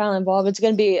with the talent involved, it's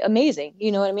going to be amazing.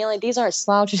 You know what I mean? Like, these aren't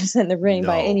slouches in the ring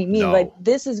by any means. No. Like,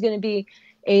 this is going to be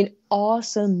an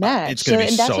awesome match. It's going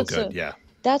to be so good. Yeah.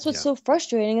 That's what's so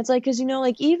frustrating. It's like, because,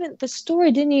 like, even the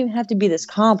story didn't even have to be this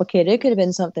complicated. It could have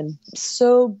been something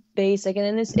so basic.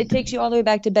 And then it takes you all the way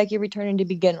back to Becky returning to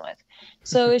begin with.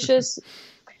 So it's just,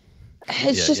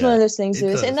 one of those things.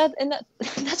 Dude. And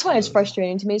that's why it's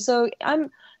frustrating to me. So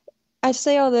I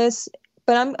say all this,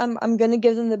 but I'm going to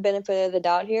give them the benefit of the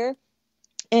doubt here.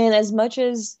 And as much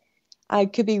as I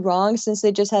could be wrong, since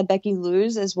they just had Becky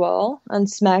lose as well on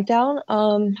SmackDown,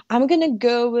 I'm going to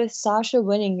go with Sasha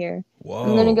winning here. Whoa. I'm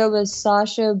going to go with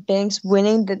Sasha Banks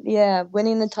winning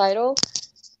the title.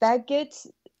 That gets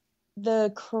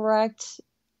the correct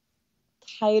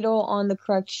title on the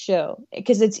correct show,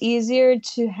 because it's easier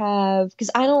to have,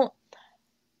 because I don't,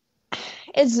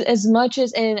 as much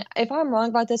as, and if I'm wrong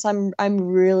about this, I'm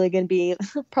really going to be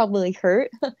probably hurt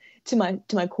to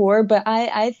my core, but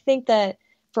I think that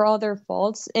for all their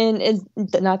faults, and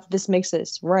not that this makes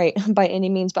this right by any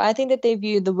means, but I think that they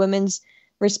view the women's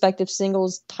respective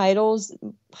singles titles,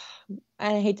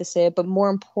 I hate to say it, but more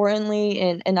importantly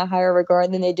in a higher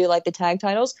regard than they do like the tag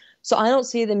titles. So I don't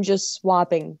see them just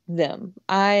swapping them.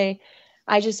 I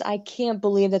can't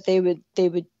believe that they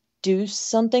would do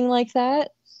something like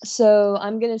that. So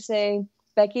I'm gonna say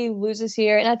Becky loses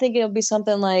here, and I think it'll be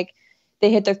something like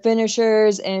they hit their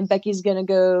finishers and Becky's going to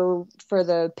go for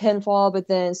the pinfall, but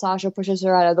then Sasha pushes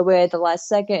her out of the way at the last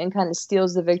second and kind of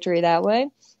steals the victory that way.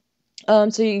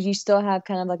 So you still have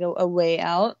kind of like a way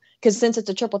out, because since it's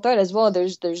a triple threat as well,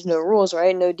 there's no rules,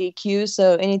 right? No DQ,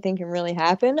 so anything can really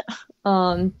happen.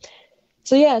 So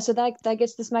that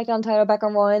gets the SmackDown title back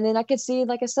on Raw, and then I could see,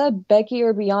 like I said, Becky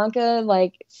or Bianca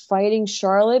like fighting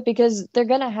Charlotte, because they're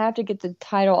gonna have to get the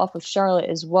title off of Charlotte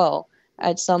as well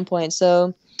at some point.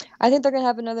 So I think they're gonna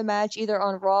have another match either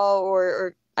on Raw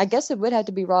or I guess it would have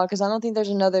to be Raw, because I don't think there's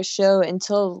another show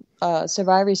until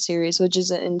Survivor Series, which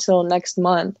is until next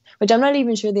month, which I'm not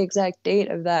even sure the exact date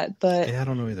of that. But yeah, I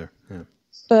don't know either. Yeah.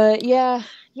 But yeah,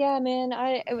 man.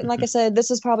 Like I said,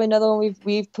 this is probably another one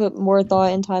we've put more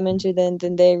thought and time into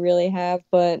than they really have.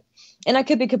 But, and I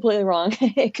could be completely wrong.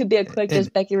 It could be a quick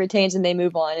just Becky retains and they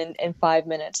move on in 5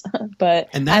 minutes. But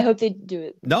I hope they do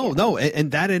it. No,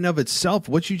 and that in of itself,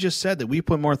 what you just said, that we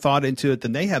put more thought into it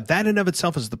than they have, that in of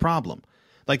itself is the problem.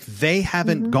 Like, they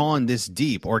haven't gone this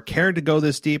deep or cared to go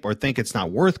this deep or think it's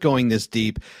not worth going this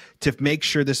deep to make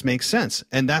sure this makes sense.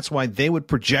 And that's why they would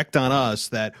project on us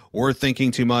that we're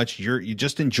thinking too much. You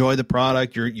just enjoy the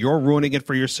product. You're ruining it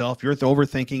for yourself. You're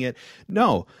overthinking it.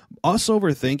 No, us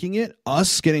overthinking it,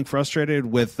 us getting frustrated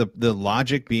with the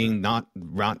logic being not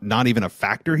even a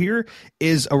factor here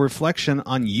is a reflection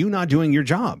on you not doing your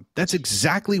job. That's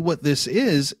exactly what this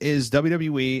is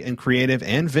WWE and creative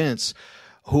and Vince,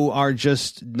 who are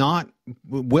just not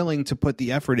willing to put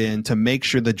the effort in to make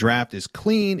sure the draft is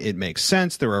clean, it makes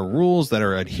sense, there are rules that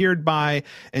are adhered by,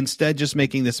 instead just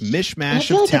making this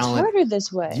mishmash of talent. It's harder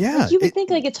this way. Yeah, like, you would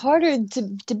think like it's harder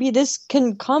to be this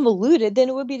convoluted than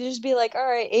it would be to just be like, all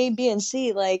right, A, B, and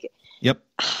C. Like, yep.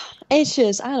 It's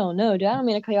just, I don't know, dude. I don't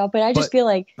mean to cut you off, but I just feel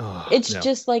like it's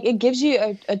just like it gives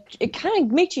you it kind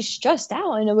of makes you stressed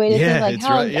out in a way to think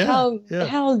like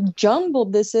how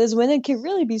jumbled this is when it can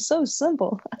really be so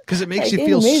simple. Because it makes you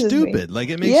feel stupid. Me. Like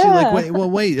it makes you like,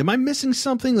 wait, am I missing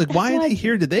something? Like, why are they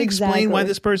here? Did they explain why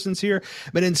this person's here?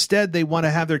 But instead, they want to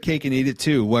have their cake and eat it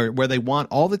too, where they want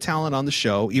all the talent on the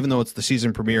show, even though it's the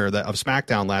season premiere of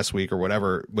SmackDown last week or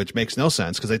whatever, which makes no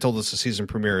sense because they told us the season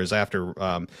premiere is after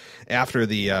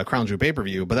the Crown Jewel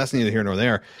pay-per-view, but that's neither here nor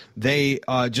there. They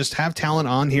just have talent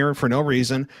on here for no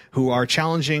reason who are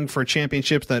challenging for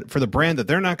championships for the brand that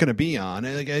they're not going to be on.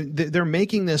 And they're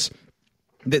making this.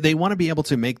 They want to be able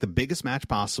to make the biggest match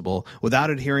possible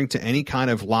without adhering to any kind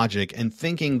of logic and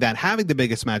thinking that having the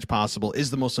biggest match possible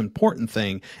is the most important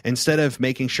thing instead of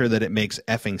making sure that it makes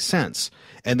effing sense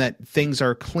and that things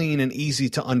are clean and easy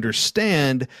to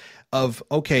understand. Of,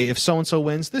 okay, if so-and-so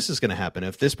wins, this is going to happen.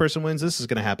 If this person wins, this is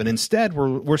going to happen. Instead,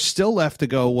 we're still left to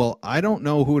go, well, I don't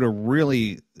know who to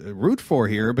really root for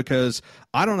here because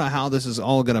I don't know how this is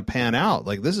all going to pan out.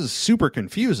 Like, this is super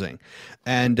confusing.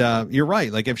 And you're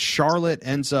right. Like, if Charlotte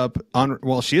ends up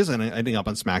she is ending up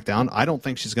on SmackDown. I don't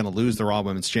think she's going to lose the Raw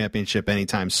Women's Championship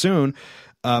anytime soon.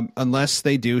 Unless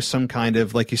they do some kind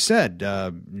of, like you said,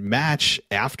 match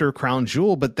after Crown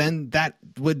Jewel, but then that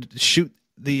would shoot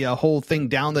the whole thing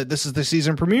down that this is the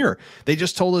season premiere. They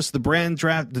just told us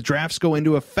the drafts go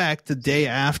into effect the day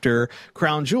after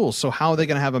Crown Jewel. So how are they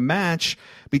going to have a match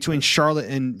between Charlotte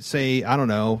and, say, I don't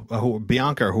know,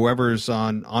 Bianca or whoever's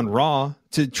on Raw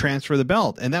to transfer the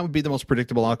belt? And that would be the most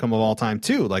predictable outcome of all time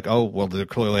too. Like, oh, well, they're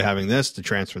clearly having this to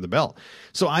transfer the belt.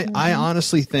 So I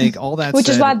honestly think all that Which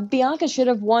is why Bianca should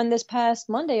have won this past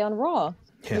Monday on Raw.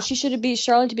 Yeah. She should have beat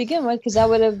Charlotte to begin with because that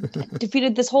would have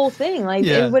defeated this whole thing. Like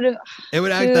it would have.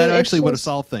 That actually would have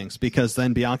solved things because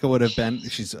then Bianca would have been.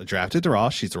 She's drafted to Raw.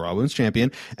 She's the Raw Women's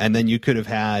Champion, and then you could have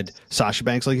had Sasha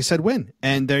Banks, like you said, win,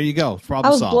 and there you go.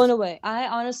 Problem solved. I was blown away. I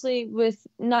honestly, with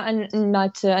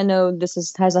not to. I know this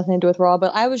has nothing to do with Raw,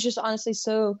 but I was just honestly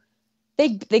so.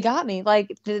 They got me,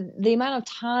 like the amount of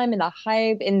time and the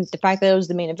hype and the fact that it was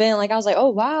the main event. Like I was like, oh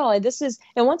wow, like, this is.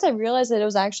 And once I realized that it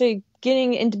was actually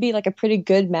getting into be like a pretty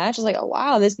good match, I was like, oh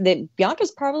wow,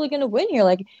 Bianca's probably going to win here.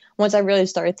 Like once I really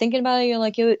started thinking about it, you're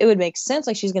like, it would make sense.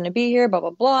 Like she's going to be here, blah blah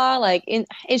blah. Like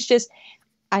it's just.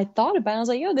 I thought about it. I was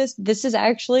like, yo, this is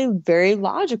actually very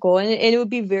logical, and it would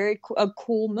be a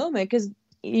cool moment because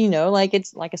like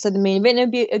it's like I said, the main event.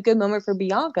 It'd be a good moment for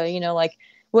Bianca. Like.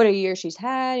 What a year she's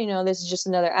had, this is just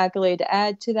another accolade to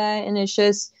add to that. And it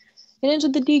ends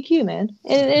with the DQ, man.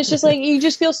 And it's just like, you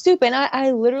just feel stupid. And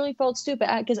I literally felt stupid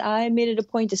because I made it a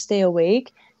point to stay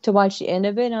awake to watch the end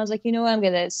of it. And I was like, you know what, I'm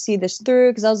going to see this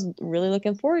through because I was really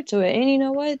looking forward to it. And you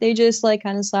know what? They just like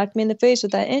kind of slapped me in the face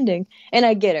with that ending. And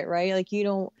I get it, right? Like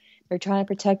they're trying to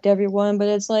protect everyone, but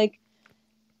it's like,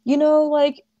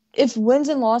 like if wins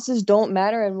and losses don't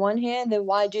matter in one hand, then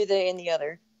why do they in the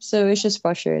other? So it's just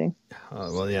frustrating.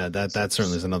 Well, yeah, that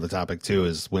certainly is another topic too,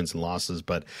 is wins and losses.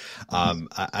 But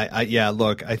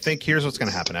look, I think here's what's going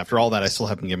to happen. After all that, I still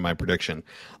haven't given my prediction.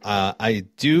 I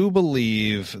do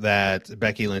believe that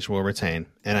Becky Lynch will retain,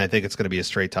 and I think it's going to be a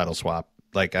straight title swap.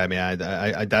 Like, I mean,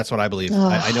 I that's what I believe.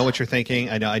 I know what you're thinking.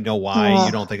 I know why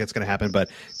you don't think it's going to happen. But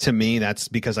to me, that's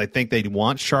because I think they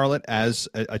want Charlotte as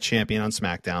a champion on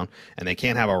SmackDown, and they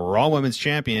can't have a Raw Women's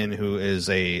Champion who is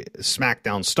a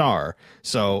SmackDown star.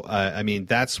 So, I mean,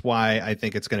 that's why I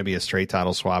think it's going to be a straight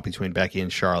title swap between Becky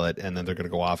and Charlotte, and then they're going to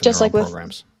go off in their own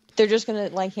programs. They're just going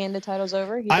to like hand the titles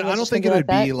over? I don't think it would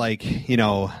be like,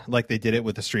 like they did it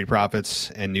with the Street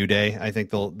Profits and New Day. I think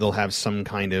they'll have some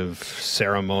kind of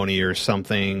ceremony or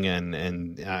something.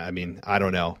 And I mean, I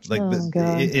don't know. Like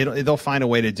they'll find a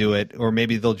way to do it, or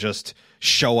maybe they'll just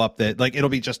show up that like it'll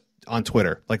be just on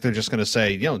Twitter. Like they're just going to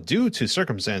say, due to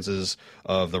circumstances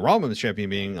of the Raw Women's Championship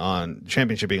being on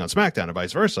SmackDown and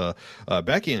vice versa,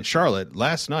 Becky and Charlotte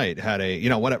last night had a,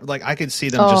 whatever. Like I could see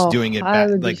them just doing it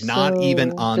back, like not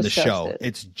even on disgusted. the show.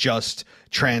 It's just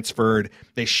transferred.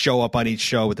 They show up on each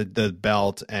show with the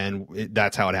belt, and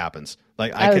that's how it happens.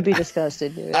 Like I would be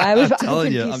disgusted, dude. I'm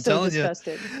telling you. I'm telling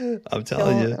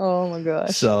you. Oh my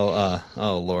gosh. So,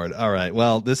 oh Lord. All right.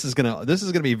 Well, this is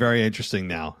gonna be very interesting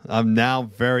now. I'm now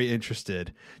very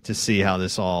interested to see how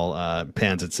this all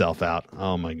pans itself out.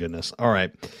 Oh my goodness. All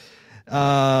right.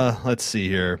 Let's see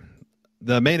here.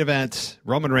 The main event: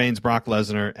 Roman Reigns, Brock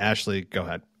Lesnar. Ashley, go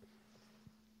ahead.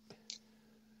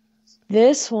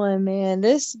 This one, man.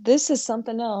 This is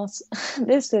something else.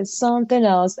 This is something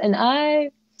else, and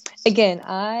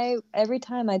every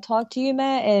time I talk to you,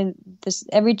 Matt, and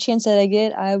every chance that I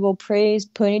get, I will praise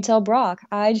Ponytail Brock.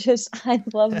 I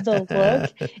love the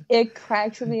look. It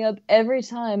cracks me up every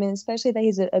time, and especially that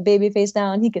he's a baby face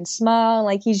now and he can smile.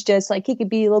 Like he's just like, he could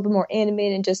be a little bit more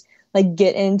animated and just like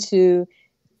get into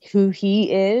who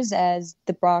he is as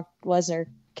the Brock Lesnar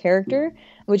character,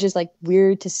 which is like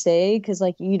weird to say because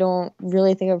like you don't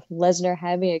really think of Lesnar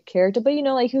having a character, but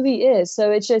like who he is.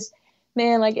 So it's just,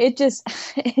 man, like it just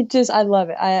I love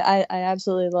it. I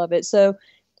absolutely love it. So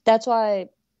that's why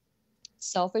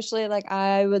selfishly, like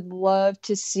I would love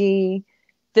to see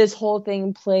this whole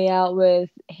thing play out with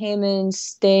Heyman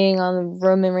staying on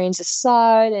Roman Reigns'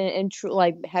 side and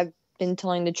like have been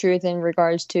telling the truth in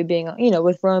regards to being,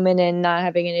 with Roman and not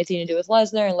having anything to do with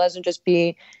Lesnar, and Lesnar just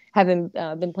having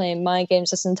been playing mind games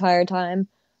this entire time.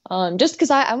 Just because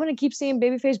I want to keep seeing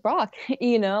babyface Brock, I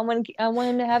want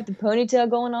him to have the ponytail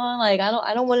going on. Like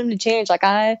I don't want him to change. Like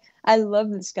I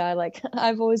love this guy. Like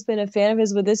I've always been a fan of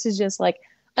his, but this is just like,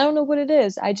 I don't know what it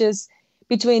is. I just,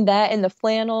 between that and the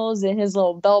flannels and his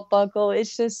little belt buckle,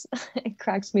 it's just, it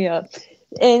cracks me up.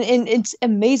 And it's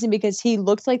amazing because he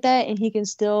looks like that and he can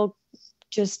still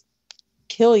just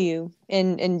kill you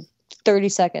in 30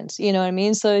 seconds. You know what I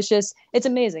mean? So it's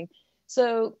amazing.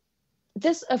 So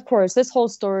this whole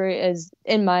story is,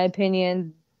 in my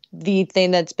opinion, the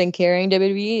thing that's been carrying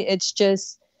WWE. It's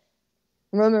just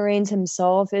Roman Reigns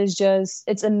himself is just,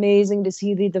 it's amazing to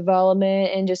see the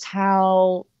development and just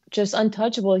how just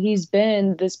untouchable he's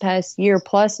been this past year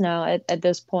plus now at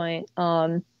this point.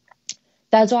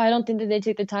 That's why I don't think that they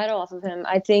take the title off of him.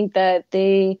 I think that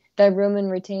Roman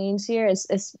retains here.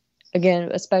 It's again,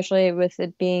 especially with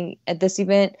it being at this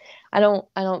event, I don't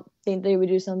think they would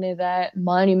do something that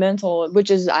monumental,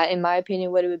 which is, in my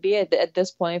opinion, what it would be at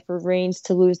this point for Reigns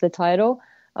to lose the title.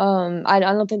 I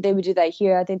don't think they would do that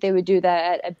here. I think they would do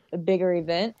that at a bigger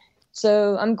event.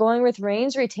 So I'm going with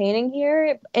Reigns retaining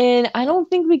here, and I don't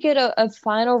think we get a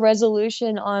final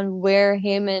resolution on where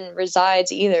Heyman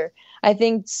resides either. I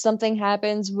think something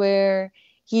happens where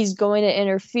he's going to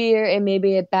interfere and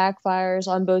maybe it backfires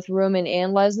on both Roman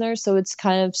and Lesnar, so it's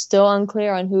kind of still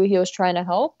unclear on who he was trying to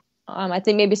help. I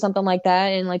think maybe something like that,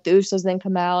 and like the Usos then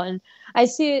come out, and I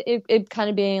see it kind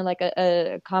of being like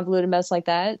a convoluted mess like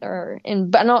that,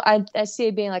 but I see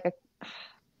it being like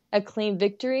a clean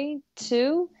victory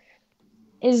too.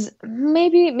 Is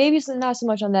maybe it's not so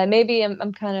much on that. Maybe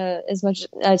I'm kind of, as much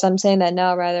as I'm saying that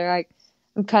now, rather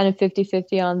I'm kind of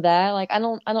 50-50 on that. Like I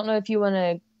don't know if you want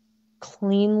to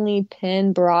cleanly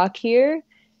pin Brock here,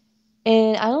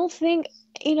 and I don't think,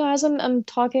 as I'm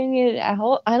talking it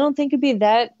out, I don't think it'd be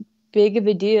that big of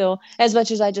a deal, as much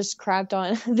as I just crapped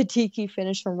on the DQ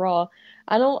finish from Raw.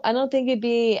 I don't think it'd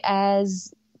be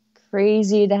as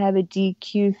crazy to have a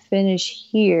DQ finish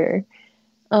here.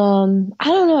 I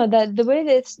don't know, that the way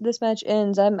this match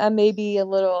ends, I may be a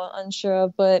little unsure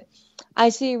of, but I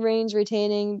see Reigns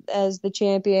retaining as the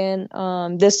champion.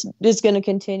 This is going to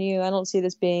continue. I don't see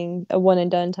this being a one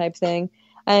and done type thing.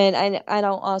 And I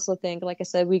don't also think, like I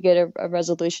said, we get a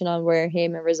resolution on where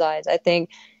Heyman resides. I think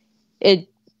it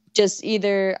just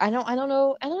either, I don't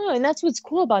know. And that's what's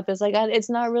cool about this. Like, it's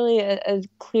not really a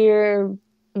clear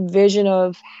vision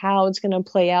of how it's going to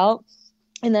play out.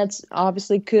 And that's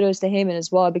obviously kudos to Heyman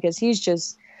as well, because he's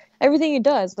just, everything he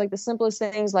does, like the simplest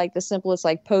things, like the simplest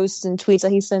like posts and tweets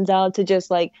that he sends out, to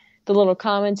just like the little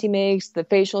comments he makes, the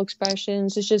facial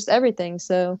expressions, it's just everything.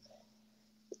 So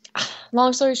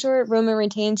long story short, Roman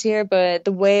retains here, but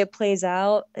the way it plays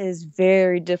out is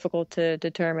very difficult to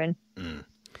determine.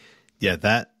 Yeah,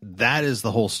 that is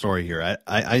the whole story here.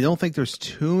 I don't think there's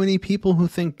too many people who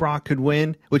think Brock could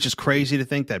win, which is crazy to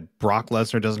think that Brock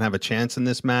Lesnar doesn't have a chance in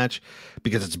this match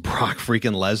because it's Brock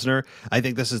freaking Lesnar. I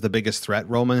think this is the biggest threat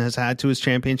Roman has had to his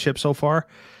championship so far.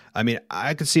 I mean,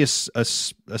 I could see a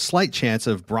slight chance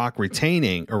of Brock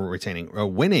winning,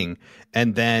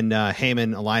 and then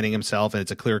Heyman aligning himself, and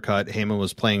it's a clear cut. Heyman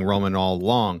was playing Roman all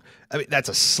along. I mean, that's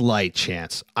a slight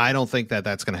chance. I don't think that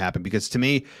that's going to happen, because to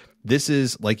me, this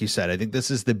is, like you said, I think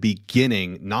this is the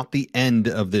beginning, not the end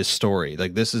of this story.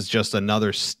 Like, this is just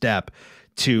another step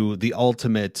to the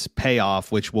ultimate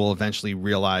payoff, which we'll eventually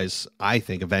realize. I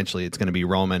think eventually it's going to be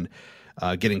Roman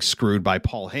getting screwed by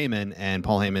Paul Heyman, and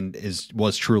Paul Heyman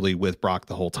was truly with Brock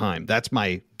the whole time. That's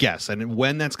my guess. And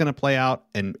when that's going to play out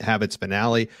and have its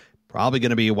finale, probably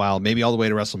going to be a while, maybe all the way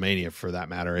to WrestleMania for that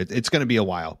matter. It's going to be a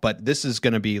while, but this is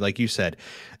going to be, like you said,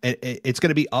 it's going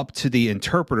to be up to the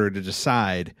interpreter to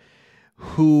decide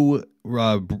who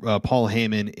Paul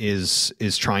Heyman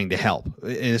is trying to help.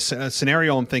 A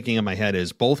scenario I'm thinking in my head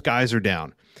is both guys are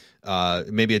down.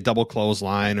 Maybe a double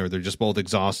clothesline, or they're just both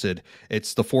exhausted.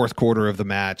 It's the fourth quarter of the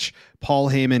match.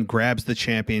 Paul Heyman grabs the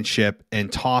championship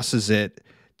and tosses it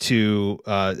to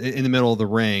in the middle of the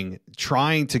ring,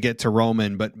 trying to get to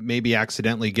Roman, but maybe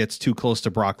accidentally gets too close to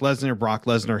Brock Lesnar. Brock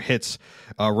Lesnar hits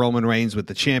Roman Reigns with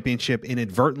the championship,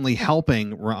 inadvertently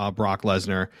helping Brock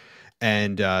Lesnar.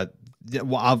 And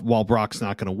while Brock's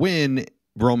not going to win,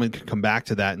 Roman could come back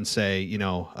to that and say,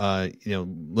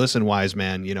 listen, wise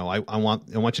man, I want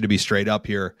you to be straight up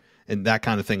here, and that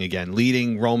kind of thing again,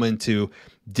 leading Roman to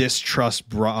distrust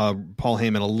Paul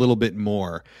Heyman a little bit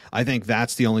more. I think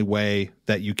that's the only way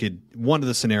that one of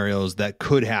the scenarios that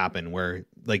could happen, where,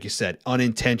 like you said,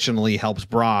 unintentionally helps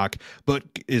Brock, but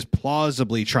is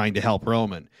plausibly trying to help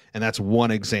Roman. And that's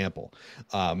one example.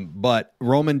 But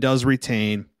Roman does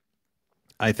retain.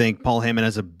 I think Paul Heyman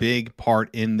has a big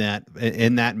part in that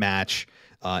match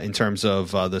in terms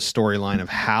of the storyline of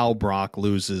how Brock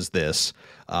loses this.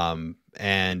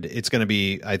 And it's going to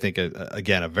be, I think,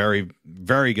 again, a very,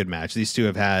 very good match. These two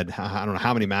have had, I don't know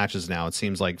how many matches now. It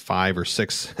seems like 5 or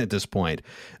 6 at this point.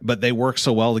 But they work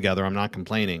so well together. I'm not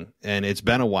complaining. And it's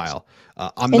been a while.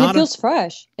 It feels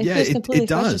fresh. It feels completely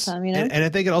fresh this time, And I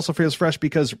think it also feels fresh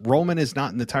because Roman is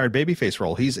not in the tired babyface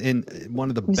role. He's in one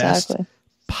of the best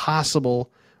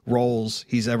possible roles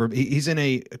he's in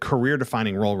a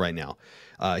career-defining role right now.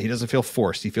 He doesn't feel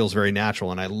forced. He feels very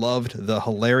natural. And I loved the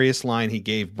hilarious line he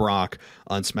gave Brock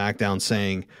on SmackDown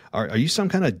saying, are you some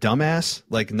kind of dumbass?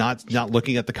 Like not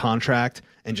looking at the contract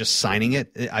and just signing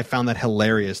it. I found that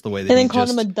hilarious, the way that and then called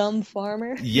him a dumb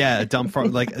farmer. Yeah, a dumb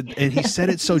farmer. And he said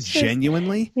it so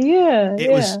genuinely. Yeah.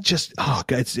 It was just, oh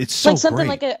God, it's so like something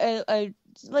great. Like a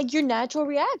like your natural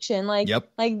reaction. Like, yep.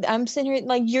 Like I'm sitting here,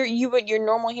 like your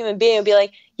normal human being would be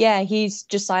like, yeah, he's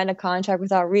just signed a contract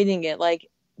without reading it. Like,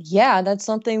 yeah, that's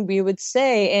something we would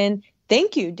say. And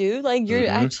thank you, dude. Like, you're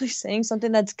actually saying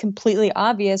something that's completely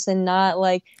obvious and not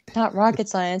rocket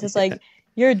science. It's like,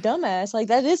 you're a dumbass. Like,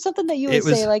 that is something that you would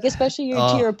say, like, especially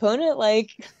to your opponent.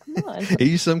 Like, come on. Are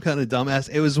you some kind of dumbass?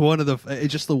 It was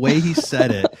just the way he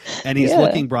said it. And he's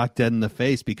looking Brock dead in the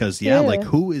face because, like,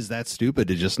 who is that stupid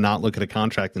to just not look at a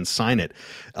contract and sign it?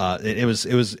 It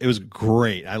was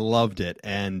great. I loved it.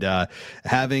 And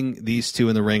having these two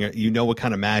in the ring, you know what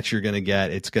kind of match you're going to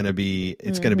get. It's going to be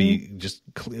just,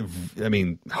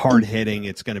 hard hitting.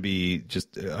 It's going to be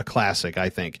just a classic, I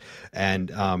think.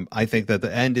 And I think that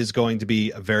the end is going to be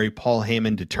a very Paul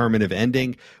Heyman determinative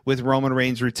ending with Roman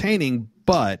Reigns retaining,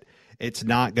 but it's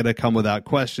not going to come without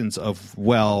questions of,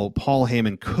 well, Paul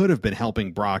Heyman could have been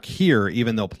helping Brock here,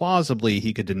 even though plausibly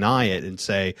he could deny it and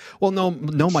say, well, no,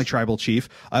 my tribal chief,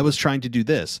 I was trying to do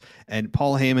this. And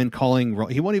Paul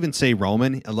Heyman he won't even say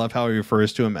Roman. I love how he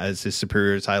refers to him as his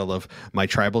superior title of my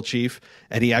tribal chief.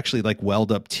 And he actually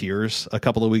welled up tears a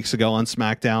couple of weeks ago on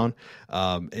SmackDown.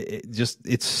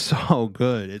 It's so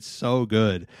good. It's so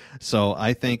good. So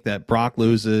I think that Brock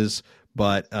loses.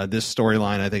 But this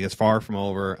storyline, I think, is far from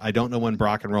over. I don't know when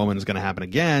Brock and Roman is going to happen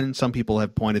again. Some people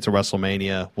have pointed to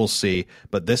WrestleMania. We'll see.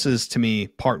 But this is, to me,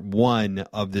 part 1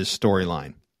 of this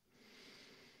storyline.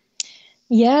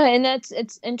 Yeah, and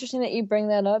it's interesting that you bring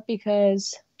that up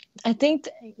because I think,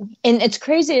 and it's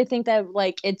crazy to think that,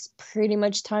 it's pretty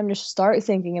much time to start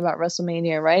thinking about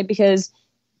WrestleMania, right? Because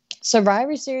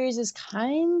Survivor Series is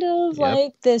kind of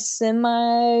like the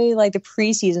the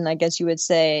preseason, I guess you would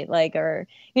say, or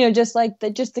just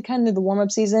the kind of the warm up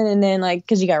season, and then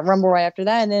because you got Rumble right after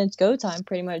that, and then it's go time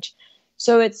pretty much.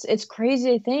 So it's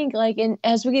crazy to think and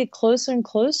as we get closer and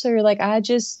closer, I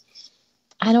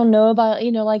don't know about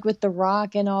with The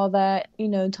Rock and all that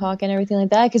talk and everything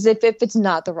like that, because if it's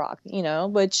not The Rock,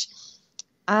 which.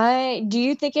 Do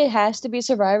you think it has to be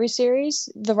Survivor Series?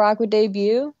 The Rock would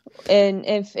debut, and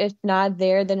if not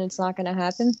there, then it's not going to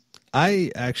happen.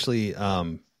 I actually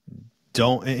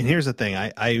don't. And here's the thing: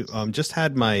 I just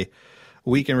had my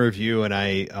weekend review, and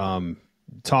I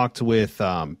talked with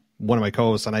one of my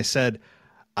co-hosts, and I said,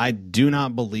 I do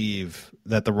not believe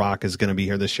that The Rock is going to be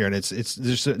here this year. And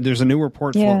there's a new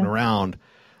report floating around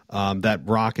that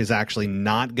Rock is actually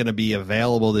not going to be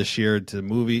available this year to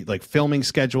movie like filming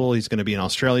schedule. He's going to be in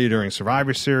Australia during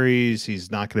Survivor Series. He's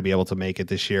not going to be able to make it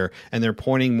this year. And they're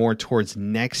pointing more towards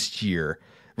next year,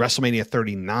 WrestleMania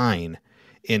 39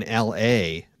 in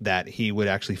LA, that he would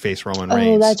actually face Roman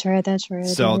Reigns. Oh, that's right.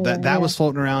 So that was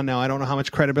floating around. Now, I don't know how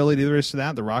much credibility there is to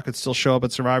that. The Rock could still show up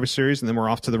at Survivor Series, and then we're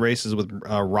off to the races with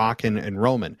Rock and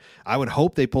Roman. I would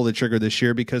hope they pull the trigger this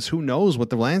year, because who knows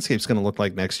what the landscape's going to look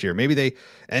like next year. Maybe they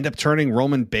end up turning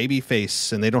Roman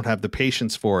babyface, and they don't have the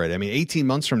patience for it. I mean, 18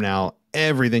 months from now,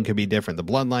 everything could be different. The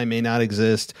bloodline may not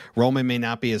exist. Roman may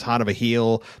not be as hot of a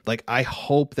heel. Like, I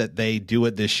hope that they do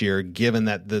it this year, given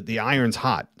that the iron's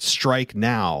hot. Strike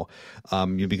now,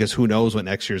 because who knows what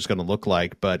next year is going to look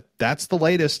like. But that's the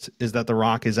latest, is that The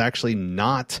Rock is actually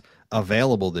not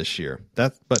available this year.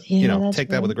 Take weird.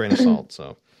 that with a grain of salt.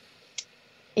 So.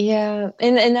 Yeah,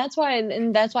 and that's why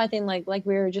I think like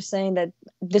we were just saying, that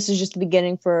this is just the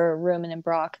beginning for Roman and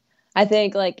Brock. I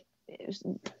think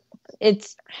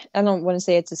it's I don't want to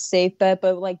say it's a safe bet,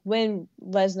 but like when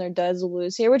Lesnar does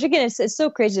lose here, which again it's so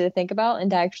crazy to think about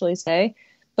and to actually say,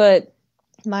 but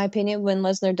my opinion, when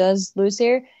Lesnar does lose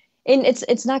here, and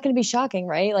it's not going to be shocking,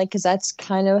 right? Like, because that's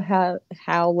kind of how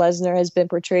Lesnar has been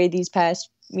portrayed these past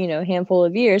handful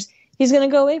of years. He's going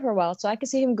to go away for a while, so I can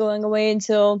see him going away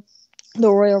until the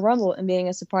Royal Rumble and being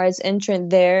a surprise entrant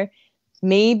there.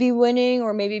 Maybe winning,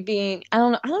 or maybe being, I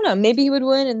don't know. Maybe he would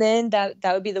win, and then that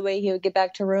would be the way he would get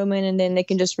back to Roman, and then they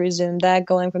can just resume that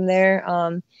going from there.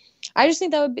 I just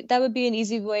think that would be an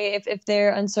easy way, if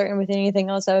they're uncertain with anything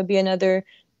else. That would be another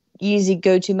easy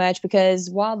go-to match,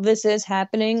 because while this is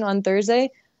happening on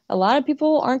Thursday, a lot of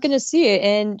people aren't going to see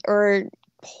it or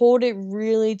hold it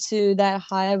really to that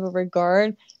high of a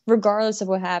regard, regardless of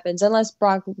what happens, unless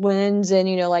Brock wins and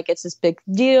it's this big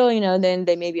deal, then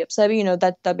they may be upset.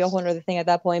 That'd be a whole other thing at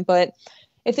that point. But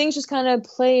if things just kind of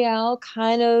play out,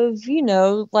 kind of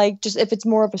just if it's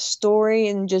more of a story,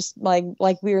 and just like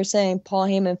we were saying, Paul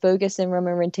Heyman focus and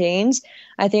Roman retains,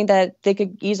 I think that they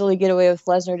could easily get away with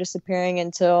Lesnar disappearing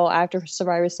until after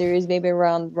Survivor Series, maybe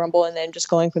around Rumble, and then just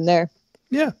going from there.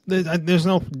 Yeah, there's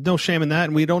no shame in that,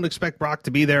 and we don't expect Brock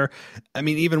to be there. I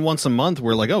mean, even once a month,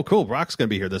 we're like, oh, cool, Brock's going to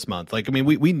be here this month. Like, I mean,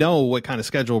 we know what kind of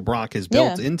schedule Brock is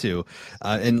built into,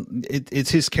 and it's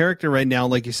his character right now.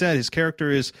 Like you said, his character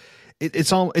is.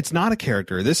 It's not a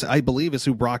character. This, I believe, is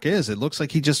who Brock is. It looks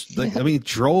like he just,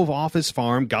 drove off his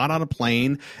farm, got on a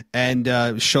plane,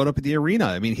 and showed up at the arena.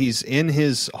 I mean, he's in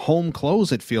his home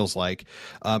clothes, it feels like.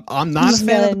 I'm not a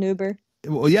fan of an Uber.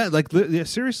 Well, yeah,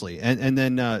 seriously. And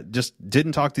then just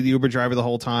didn't talk to the Uber driver the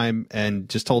whole time, and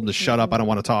just told him to shut up. I don't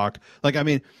want to talk. Like, I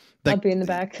mean, I'll be in the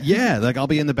back. Yeah, I'll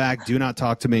be in the back. Do not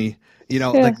talk to me.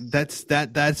 Like that's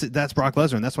Brock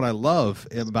Lesnar, and that's what I love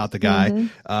about the guy,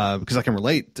 because I can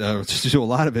relate to a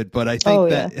lot of it. But I think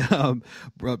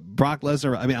Brock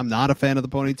Lesnar. I mean, I'm not a fan of the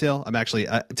ponytail. I'm actually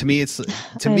to me.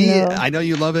 I know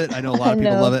you love it. I know a lot of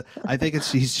people love it. I think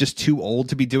he's just too old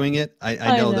to be doing it.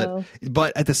 I know that,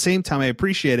 but at the same time, I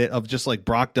appreciate it. Of just like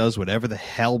Brock does whatever the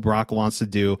hell Brock wants to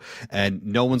do, and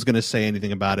no one's going to say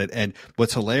anything about it. And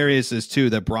what's hilarious is too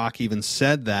that Brock even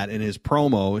said that in his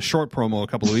short promo a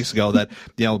couple of weeks ago, that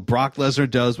Brock Lesnar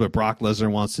does what Brock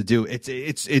Lesnar wants to do. It's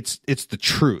the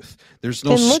truth. There's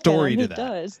no story to that.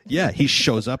 Does. Yeah, he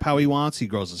shows up how he wants. He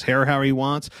grows his hair how he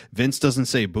wants. Vince doesn't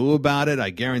say boo about it. I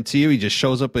guarantee you, he just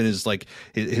shows up in his like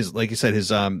you said, his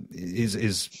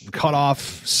cut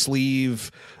off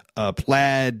sleeve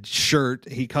plaid shirt.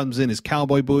 He comes in his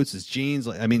cowboy boots, his jeans.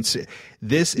 I mean,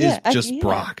 this is just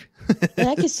Brock. And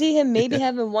I could see him maybe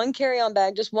having one carry-on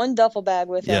bag, just one duffel bag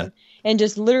with him, and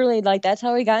just literally that's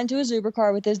how he got into his Uber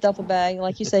car, with his duffel bag.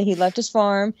 Like you said, he left his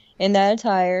farm in that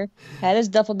attire, had his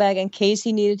duffel bag in case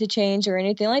he needed to change or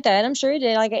anything like that. And I'm sure he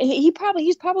did. Like he's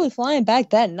probably flying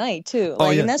back that night too.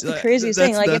 And that's the craziest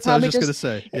thing. Like that's it probably what I was just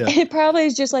gonna say. Yeah. It probably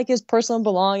is just like his personal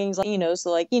belongings, so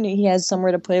he has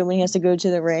somewhere to put it when he has to go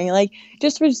to the ring. Like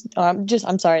just for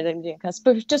I'm sorry,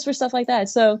 but just for stuff like that.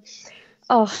 So.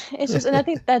 Oh, it's just, and I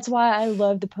think that's why I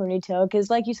love the ponytail, because,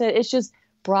 like you said, it's just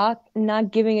Brock not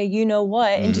giving a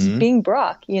what and just being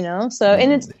Brock, So,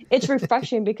 and it's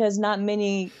refreshing, because not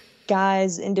many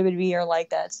guys in WWE are like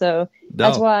that. So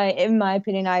that's why, in my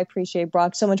opinion, I appreciate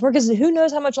Brock so much more, because who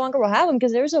knows how much longer we'll have him?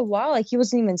 Because there was a while he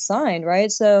wasn't even signed,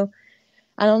 right? So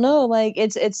I don't know. Like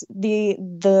it's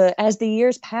the as the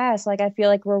years pass, I feel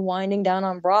like we're winding down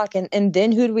on Brock, and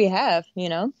then who do we have?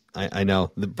 I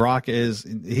know the Brock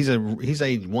he's a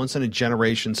once in a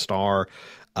generation star.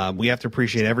 We have to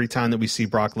appreciate every time that we see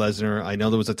Brock Lesnar. I know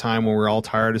there was a time when we were all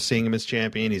tired of seeing him as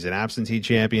champion. He's an absentee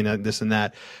champion, this and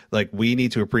that. Like, we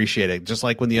need to appreciate it. Just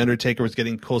like when The Undertaker was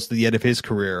getting close to the end of his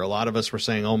career, a lot of us were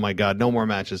saying, oh my God, no more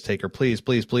matches, Taker, please,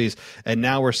 please, please. And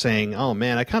now we're saying, oh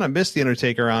man, I kind of miss The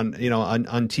Undertaker on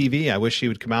TV. I wish he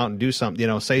would come out and do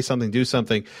something, say something, do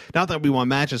something. Not that we want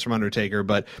matches from Undertaker,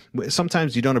 but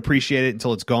sometimes you don't appreciate it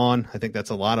until it's gone. I think that's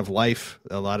a lot of life,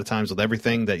 a lot of times with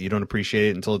everything, that you don't appreciate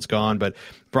it until it's gone. But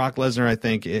Brock Lesnar, I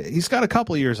think he's got a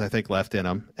couple of years, I think, left in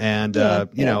him, and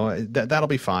that'll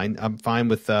be fine. I'm fine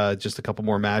with just a couple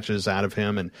more matches out of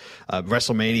him, and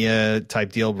WrestleMania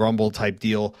type deal, Rumble type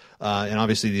deal, and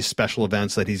obviously these special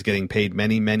events that he's getting paid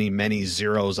many, many, many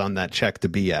zeros on that check to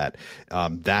be at.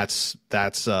 That's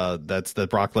the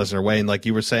Brock Lesnar way. And like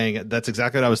you were saying, that's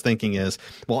exactly what I was thinking is,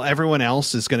 well, everyone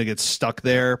else is going to get stuck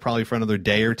there probably for another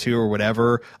day or two or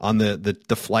whatever on the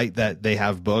flight that they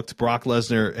have booked. Brock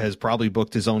Lesnar has probably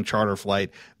booked his own charter flight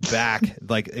back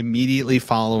like immediately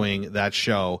following that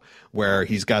show, where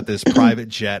he's got this private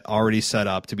jet already set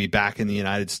up to be back in the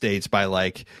United States by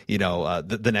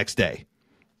the next day.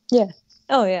 Yeah.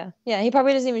 Oh yeah. Yeah. He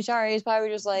probably doesn't even shower. He's probably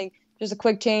just like, just a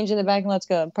quick change in the back and let's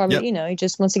go. Probably, Yep. He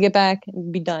just wants to get back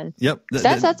and be done. Yep.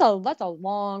 That's a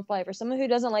long flight for someone who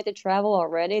doesn't like to travel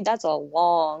already. That's a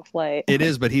long flight. It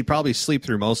is, but he'd probably sleep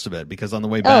through most of it because on the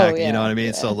way back, yeah, you know what I mean?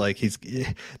 yeah. So like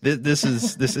this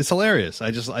is hilarious. I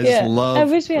just love. I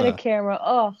wish we had a camera.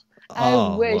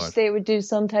 I wish Lord. they would do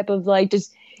some type of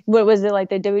what was it, like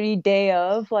the WWE Day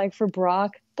of, like for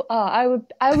Brock? I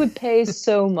would pay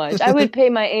so much. I would pay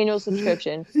my annual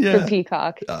subscription for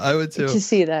Peacock. I would too. To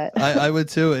see that. I would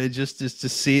too. It just to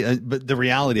see, but the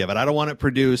reality of it. I don't want it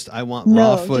produced. I want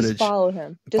raw footage. Just follow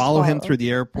him. Follow him through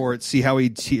the airport. See how he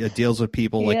deals with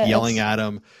people, like yelling at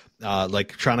him, like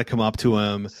trying to come up to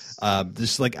him.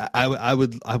 Just like I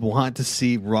want to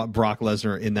see Brock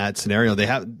Lesnar in that scenario. They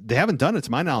haven't done it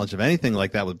to my knowledge of anything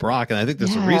like that with Brock, and I think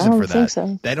there's a reason for that.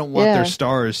 So. They don't want their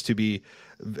stars to be,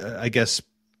 I guess,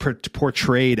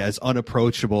 portrayed as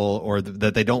unapproachable, or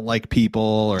that they don't like people,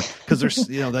 or because there's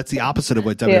that's the opposite of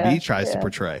what WWE tries to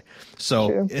portray.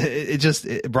 So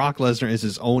Brock Lesnar is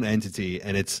his own entity,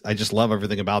 and I just love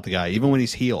everything about the guy. Even when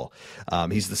he's heel,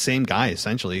 he's the same guy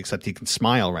essentially, except he can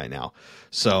smile right now.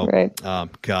 So,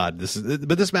 God,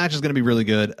 this match is going to be really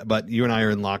good. But you and I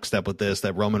are in lockstep with this,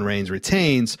 that Roman Reigns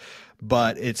retains.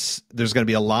 But there's going to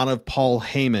be a lot of Paul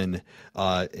Heyman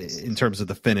in terms of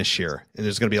the finish here. And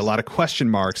there's going to be a lot of question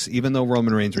marks, even though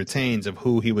Roman Reigns retains, of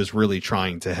who he was really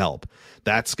trying to help.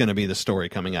 That's going to be the story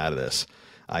coming out of this,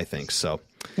 I think. So,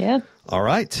 yeah. All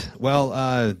right.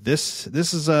 Well, this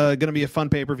is going to be a fun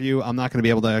pay-per-view. I'm not going to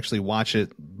be able to actually watch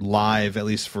it live, at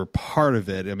least for part of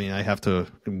it. I mean, I have to,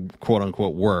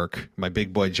 quote-unquote, work, my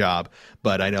big boy job.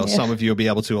 But I know some of you will be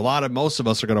able to. Most of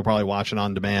us are going to probably watch it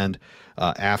on demand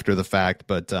after the fact.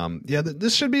 But,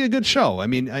 this should be a good show. I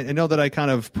mean, I know that I kind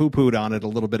of poo-pooed on it a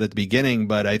little bit at the beginning,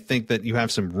 but I think that you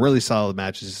have some really solid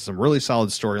matches, some really solid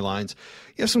storylines.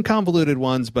 You have some convoluted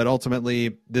ones, but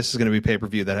ultimately, this is going to be a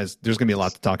pay-per-view there's going to be a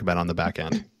lot to talk about on the back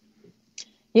end.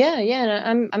 Yeah,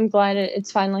 and I'm glad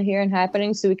it's finally here and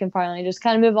happening, so we can finally just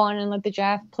kind of move on and let the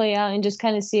draft play out and just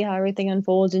kind of see how everything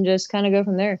unfolds and just kind of go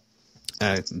from there.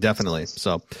 Definitely.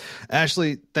 So,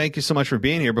 Ashley, thank you so much for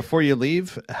being here. Before you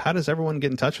leave, how does everyone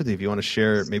get in touch with you? If you want to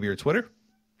share maybe your Twitter?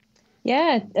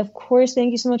 Yeah, of course.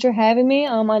 Thank you so much for having me.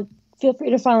 Feel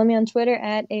free to follow me on Twitter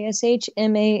at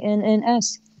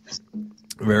ASHMANNS.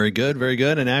 Very good, very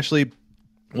good. And Ashley,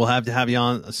 we'll have to have you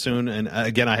on soon. And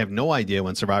again, I have no idea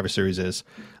when Survivor Series is.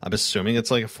 I'm assuming it's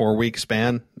like a 4-week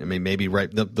span. I mean, maybe right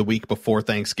the week before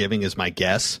Thanksgiving is my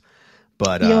guess.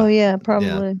 But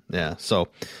probably. Yeah. So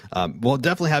we'll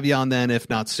definitely have you on then, if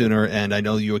not sooner. And I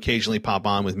know you occasionally pop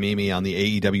on with Mimi on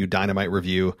the AEW Dynamite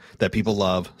review that people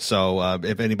love. So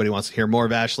if anybody wants to hear more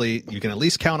of Ashley, you can at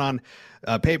least count on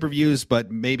pay-per-views,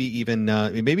 but maybe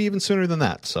even sooner than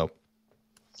that. So.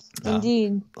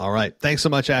 Indeed. All right. Thanks so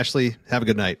much, Ashley. Have a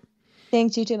good night.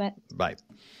 Thanks, you too, Matt. Bye.